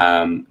up?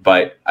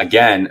 But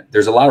again,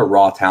 there's a lot of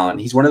raw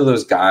talent. He's one of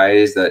those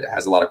guys that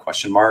has a lot of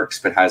question marks,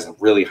 but has a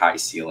really high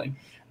ceiling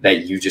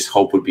that you just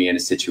hope would be in a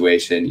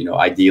situation,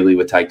 ideally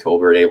with Tyke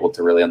Tolbert able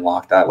to really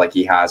unlock that like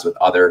he has with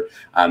other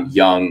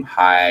young,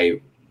 high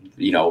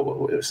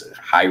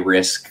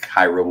risk,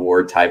 high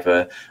reward type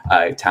of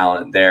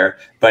talent there.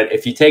 But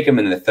if you take him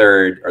in the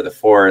third or the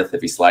fourth,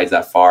 if he slides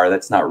that far,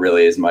 that's not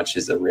really as much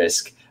as a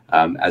risk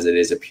as it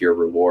is a pure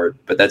reward.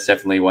 But that's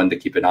definitely one to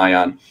keep an eye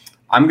on.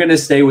 I'm going to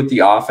stay with the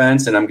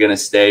offense, and I'm going to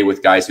stay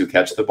with guys who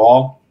catch the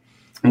ball.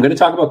 I'm going to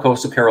talk about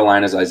Coastal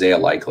Carolina's Isaiah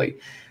Likely.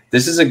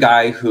 This is a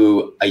guy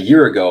who a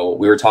year ago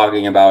we were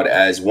talking about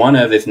as one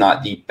of, if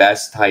not the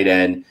best tight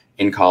end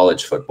in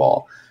college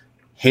football.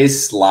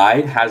 His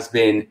slide has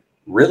been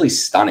really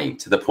stunning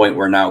to the point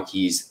where now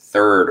he's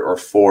third or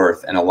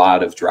fourth in a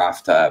lot of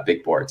draft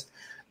big boards.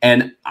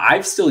 And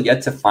I've still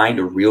yet to find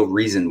a real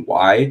reason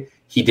why.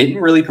 He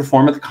didn't really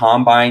perform at the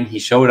combine. He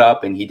showed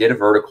up and he did a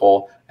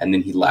vertical and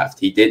then he left.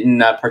 He didn't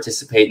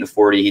participate in the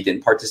 40. He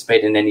didn't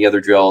participate in any other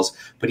drills,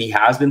 but he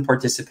has been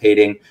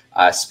participating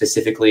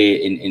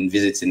specifically in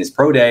visits in his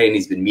pro day, and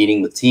he's been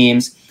meeting with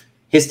teams.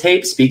 His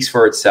tape speaks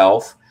for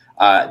itself.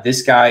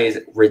 This guy is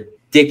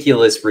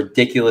ridiculous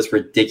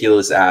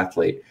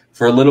athlete.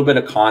 For a little bit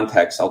of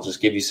context, I'll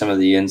just give you some of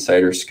the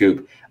insider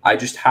scoop. I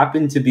just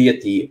happened to be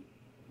at the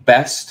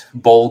best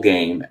bowl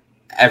game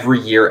every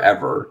year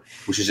ever,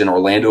 which is in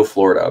Orlando,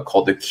 Florida,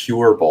 called the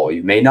Cure Bowl.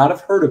 You may not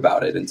have heard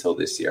about it until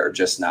this year,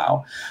 just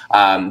now.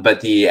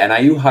 But the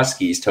NIU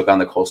Huskies took on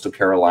the Coastal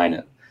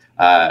Carolina.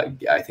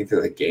 I think they're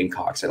the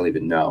Gamecocks. I don't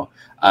even know.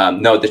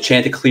 No, the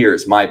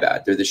Chanticleers. My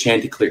bad. They're the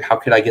Chanticleer. How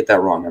could I get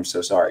that wrong? I'm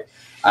so sorry.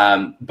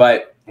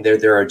 But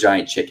they're a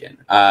giant chicken.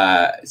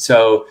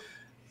 So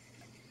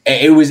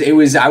it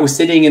was. I was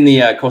sitting in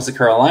the Coastal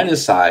Carolina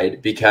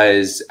side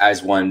because,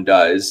 as one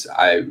does,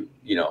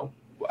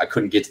 I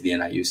couldn't get to the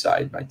NIU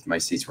side. My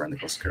seats were on the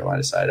Coastal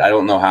Carolina side. I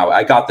don't know how.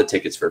 I got the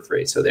tickets for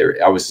free, so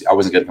I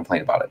wasn't going to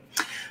complain about it.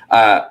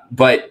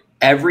 But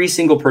every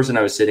single person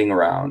I was sitting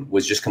around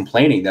was just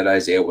complaining that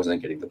Isaiah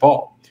wasn't getting the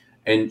ball.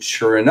 And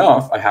sure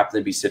enough, I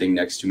happened to be sitting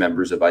next to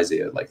members of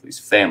Isaiah Likely's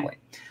family.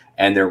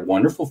 And they're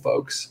wonderful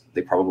folks.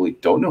 They probably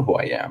don't know who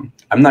I am.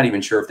 I'm not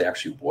even sure if they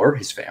actually were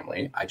his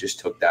family. I just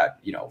took that,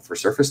 for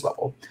surface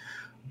level.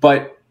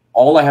 But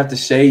all I have to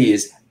say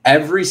is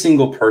every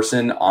single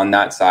person on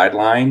that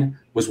sideline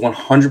was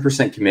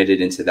 100%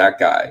 committed into that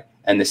guy.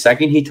 And the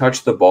second he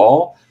touched the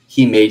ball,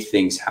 he made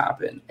things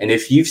happen. And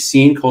if you've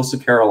seen Coastal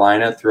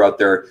Carolina throughout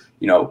their,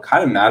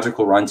 kind of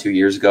magical run 2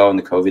 years ago in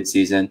the COVID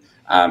season,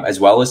 as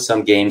well as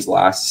some games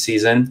last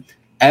season,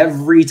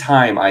 every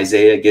time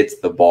Isaiah gets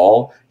the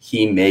ball,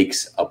 he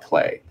makes a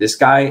play. This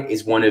guy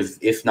is one of,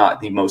 if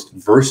not the most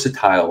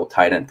versatile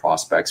tight end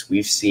prospects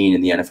we've seen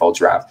in the NFL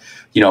draft.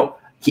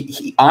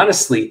 He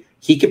honestly,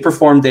 he could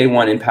perform day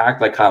one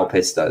impact like Kyle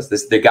Pitts does.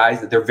 The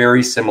guys, they're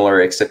very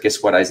similar, except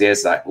guess what?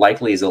 Isaiah's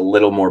Likely is a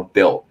little more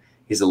built.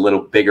 He's a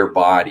little bigger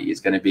body. He's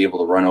going to be able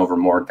to run over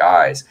more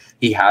guys.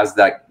 He has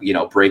that,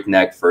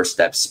 breakneck first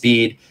step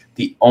speed.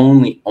 The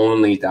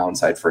only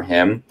downside for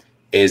him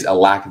is a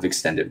lack of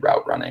extended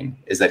route running,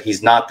 is that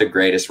he's not the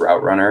greatest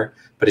route runner,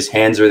 but his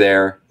hands are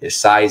there. His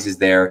size is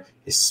there.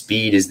 His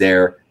speed is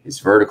there. His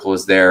vertical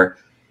is there.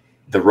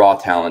 The raw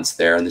talent's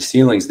there, and the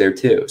ceiling's there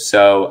too.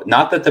 So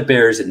not that the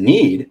Bears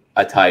need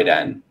a tight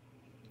end,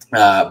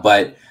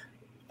 but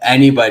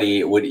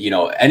anybody would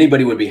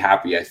be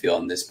happy, I feel,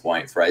 in this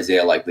point for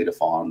Isaiah Likely to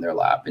fall on their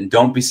lap. And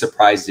don't be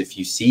surprised if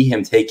you see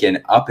him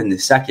taken up in the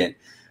second,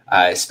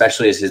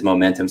 especially as his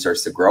momentum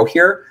starts to grow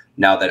here,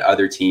 now that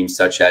other teams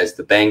such as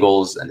the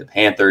Bengals and the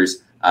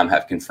Panthers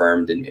have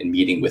confirmed and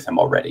meeting with him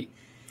already.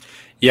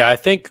 Yeah, I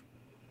think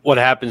what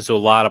happens to a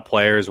lot of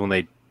players when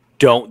they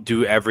don't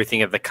do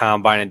everything at the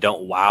combine and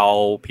don't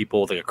wow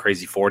people with like a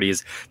crazy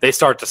 40s, they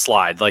start to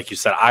slide. Like you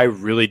said, I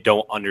really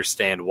don't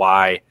understand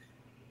why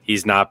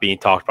he's not being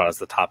talked about as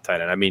the top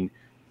tight end. I mean,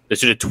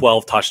 this dude had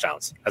 12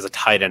 touchdowns as a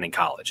tight end in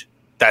college.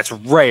 That's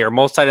rare.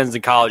 Most tight ends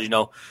in college,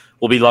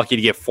 will be lucky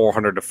to get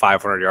 400 to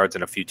 500 yards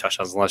and a few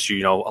touchdowns, unless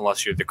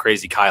you're the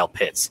crazy Kyle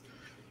Pitts.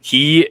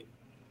 He,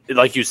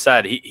 like you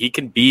said, he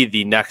can be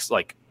the next,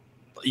 like,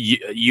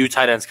 you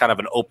tight end's kind of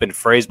an open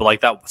phrase, but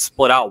like that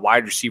split out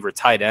wide receiver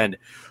tight end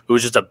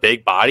who's just a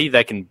big body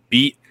that can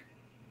beat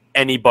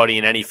anybody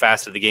in any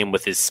facet of the game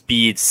with his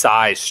speed,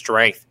 size,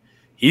 strength.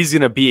 He's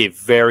going to be a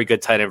very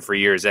good tight end for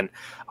years. And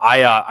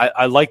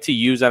I like to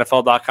use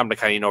NFL.com to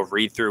kind of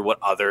read through what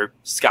other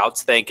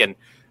scouts think, and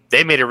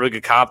they made a really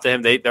good comp to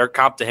him. Their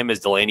comp to him is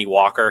Delaney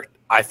Walker.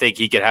 I think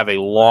he could have a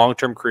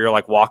long-term career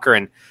like Walker,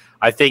 and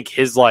I think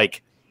his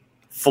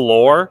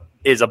floor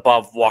is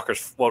above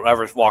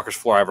whatever Walker's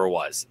floor ever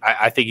was.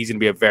 I think he's going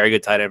to be a very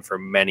good tight end for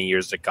many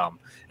years to come.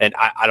 And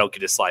I don't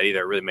get his slide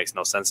either. It really makes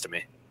no sense to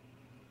me.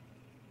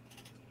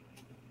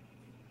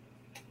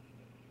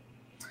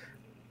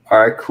 All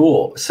right,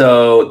 cool.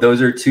 So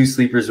those are two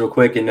sleepers real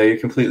quick. And no, you're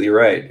completely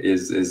right.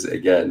 Is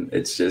again,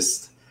 it's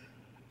just,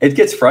 it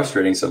gets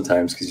frustrating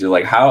sometimes because you're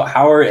like,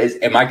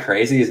 am I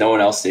crazy? Is no one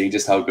else seeing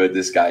just how good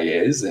this guy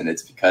is? And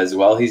it's because,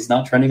 well, he's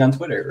not trending on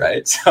Twitter,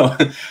 right? So,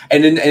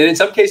 and in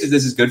some cases,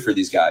 this is good for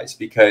these guys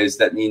because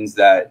that means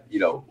that,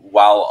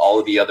 while all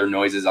of the other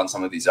noises on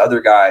some of these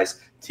other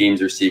guys,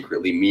 teams are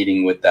secretly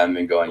meeting with them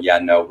and going, yeah,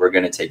 no, we're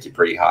going to take you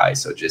pretty high.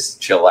 So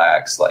just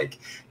chillax, like,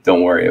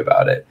 don't worry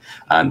about it.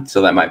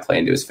 So that might play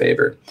into his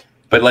favor.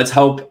 But let's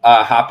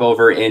hop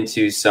over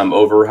into some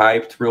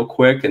overhyped real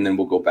quick, and then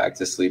we'll go back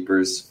to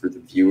sleepers for the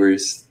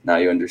viewers. Now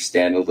you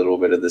understand a little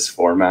bit of this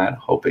format.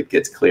 Hope it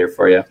gets clear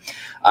for you.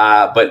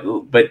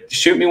 But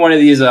shoot me one of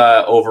these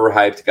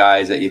overhyped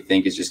guys that you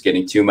think is just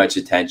getting too much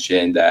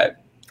attention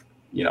that,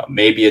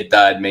 maybe a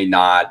dud, may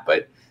not,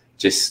 but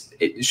just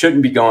it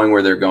shouldn't be going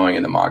where they're going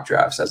in the mock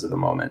drafts as of the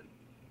moment.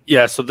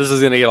 Yeah, so this is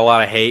going to get a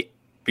lot of hate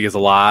because a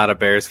lot of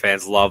Bears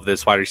fans love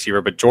this wide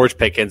receiver, but George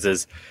Pickens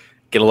is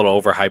getting a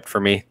little overhyped for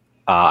me.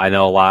 I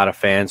know a lot of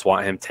fans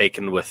want him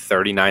taken with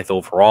 39th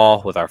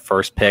overall with our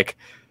first pick.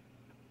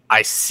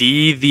 I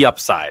see the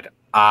upside.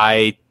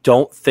 I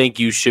don't think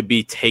you should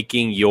be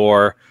taking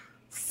your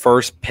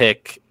first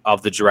pick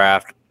of the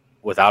draft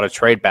without a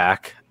trade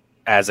back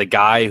as a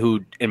guy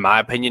who, in my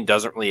opinion,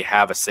 doesn't really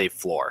have a safe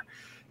floor.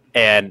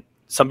 And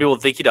some people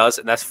think he does,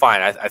 and that's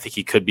fine. I think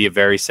he could be a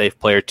very safe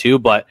player too.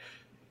 But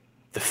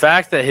the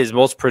fact that his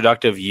most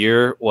productive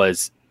year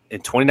was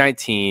in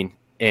 2019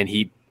 and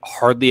he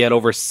hardly had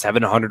over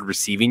 700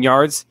 receiving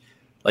yards.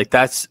 Like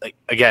that's,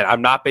 again,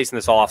 I'm not basing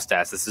this all off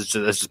stats. This is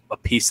just a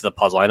piece of the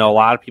puzzle. I know a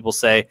lot of people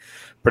say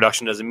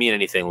production doesn't mean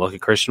anything. Look at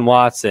Christian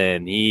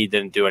Watson. He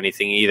didn't do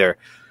anything either.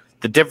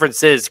 The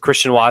difference is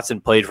Christian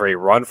Watson played for a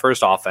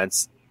run-first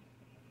offense,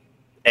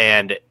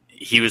 and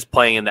he was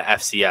playing in the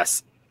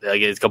FCS.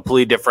 Like, it's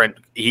completely different.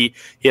 He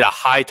had a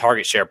high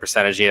target share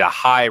percentage. He had a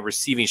high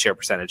receiving share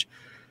percentage.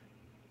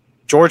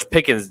 George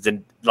Pickens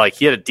didn't,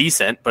 he had a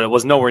decent, but it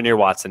was nowhere near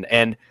Watson.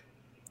 And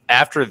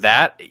after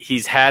that,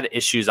 he's had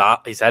issues.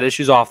 He's had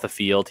issues off the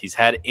field. He's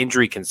had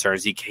injury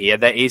concerns. He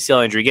had that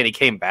ACL injury again. He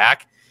came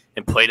back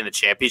and played in the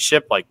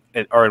championship,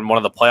 or in one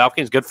of the playoff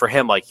games. Good for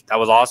him. That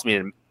was awesome. He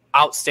had an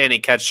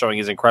outstanding catch showing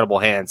his incredible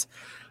hands.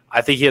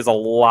 I think he has a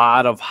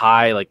lot of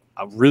high,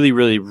 a really,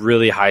 really,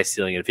 really high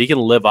ceiling. And if he can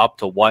live up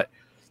to what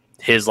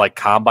his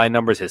combine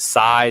numbers, his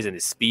size and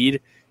his speed,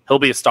 he'll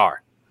be a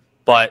star.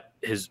 But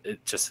his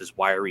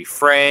wiry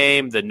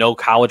frame, the no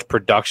college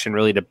production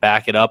really to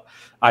back it up,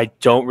 I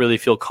don't really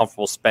feel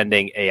comfortable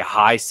spending a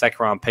high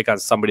second round pick on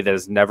somebody that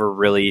has never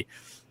really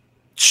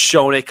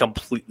shown it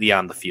completely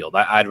on the field.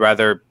 I'd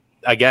rather,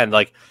 again,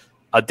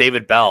 a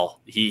David Bell.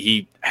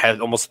 He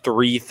had almost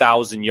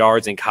 3,000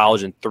 yards in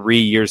college in 3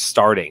 years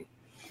starting.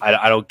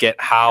 I don't get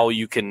how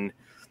you can.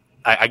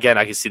 I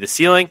can see the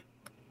ceiling,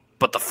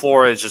 but the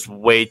floor is just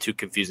way too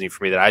confusing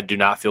for me that I do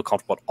not feel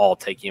comfortable at all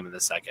taking him in the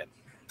second.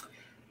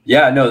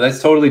 Yeah, no,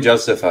 that's totally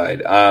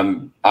justified.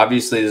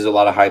 Obviously, there's a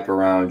lot of hype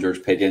around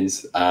George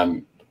Pickens.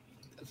 A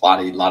lot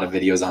of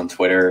videos on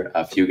Twitter.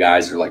 A few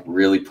guys are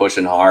really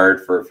pushing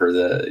hard for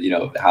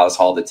the House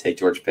Hall to take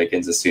George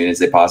Pickens as soon as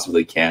they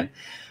possibly can.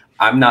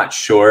 I'm not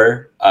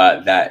sure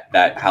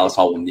that House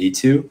Hall will need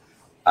to,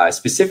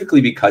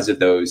 specifically because of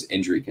those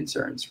injury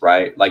concerns,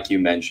 right? Like you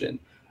mentioned,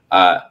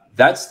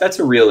 that's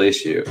a real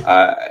issue.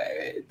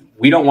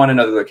 We don't want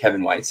another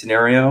Kevin White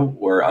scenario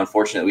where,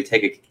 unfortunately, we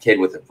take a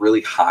kid with a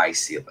really high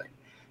ceiling,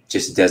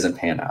 just doesn't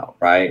pan out,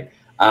 right?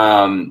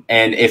 And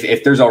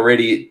if there's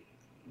already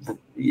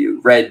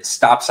red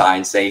stop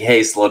signs saying,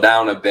 "Hey, slow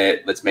down a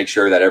bit. Let's make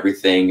sure that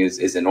everything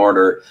is in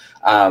order."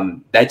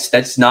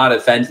 That's not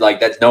offense.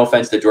 That's no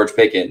offense to George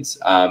Pickens.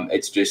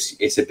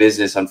 It's a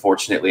business,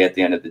 unfortunately, at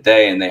the end of the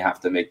day, and they have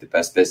to make the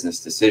best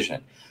business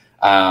decision.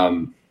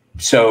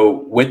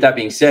 So, with that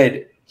being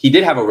said, he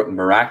did have a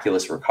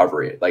miraculous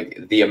recovery.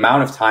 The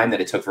amount of time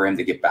that it took for him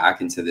to get back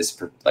into this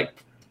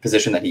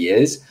position that he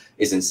is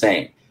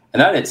insane.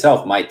 And that in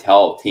itself might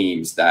tell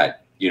teams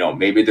that,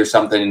 maybe there's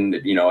something,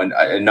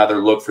 another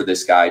look for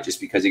this guy. Just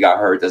because he got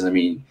hurt doesn't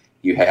mean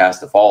he has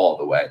to fall all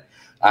the way.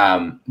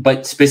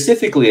 But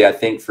specifically, I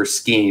think for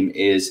scheme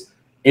is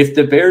if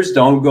the Bears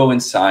don't go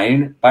and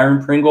sign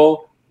Byron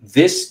Pringle,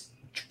 this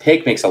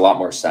pick makes a lot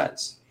more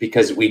sense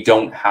because we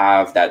don't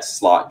have that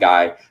slot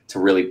guy to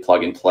really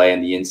plug and play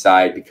on the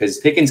inside because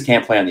Pickens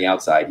can't play on the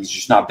outside. He's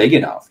just not big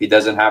enough. He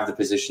doesn't have the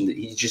position that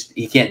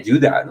he can't do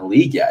that in the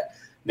league yet.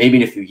 Maybe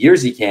in a few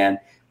years he can,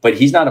 but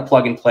he's not a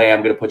plug and play.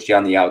 I'm going to put you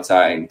on the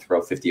outside and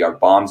throw 50-yard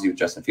bombs with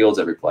Justin Fields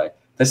every play.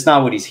 That's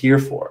not what he's here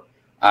for.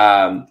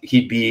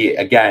 He'd be,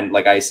 again,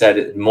 like I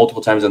said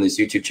multiple times on this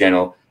YouTube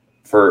channel,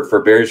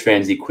 for Bears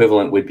fans, the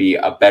equivalent would be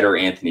a better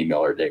Anthony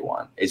Miller day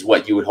one is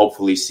what you would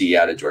hopefully see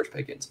out of George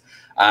Pickens.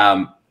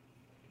 I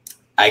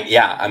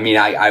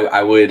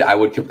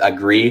would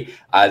agree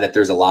that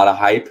there's a lot of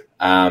hype.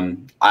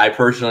 I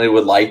personally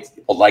would like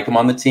him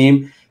on the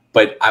team,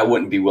 but I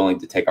wouldn't be willing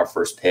to take our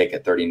first pick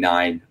at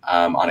 39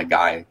 on a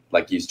guy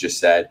like you just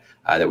said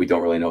that we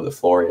don't really know what the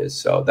floor is.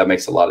 So that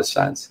makes a lot of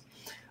sense.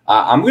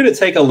 I'm going to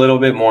take a little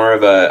bit more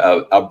of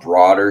a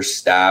broader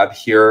stab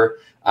here.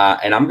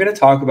 And I'm going to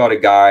talk about a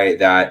guy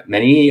that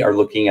many are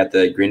looking at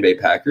the Green Bay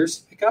Packers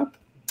pick up.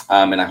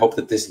 And I hope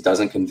that this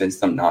doesn't convince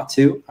them not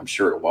to. I'm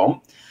sure it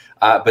won't.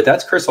 But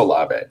that's Chris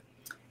Olave.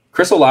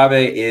 Chris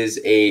Olave is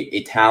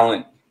a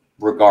talent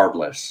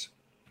regardless.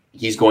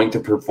 He's going to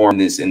perform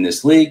in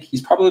this league.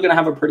 He's probably going to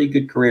have a pretty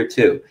good career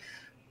too.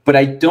 But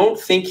I don't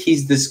think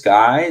he's this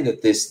guy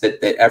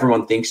that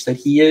everyone thinks that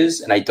he is.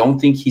 And I don't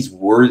think he's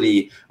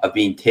worthy of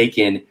being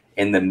taken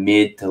in the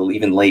mid to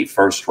even late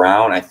first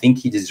round. I think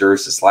he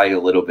deserves to slide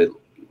a little bit.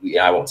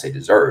 I won't say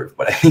deserve,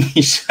 but I think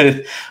he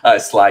should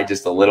slide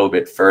just a little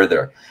bit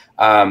further.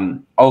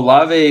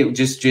 Olave,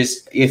 just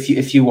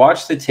if you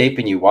watch the tape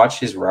and you watch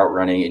his route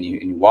running and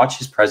you watch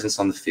his presence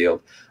on the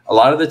field, a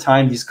lot of the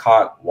time he's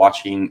caught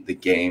watching the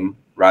game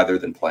rather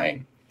than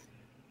playing.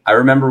 I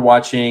remember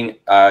watching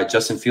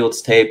Justin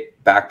Fields'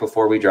 tape back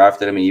before we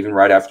drafted him, and even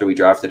right after we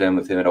drafted him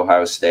with him at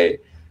Ohio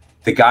State.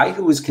 The guy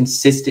who was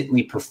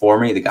consistently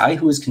performing, the guy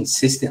who was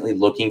consistently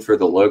looking for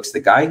the looks, the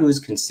guy who was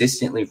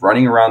consistently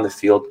running around the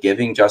field,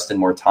 giving Justin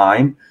more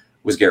time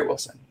was Garrett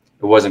Wilson.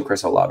 It wasn't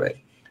Chris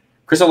Olave.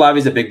 Chris Olave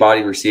is a big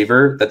body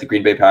receiver that the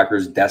Green Bay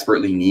Packers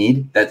desperately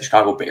need, that the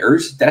Chicago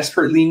Bears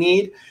desperately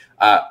need.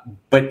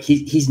 But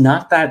he's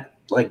not that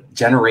like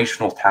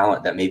generational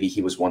talent that maybe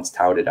he was once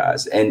touted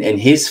as. And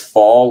his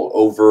fall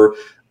over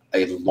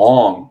a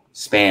long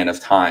span of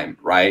time,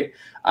 right,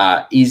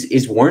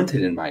 is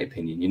warranted in my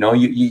opinion. You know,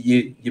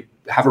 you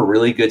have a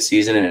really good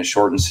season and a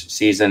shortened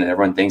season, and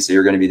everyone thinks that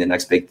you're going to be the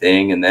next big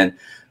thing, and then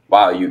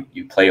wow,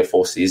 you play a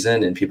full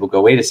season and people go,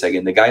 wait a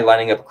second, the guy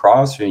lining up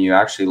across from you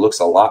actually looks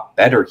a lot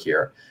better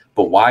here.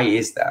 But why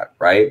is that,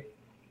 right?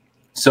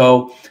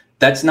 So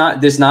that's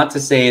not to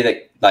say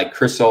that like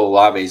Chris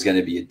Olave is going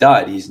to be a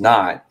dud. He's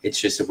not.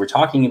 It's just if we're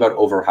talking about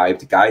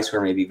overhyped guys who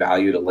are maybe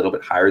valued a little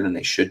bit higher than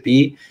they should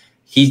be,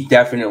 he's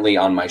definitely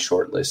on my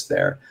short list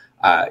there.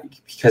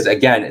 Because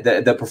again,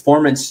 the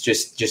performance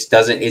just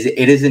doesn't,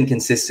 it isn't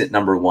consistent,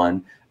 number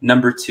one.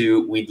 Number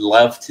two, we'd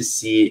love to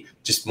see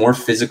just more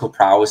physical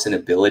prowess and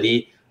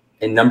ability.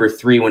 And number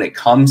three, when it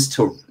comes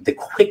to the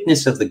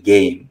quickness of the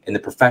game in the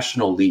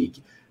professional league,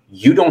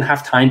 you don't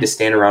have time to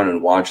stand around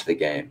and watch the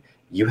game.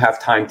 You have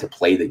time to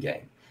play the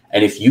game.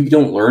 And if you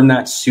don't learn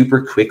that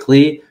super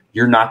quickly,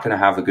 you're not going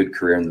to have a good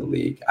career in the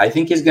league. I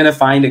think he's going to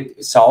find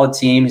a solid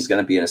team. He's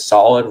going to be in a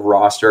solid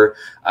roster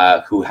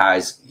who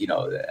has,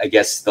 I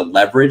guess the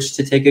leverage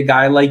to take a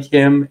guy like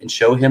him and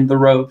show him the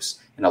ropes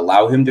and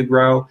allow him to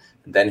grow.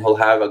 And then he'll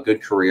have a good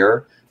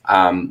career.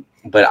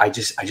 But I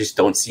just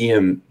don't see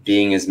him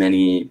being as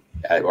many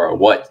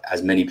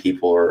as many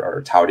people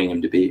are touting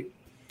him to be.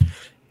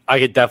 I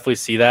could definitely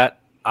see that.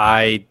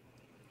 I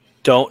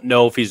don't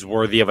know if he's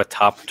worthy of a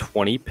top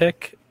 20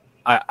 pick.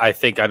 I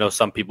think I know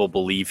some people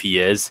believe he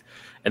is.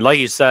 And like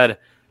you said,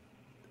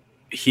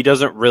 he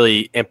doesn't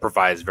really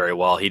improvise very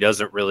well. He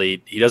doesn't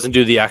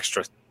do the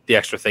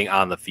extra thing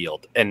on the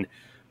field. And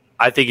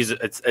I think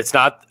it's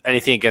not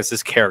anything against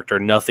his character,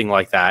 nothing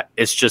like that.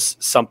 It's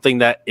just something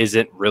that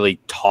isn't really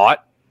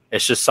taught.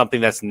 It's just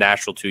something that's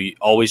natural to you.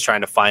 Always trying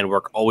to find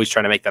work, always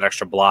trying to make that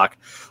extra block,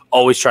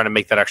 always trying to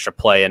make that extra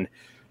play. And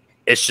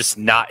it's just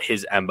not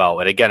his MO.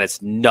 And again,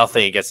 it's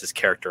nothing against his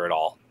character at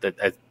all.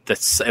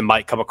 It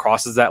might come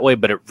across as that way,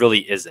 but it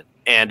really isn't.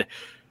 And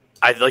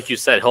like you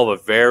said, he'll have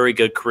a very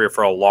good career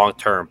for a long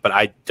term. But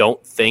I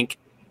don't think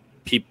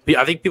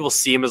I think people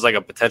see him as like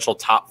a potential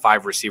top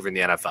 5 receiver in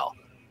the NFL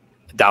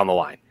down the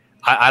line.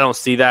 I don't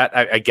see that.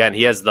 Again,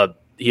 he has the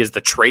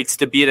traits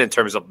to be it in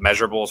terms of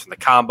measurables from the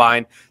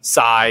combine,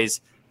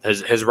 size,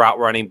 his route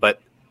running, but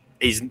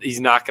he's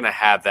not going to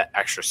have that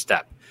extra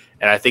step.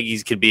 And I think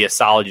he could be a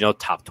solid,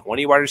 top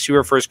 20 wide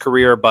receiver for his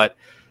career, but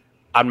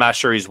I'm not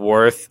sure he's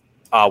worth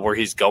where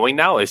he's going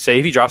now. Say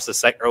if he drops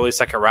the early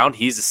second round,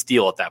 he's a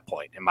steal at that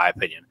point, in my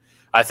opinion.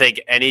 I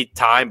think any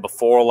time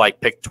before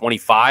like pick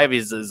 25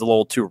 is a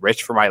little too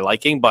rich for my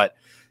liking, but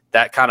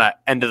that kind of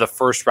end of the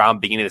first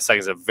round, beginning of the second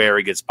is a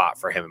very good spot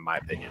for him, in my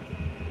opinion.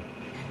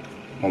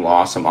 Well,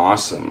 awesome.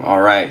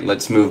 All right,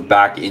 let's move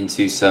back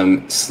into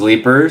some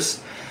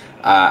sleepers.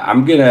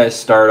 I'm going to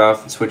start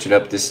off and switch it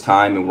up this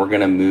time, and we're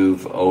going to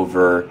move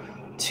over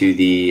to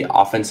the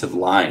offensive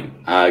line.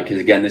 Because,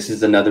 again, this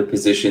is another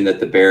position that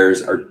the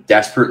Bears are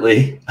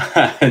desperately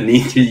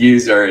need to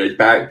use our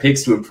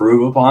picks to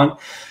improve upon,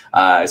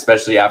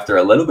 especially after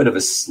a little bit of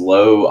a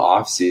slow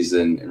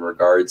offseason in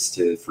regards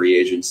to free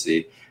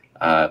agency.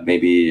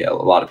 Maybe a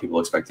lot of people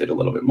expected a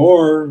little bit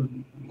more.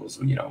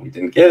 We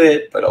didn't get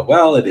it, but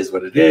it is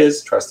what it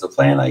is. Trust the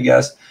plan, I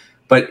guess.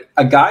 But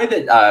a guy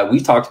that we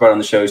talked about on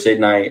the show, Shade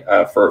and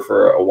I,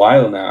 for a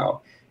while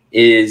now,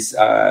 is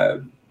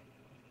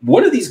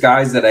one of these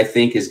guys that I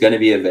think is going to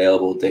be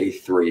available day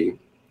 3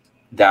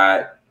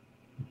 that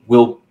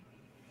will,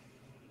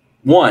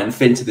 one,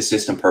 fit into the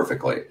system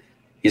perfectly.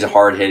 He's a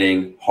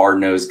hard-hitting,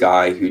 hard-nosed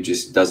guy who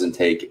just doesn't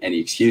take any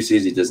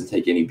excuses. He doesn't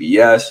take any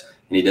BS,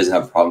 and he doesn't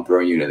have a problem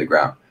throwing you to the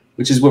ground,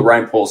 which is what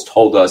Ryan Poles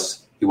told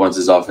us he wants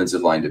his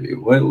offensive line to be.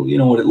 Well,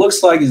 what it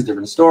looks like is a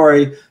different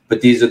story,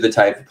 but these are the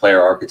type of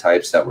player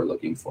archetypes that we're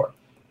looking for.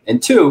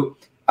 and two,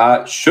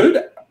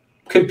 should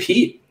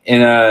compete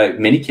in a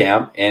mini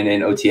camp and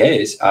in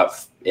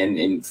OTAs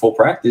in full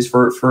practice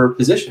for a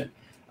position.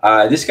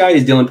 This guy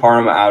is Dylan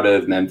Parham out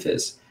of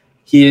Memphis.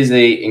 He is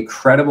a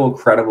incredible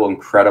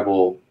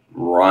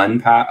run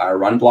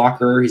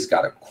blocker. He's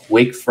got a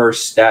quick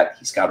first step.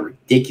 He's got a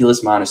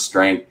ridiculous amount of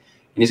strength,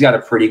 and he's got a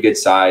pretty good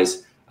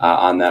size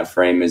on that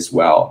frame as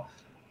well.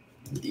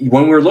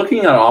 When we're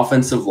looking at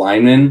offensive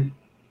linemen,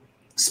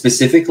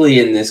 specifically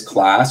in this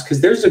class,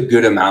 because there's a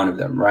good amount of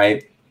them,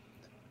 right?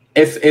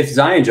 If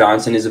Zion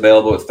Johnson is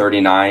available at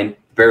 39,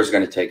 Bears are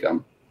going to take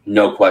him.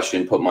 No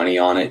question, put money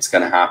on it. It's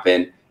going to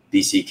happen.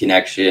 BC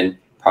connection,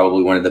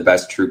 probably one of the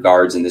best true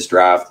guards in this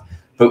draft.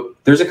 But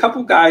there's a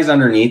couple guys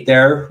underneath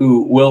there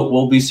who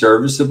will be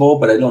serviceable,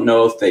 but I don't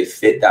know if they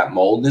fit that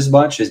mold as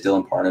much as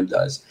Dylan Parham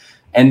does.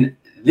 And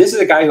this is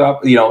a guy who,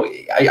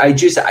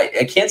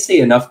 I can't say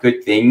enough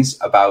good things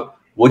about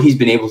what he's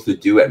been able to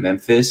do at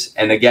Memphis.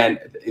 And again,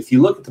 if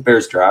you look at the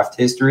Bears draft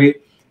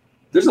history,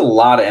 there's a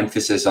lot of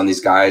emphasis on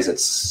these guys at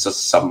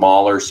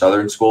smaller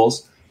Southern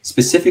schools,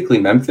 specifically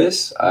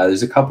Memphis.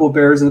 There's a couple of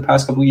Bears in the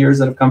past couple of years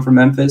that have come from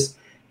Memphis.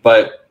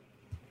 But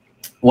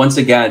once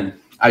again,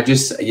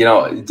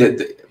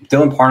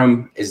 Dylan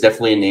Parham is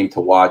definitely a name to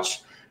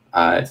watch.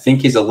 I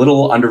think he's a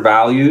little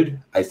undervalued.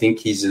 I think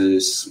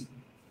he's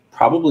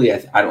probably,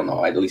 I don't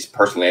know, at least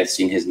personally, I've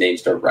seen his name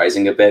start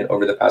rising a bit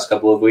over the past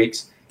couple of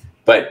weeks.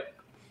 But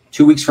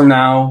 2 weeks from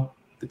now,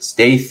 it's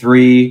day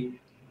 3.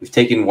 We've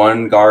taken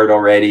one guard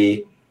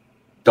already.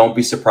 Don't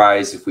be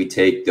surprised if we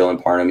take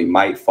Dylan Parham. He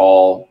might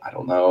fall, I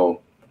don't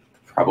know,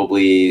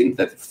 probably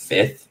the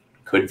 5th.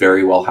 Could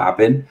very well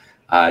happen.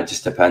 It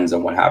just depends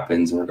on what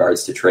happens in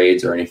regards to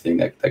trades or anything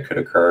that could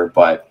occur.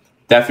 But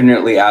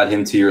definitely add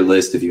him to your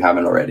list if you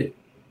haven't already.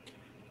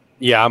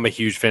 Yeah, I'm a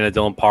huge fan of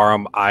Dylan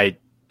Parham.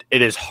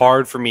 It is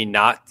hard for me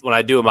when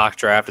I do a mock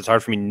draft, it's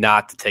hard for me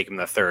not to take him in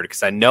the 3rd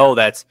because I know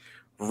that's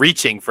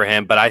reaching for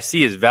him, but I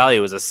see his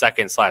value as a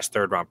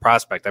 2nd/3rd round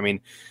prospect. I mean,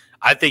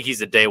 I think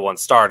he's a day 1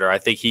 starter. I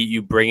think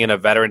you bring in a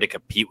veteran to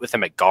compete with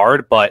him at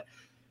guard, but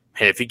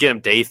man, if you get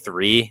him day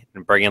 3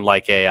 and bring in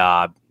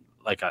I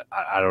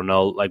don't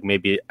know, like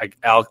maybe like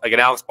an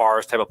Alex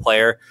Barrs type of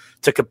player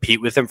to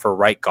compete with him for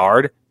right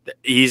guard,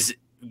 he's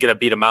going to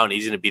beat him out and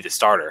he's going to be the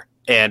starter.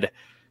 And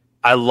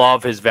I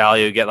love his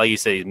value. Again, like you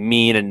said, he's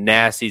mean and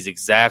nasty. He's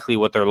exactly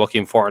what they're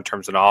looking for in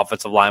terms of an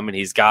offensive lineman.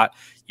 He's got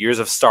years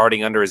of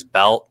starting under his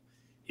belt.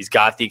 He's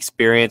got the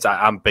experience.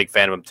 I'm a big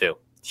fan of him too.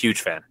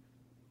 Huge fan.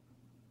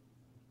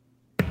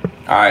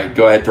 All right,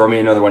 go ahead. Throw me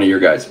another one of your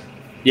guys.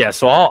 Yeah,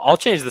 so I'll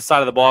change the side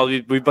of the ball.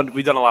 We've done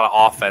a lot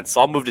of offense,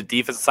 so I'll move to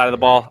defensive side of the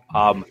ball.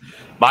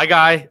 My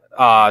guy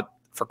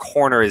for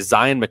corner is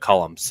Zion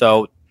McCollum.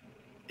 So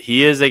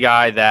he is a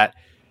guy that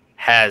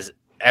has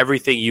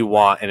everything you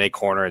want in a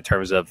corner in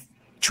terms of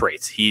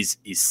traits. He's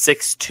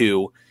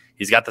 6'2".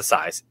 He's got the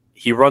size.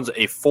 He runs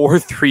a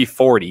 4.3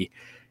 40,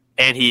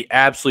 and he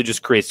absolutely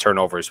just creates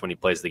turnovers when he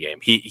plays the game.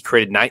 He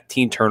created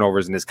 19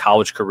 turnovers in his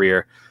college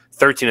career,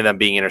 13 of them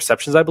being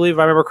interceptions, I believe, if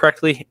I remember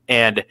correctly.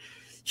 And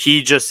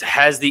he just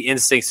has the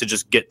instincts to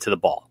just get to the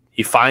ball.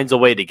 He finds a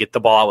way to get the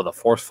ball out with a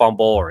forced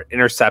fumble or an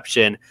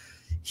interception.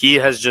 He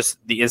has just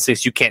the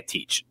instincts you can't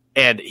teach.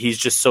 And he's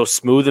just so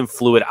smooth and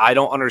fluid. I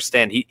don't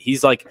understand.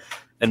 He's like,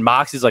 in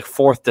mocks, he's like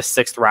 4th to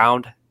 6th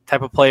round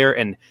type of player.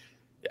 And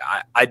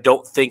I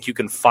don't think you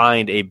can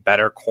find a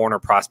better corner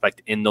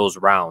prospect in those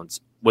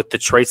rounds with the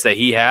traits that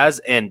he has.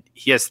 And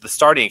he has the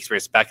starting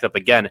experience backed up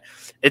again.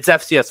 It's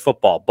FCS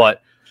football,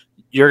 but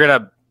you're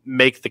going to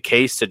make the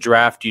case to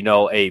draft,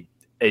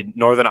 a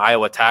Northern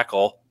Iowa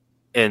tackle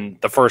in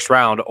the 1st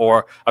round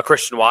or a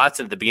Christian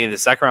Watson at the beginning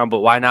of the 2nd round, but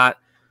why not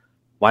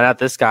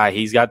this guy?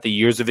 He's got the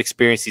years of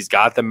experience. He's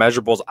got the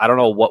measurables. I don't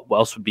know what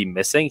else would be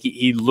missing.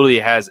 He literally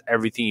has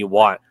everything you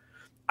want.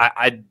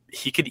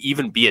 He could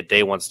even be a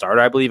day 1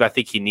 starter, I believe. I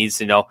think he needs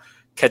to,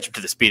 catch up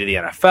to the speed of the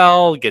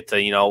NFL, get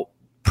to,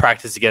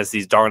 practice against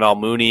these Darnell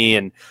Mooney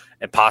and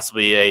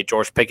possibly a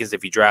George Pickens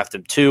if you draft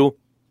him too.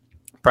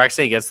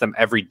 Practicing against them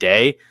every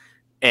day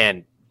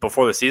and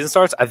before the season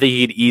starts, I think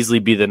he'd easily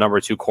be the number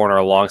 2 corner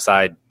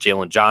alongside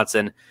Jalen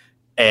Johnson.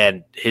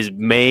 And his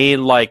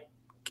main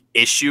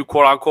issue,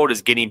 quote unquote,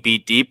 is getting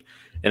beat deep.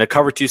 In a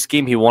cover 2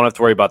 scheme, he won't have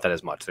to worry about that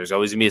as much. There's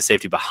always going to be a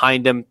safety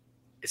behind him.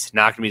 It's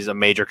not going to be a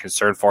major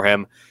concern for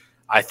him.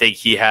 I think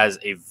he has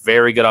a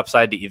very good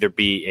upside to either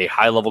be a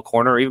high level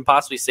corner or even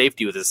possibly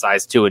safety with his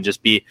size too, and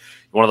just be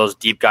one of those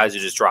deep guys who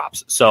just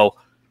drops. So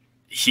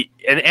he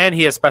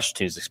has special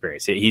teams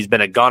experience. He's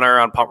been a gunner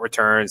on punt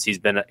returns. He's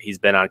been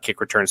on kick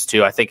returns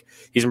too. I think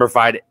he's going to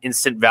provide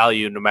instant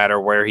value no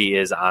matter where he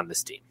is on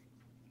this team.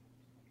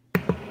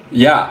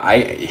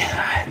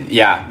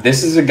 Yeah,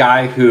 this is a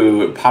guy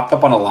who popped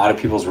up on a lot of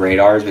people's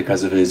radars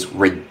because of his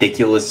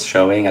ridiculous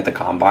showing at the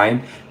combine.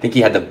 I think he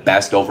had the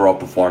best overall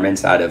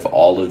performance out of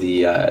all of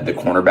the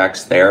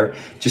cornerbacks there.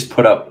 Just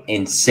put up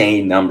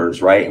insane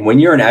numbers, right? And when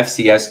you're an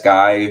FCS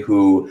guy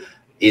who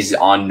is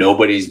on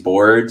nobody's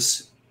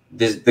boards,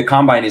 the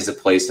combine is a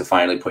place to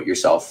finally put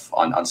yourself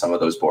on some of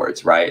those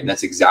boards, right? And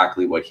that's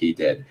exactly what he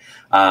did.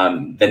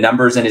 The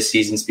numbers in his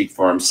season speak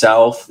for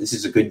himself. This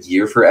is a good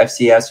year for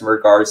FCS in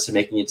regards to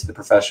making it to the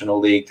professional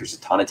league. There's a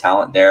ton of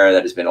talent there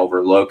that has been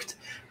overlooked.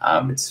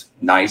 It's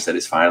nice that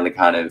it's finally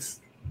kind of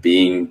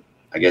being,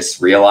 I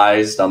guess,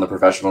 realized on the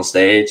professional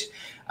stage.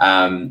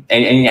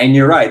 And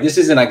you're right. This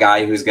isn't a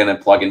guy who's going to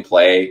plug and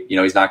play.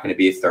 He's not going to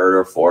be a third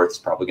or fourth. He's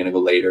probably going to go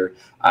later.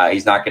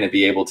 He's not going to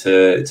be able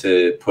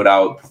to put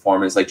out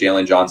performance like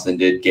Jalen Johnson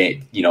did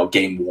game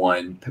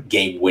one,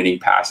 game winning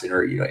passing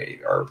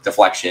or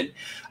deflection.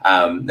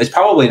 That's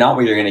probably not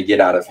what you're going to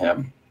get out of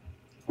him,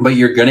 but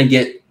you're going to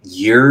get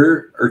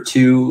year or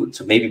two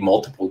to maybe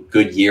multiple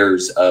good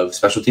years of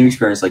special team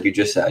experience, like you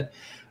just said,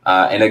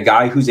 and a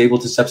guy who's able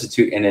to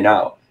substitute in and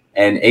out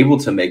and able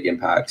to make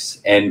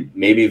impacts, and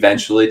maybe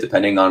eventually,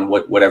 depending on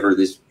whatever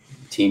this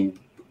team,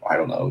 I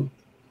don't know,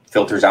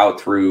 filters out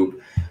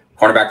through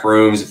cornerback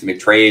rooms, if they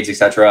make trades,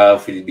 etc.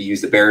 If we use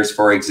the Bears,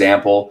 for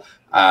example,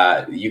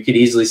 you could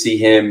easily see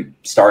him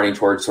starting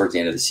towards the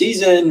end of the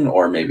season,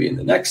 or maybe in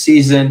the next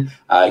season.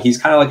 He's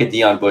kind of like a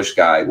Deion Bush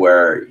guy,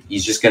 where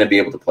he's just going to be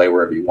able to play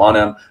wherever you want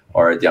him,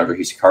 or DeAndre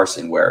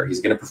Houston-Carson, where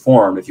he's going to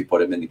perform if you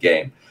put him in the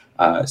game.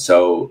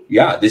 So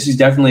this is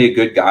definitely a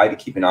good guy to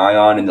keep an eye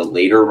on in the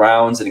later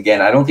rounds. And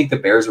again, I don't think the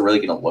Bears are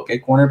really going to look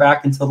at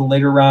cornerback until the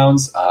later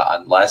rounds,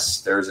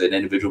 unless there's an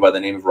individual by the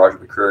name of Roger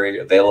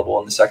McCreary available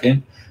in the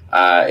second.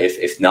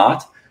 If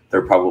not,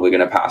 they're probably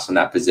going to pass on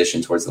that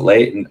position towards the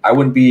late. And I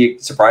wouldn't be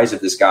surprised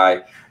if this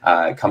guy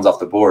comes off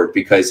the board,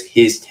 because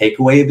his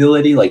takeaway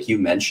ability, like you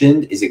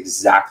mentioned, is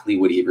exactly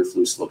what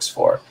Eberflus looks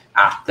for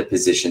at the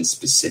position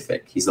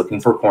specific. He's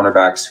looking for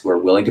cornerbacks who are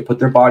willing to put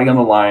their body on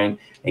the line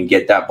and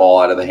get that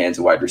ball out of the hands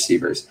of wide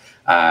receivers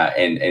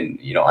and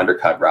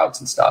undercut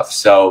routes and stuff.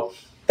 So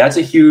that's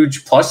a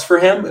huge plus for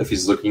him if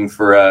he's looking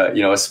for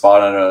a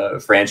spot on a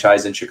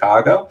franchise in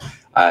Chicago.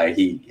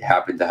 He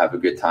happened to have a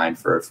good time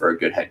for a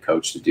good head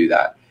coach to do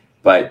that.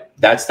 But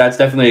that's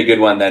definitely a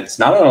good one that's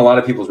not on a lot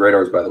of people's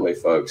radars, by the way,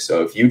 folks.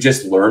 So if you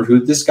just learned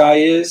who this guy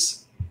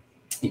is,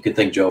 you could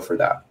thank Joe for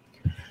that.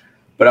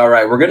 But all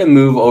right, we're going to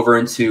move over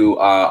into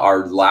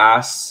our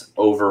last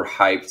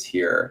overhyped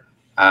here.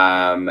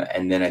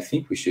 And then I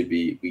think we should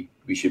be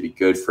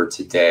good for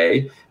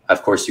today.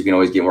 Of course, you can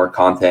always get more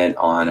content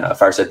on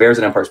Fireside Bears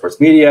and Empire Sports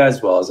Media,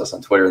 as well as us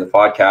on Twitter and the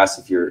podcast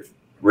if you're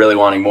really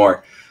wanting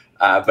more.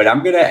 But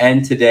I'm going to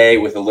end today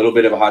with a little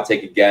bit of a hot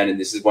take again, and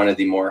this is one of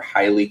the more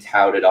highly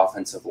touted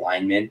offensive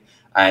linemen,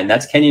 and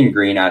that's Kenyon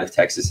Green out of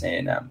Texas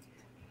A&M.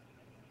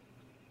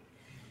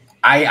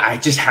 I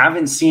just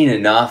haven't seen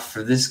enough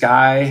for this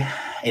guy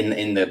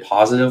in the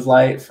positive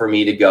light for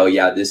me to go,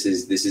 yeah, this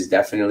is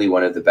definitely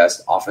one of the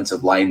best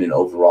offensive linemen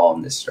overall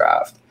in this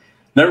draft.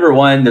 Number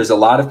one, there's a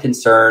lot of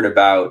concern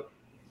about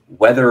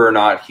whether or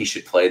not he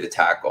should play the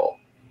tackle.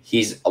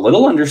 He's a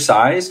little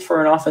undersized for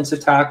an offensive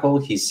tackle.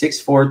 He's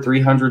 6'4",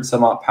 300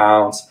 some odd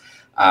pounds,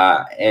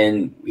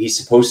 and he's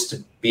supposed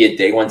to be a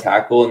day one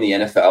tackle in the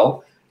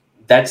NFL.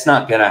 That's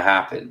not going to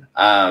happen.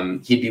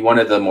 He'd be one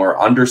of the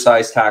more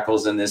undersized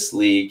tackles in this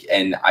league,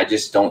 and I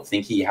just don't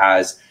think he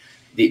has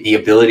the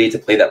ability to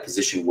play that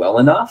position well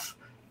enough.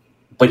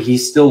 But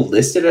he's still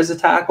listed as a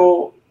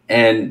tackle,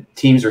 and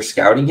teams are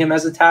scouting him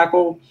as a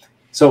tackle.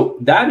 So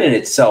that in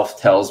itself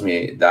tells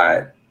me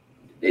that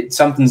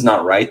something's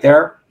not right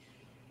there.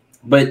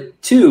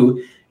 But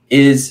two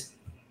is,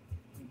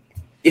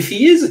 if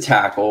he is a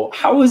tackle,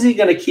 how is he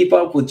going to keep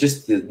up with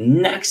just the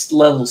next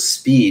level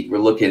speed we're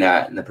looking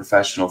at in the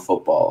professional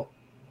football?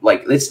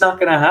 Like, it's not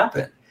going to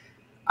happen.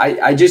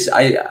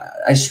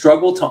 I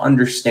struggle to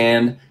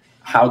understand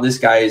how this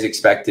guy is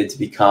expected to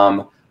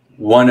become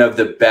one of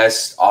the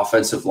best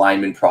offensive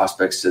lineman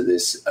prospects of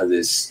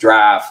this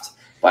draft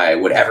by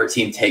whatever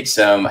team takes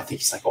him. I think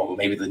he's like, oh,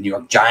 maybe the New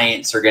York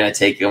Giants are going to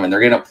take him and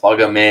they're going to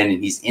plug him in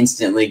and he's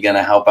instantly going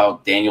to help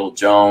out Daniel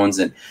Jones.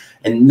 And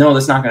no,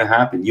 that's not going to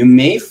happen. You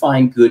may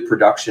find good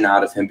production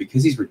out of him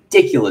because he's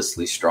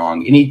ridiculously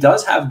strong and he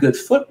does have good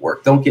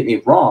footwork. Don't get me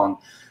wrong,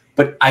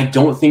 but I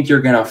don't think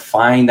you're going to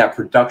find that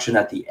production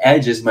at the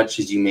edge as much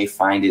as you may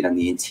find it on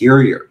the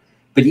interior.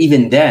 But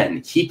even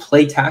then, he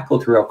played tackle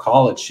throughout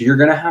college, so you're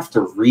going to have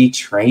to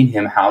retrain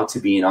him how to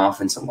be an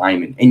offensive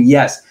lineman. And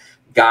yes,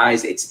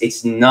 guys,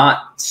 it's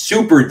not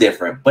super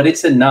different, but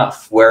it's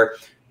enough where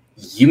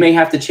you may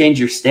have to change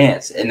your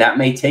stance, and that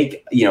may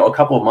take a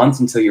couple of months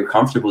until you're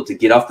comfortable to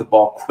get off the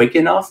ball quick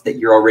enough that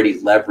you're already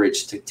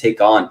leveraged to take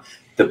on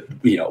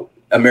the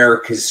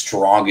America's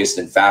strongest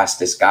and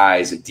fastest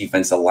guys, a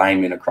defensive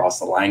lineman across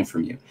the line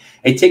from you.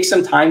 It takes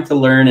some time to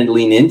learn and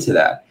lean into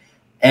that.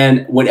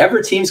 And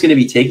whatever team's going to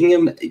be taking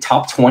him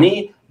top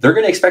 20, they're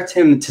going to expect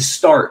him to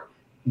start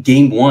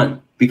game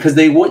one because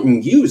they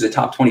wouldn't use a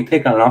top 20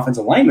 pick on an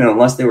offensive lineman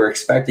unless they were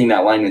expecting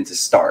that lineman to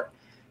start.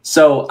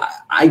 So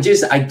I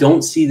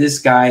don't see this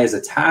guy as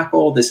a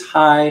tackle this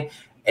high.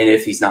 And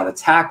if he's not a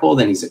tackle,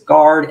 then he's a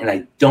guard. And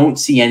I don't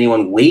see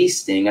anyone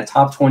wasting a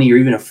top 20 or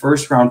even a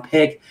first round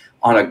pick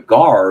on a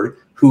guard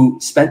who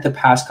spent the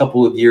past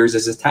couple of years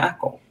as a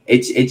tackle.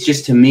 It's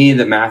just, to me,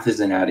 the math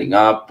isn't adding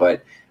up,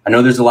 but I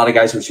know there's a lot of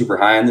guys who are super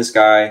high on this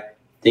guy,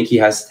 think he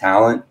has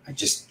talent. I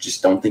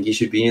just don't think he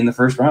should be in the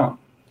first round.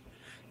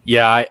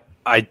 Yeah,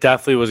 I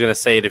definitely was going to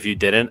say it if you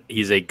didn't.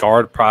 He's a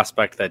guard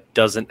prospect that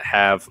doesn't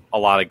have a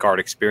lot of guard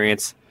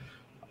experience.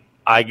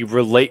 I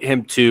relate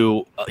him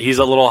to he's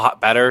a little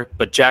better,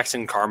 but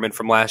Jackson Carman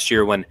from last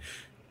year when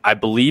I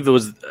believe it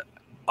was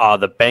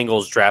the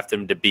Bengals drafted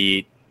him to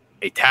be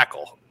a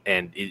tackle,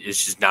 and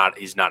he's not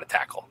a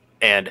tackle.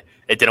 And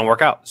it didn't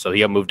work out, so he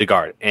got moved to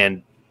guard.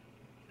 And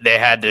they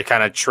had to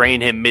kind of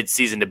train him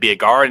mid-season to be a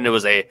guard, and it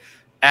was a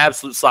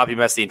absolute sloppy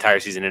mess the entire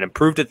season. It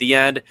improved at the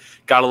end,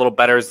 got a little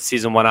better as the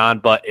season went on,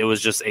 but it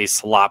was just a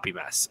sloppy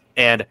mess.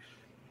 And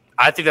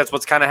I think that's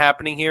what's kind of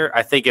happening here.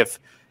 I think if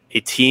a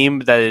team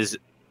that is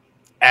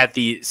at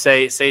the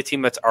say a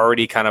team that's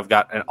already kind of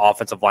got an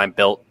offensive line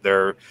built,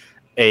 they're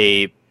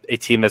a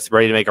team that's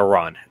ready to make a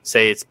run.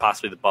 Say it's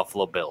possibly the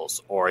Buffalo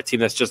Bills, or a team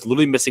that's just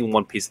literally missing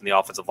one piece in the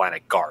offensive line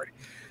at guard.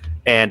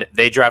 And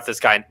they draft this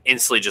guy and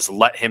instantly just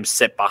let him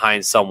sit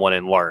behind someone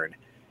and learn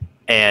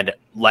and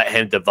let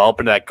him develop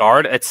into that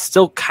guard. It's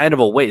still kind of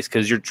a waste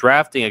because you're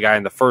drafting a guy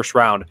in the first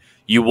round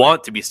you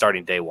want to be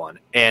starting day one.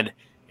 And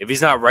if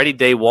he's not ready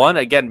day one,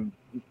 again,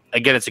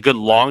 it's a good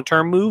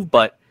long-term move,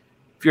 but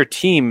if your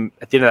team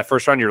at the end of that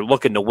first round, you're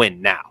looking to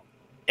win now.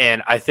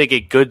 And I think a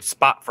good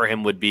spot for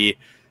him would be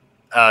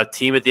a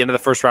team at the end of the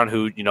first round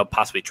who,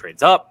 possibly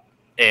trades up.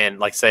 And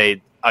like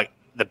say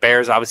the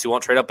Bears obviously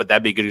won't trade up, but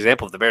that'd be a good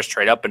example. If the Bears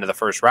trade up into the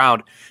first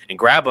round and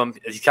grab him,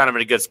 he's kind of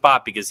in a good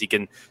spot because he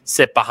can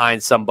sit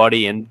behind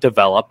somebody and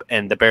develop,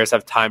 and the Bears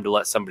have time to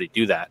let somebody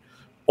do that.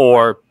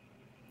 Or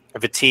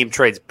if a team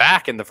trades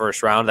back in the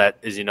first round that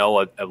is, a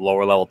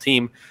lower level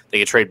team, they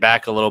can trade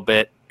back a little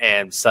bit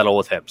and settle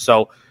with him.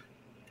 So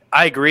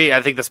I agree.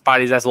 I think the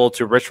spot he's at a little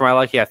too rich for my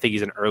liking. I think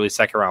he's an early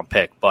second round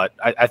pick, but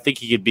I think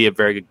he could be a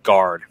very good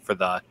guard for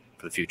the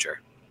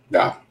future.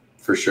 Yeah,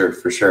 for sure.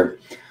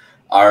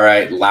 All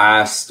right,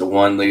 last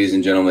one, ladies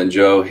and gentlemen.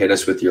 Joe, hit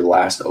us with your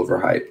last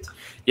overhyped.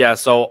 Yeah,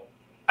 so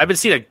I've been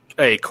seeing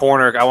a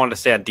corner. I wanted to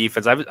stay on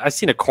defense. I've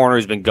seen a corner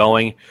who's been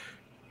going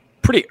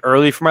pretty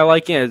early for my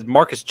liking. It's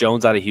Marcus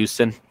Jones out of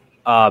Houston.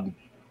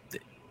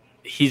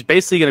 He's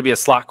basically going to be a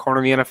slot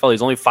corner in the NFL.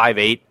 He's only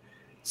 5'8",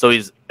 so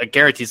he's a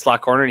guaranteed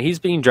slot corner, and he's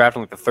being drafted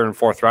in like the third and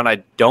fourth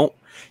round.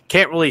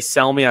 Can't really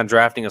sell me on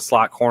drafting a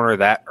slot corner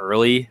that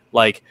early.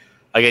 Like,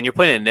 again, you're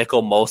playing a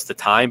nickel most of the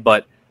time,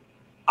 but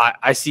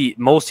I see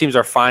most teams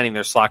are finding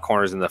their slot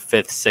corners in the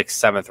 5th, 6th,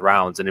 7th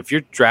rounds. And if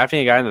you're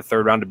drafting a guy in the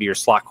third round to be your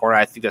slot corner,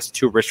 I think that's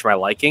too rich for my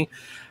liking.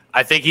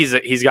 I think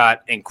he's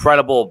got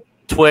incredible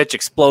twitch,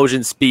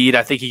 explosion, speed.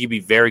 I think he could be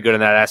very good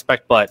in that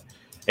aspect,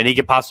 and he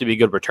could possibly be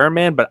a good return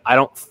man, but I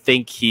don't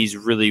think he's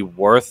really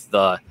worth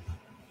the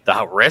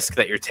risk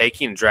that you're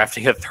taking and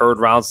drafting a third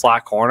round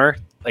slot corner.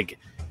 Like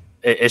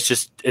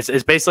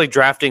it's basically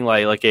drafting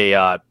like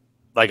a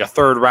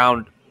third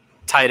round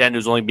tight end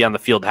who's only be on the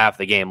field half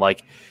the game.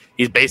 Like,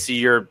 he's basically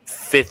your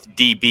 5th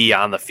DB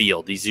on the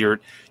field. He's your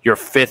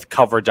 5th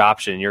coverage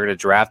option. You're going to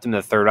draft him in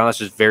the third round. That's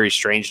just very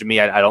strange to me.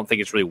 I don't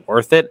think it's really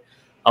worth it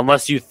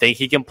unless you think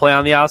he can play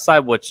on the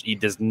outside, which he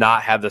does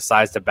not have the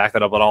size to back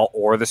that up at all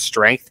or the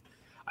strength.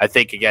 I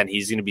think, again,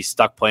 he's going to be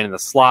stuck playing in the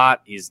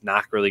slot. He's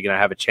not really going to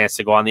have a chance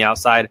to go on the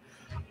outside.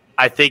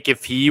 I think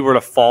if he were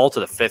to fall to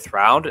the 5th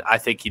round, I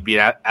think he'd be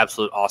an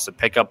absolute awesome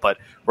pickup, but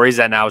where he's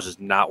at now is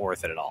just not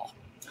worth it at all.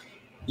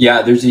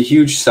 Yeah, there's a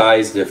huge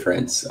size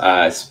difference,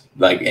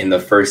 like in the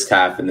first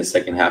half and the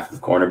second half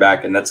of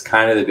cornerback, and that's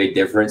kind of the big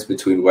difference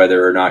between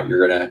whether or not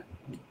you're going to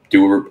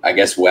do, I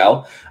guess,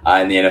 well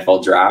in the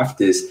NFL draft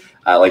is,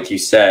 like you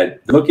said,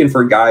 looking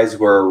for guys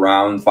who are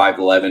around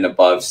 5'11",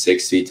 above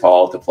 6 feet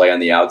tall to play on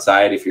the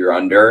outside. If you're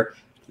under,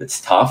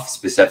 it's tough,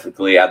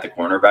 specifically at the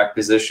cornerback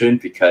position,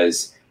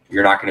 because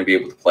you're not going to be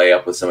able to play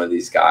up with some of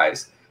these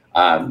guys.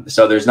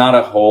 So there's not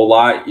a whole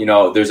lot,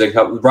 there's a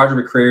couple. Roger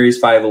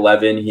McCreary's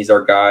 5'11". He's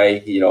our guy.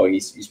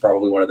 He's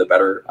probably one of the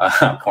better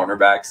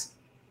cornerbacks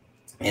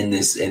in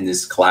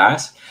this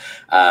class.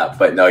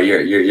 But no,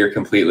 you're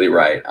completely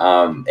right.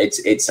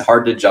 It's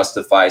hard to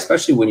justify,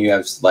 especially when you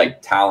have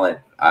like talent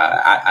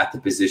at the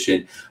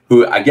position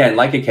who, again,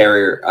 like a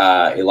carrier,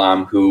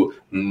 Elam, who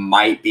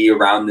might be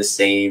around the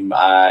same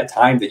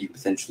time that you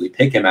potentially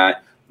pick him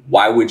at.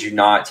 Why would you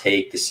not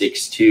take the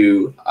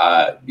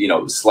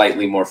 6'2",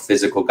 slightly more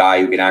physical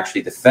guy who can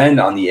actually defend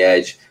on the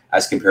edge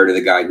as compared to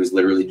the guy who's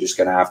literally just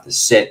going to have to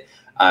sit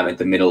at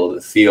the middle of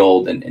the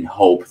field and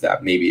hope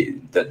that maybe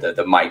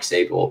the Mike's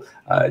able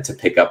to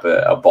pick up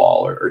a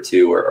ball or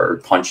two or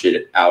punch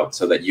it out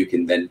so that you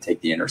can then take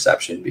the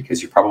interception,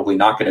 because you're probably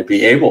not going to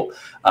be able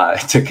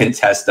to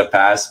contest the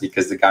pass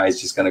because the guy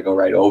is just going to go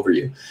right over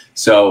you.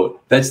 So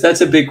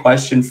that's a big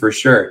question for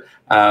sure.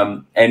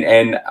 I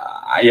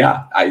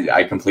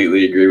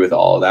completely agree with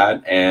all of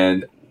that.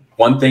 And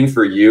one thing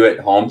for you at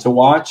home to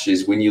watch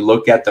is when you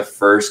look at the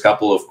first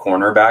couple of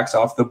cornerbacks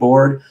off the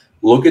board,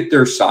 look at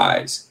their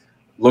size.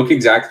 Look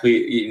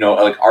exactly,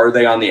 like, are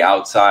they on the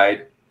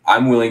outside?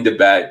 I'm willing to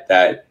bet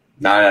that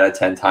 9 out of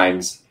 10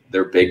 times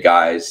they're big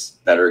guys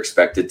that are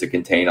expected to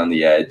contain on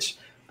the edge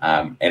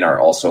and are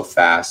also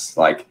fast.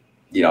 Like,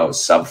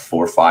 sub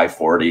 4.5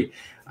 40.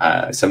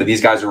 Some of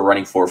these guys are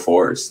running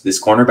 4.4s.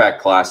 This cornerback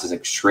class is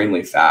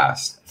extremely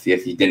fast.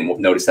 If you didn't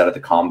notice that at the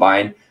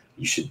combine,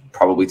 you should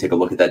probably take a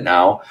look at that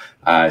now.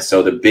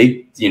 So the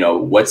big,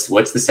 what's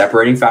the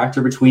separating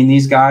factor between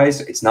these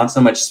guys? It's not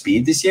so much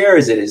speed this year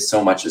as it is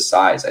so much as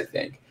size, I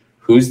think.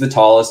 Who's the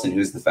tallest and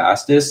who's the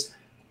fastest?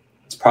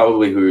 It's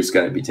probably who's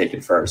going to be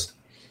taken first.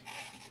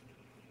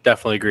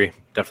 Definitely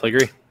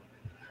agree.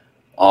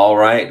 All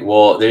right.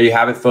 Well, there you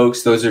have it,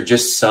 folks. Those are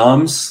just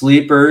some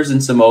sleepers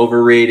and some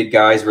overrated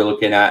guys we're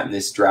looking at in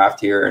this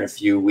draft here in a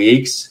few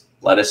weeks.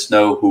 Let us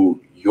know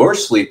who your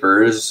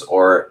sleepers,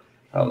 or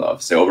I don't know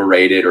if say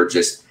overrated, or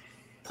just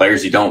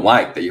players you don't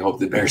like that you hope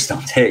the Bears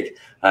don't take,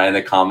 in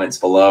the comments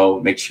below.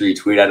 Make sure you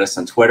tweet at us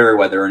on Twitter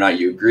whether or not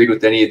you agreed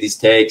with any of these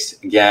takes.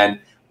 Again,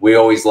 we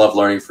always love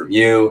learning from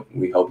you.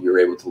 We hope you're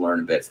able to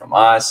learn a bit from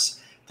us.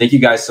 Thank you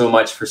guys so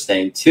much for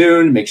staying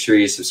tuned. Make sure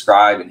you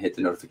subscribe and hit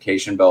the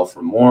notification bell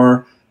for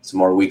more. Some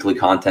more weekly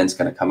content's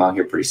going to come out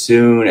here pretty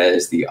soon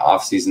as the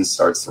offseason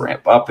starts to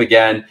ramp up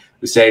again.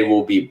 Usaid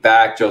will be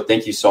back. Joe,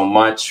 thank you so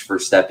much for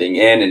stepping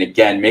in. And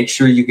again, make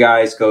sure you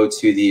guys go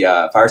to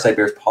the Fireside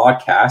Bears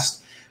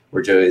podcast,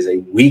 where Joe is a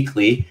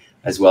weekly,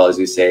 as well as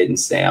Usaid and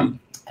Sam.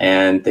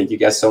 And thank you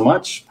guys so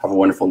much. Have a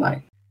wonderful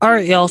night. All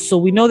right, y'all. So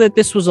we know that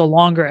this was a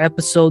longer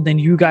episode than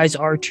you guys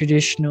are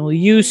traditionally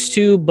used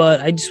to,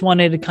 but I just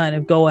wanted to kind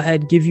of go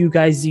ahead and give you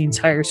guys the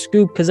entire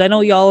scoop, because I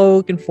know y'all are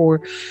looking for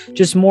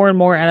just more and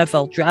more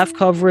NFL draft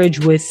coverage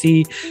with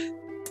the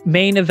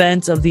main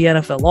events of the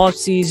NFL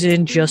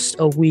offseason just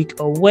a week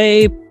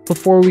away.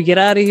 Before we get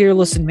out of here,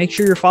 listen, make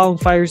sure you're following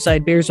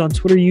Fireside Bears on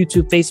Twitter,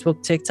 YouTube,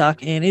 Facebook,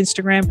 TikTok, and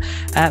Instagram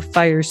at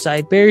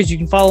Fireside Bears. You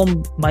can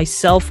follow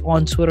myself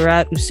on Twitter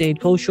at Usaid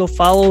Kosho.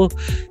 Follow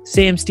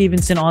Sam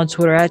Stevenson on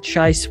Twitter at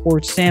Shy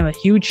Sports Sam. A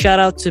huge shout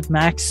out to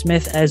Max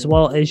Smith as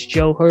well as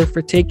Joe Hurd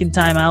for taking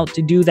time out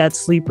to do that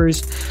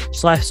sleepers /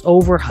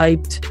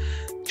 overhyped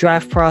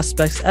draft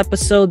prospects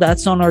episode.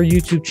 That's on our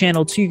YouTube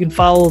channel too. You can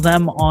follow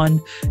them on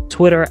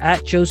Twitter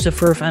at Joseph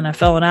Hurf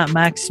NFL and at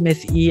Max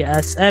Smith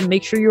ESM.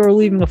 Make sure you're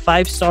leaving a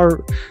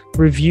 5-star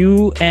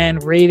review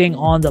and rating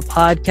on the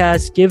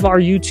podcast. Give our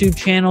YouTube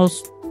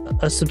channels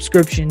a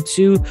subscription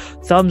too.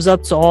 Thumbs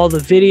up to all the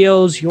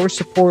videos. Your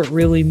support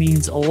really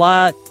means a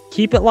lot.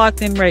 Keep it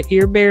locked in right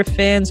here, Bear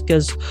fans,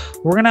 because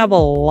we're going to have a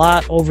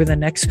lot over the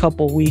next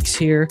couple weeks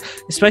here,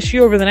 especially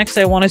over the next,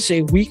 I want to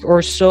say, week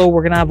or so.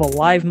 We're going to have a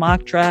live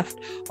mock draft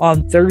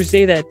on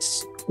Thursday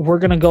we're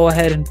going to go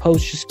ahead and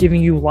post, just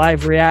giving you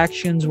live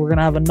reactions. We're going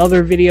to have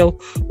another video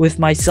with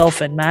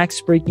myself and Max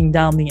breaking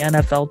down the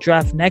NFL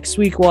draft. Next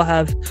week, we'll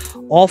have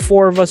all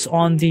 4 of us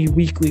on the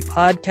weekly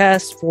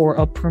podcast for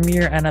a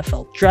premier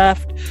NFL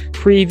draft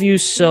preview.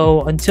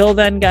 So until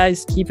then,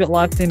 guys, keep it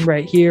locked in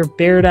right here.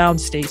 Bear down,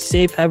 stay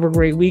safe, have a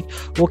great week.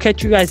 We'll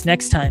catch you guys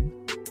next time.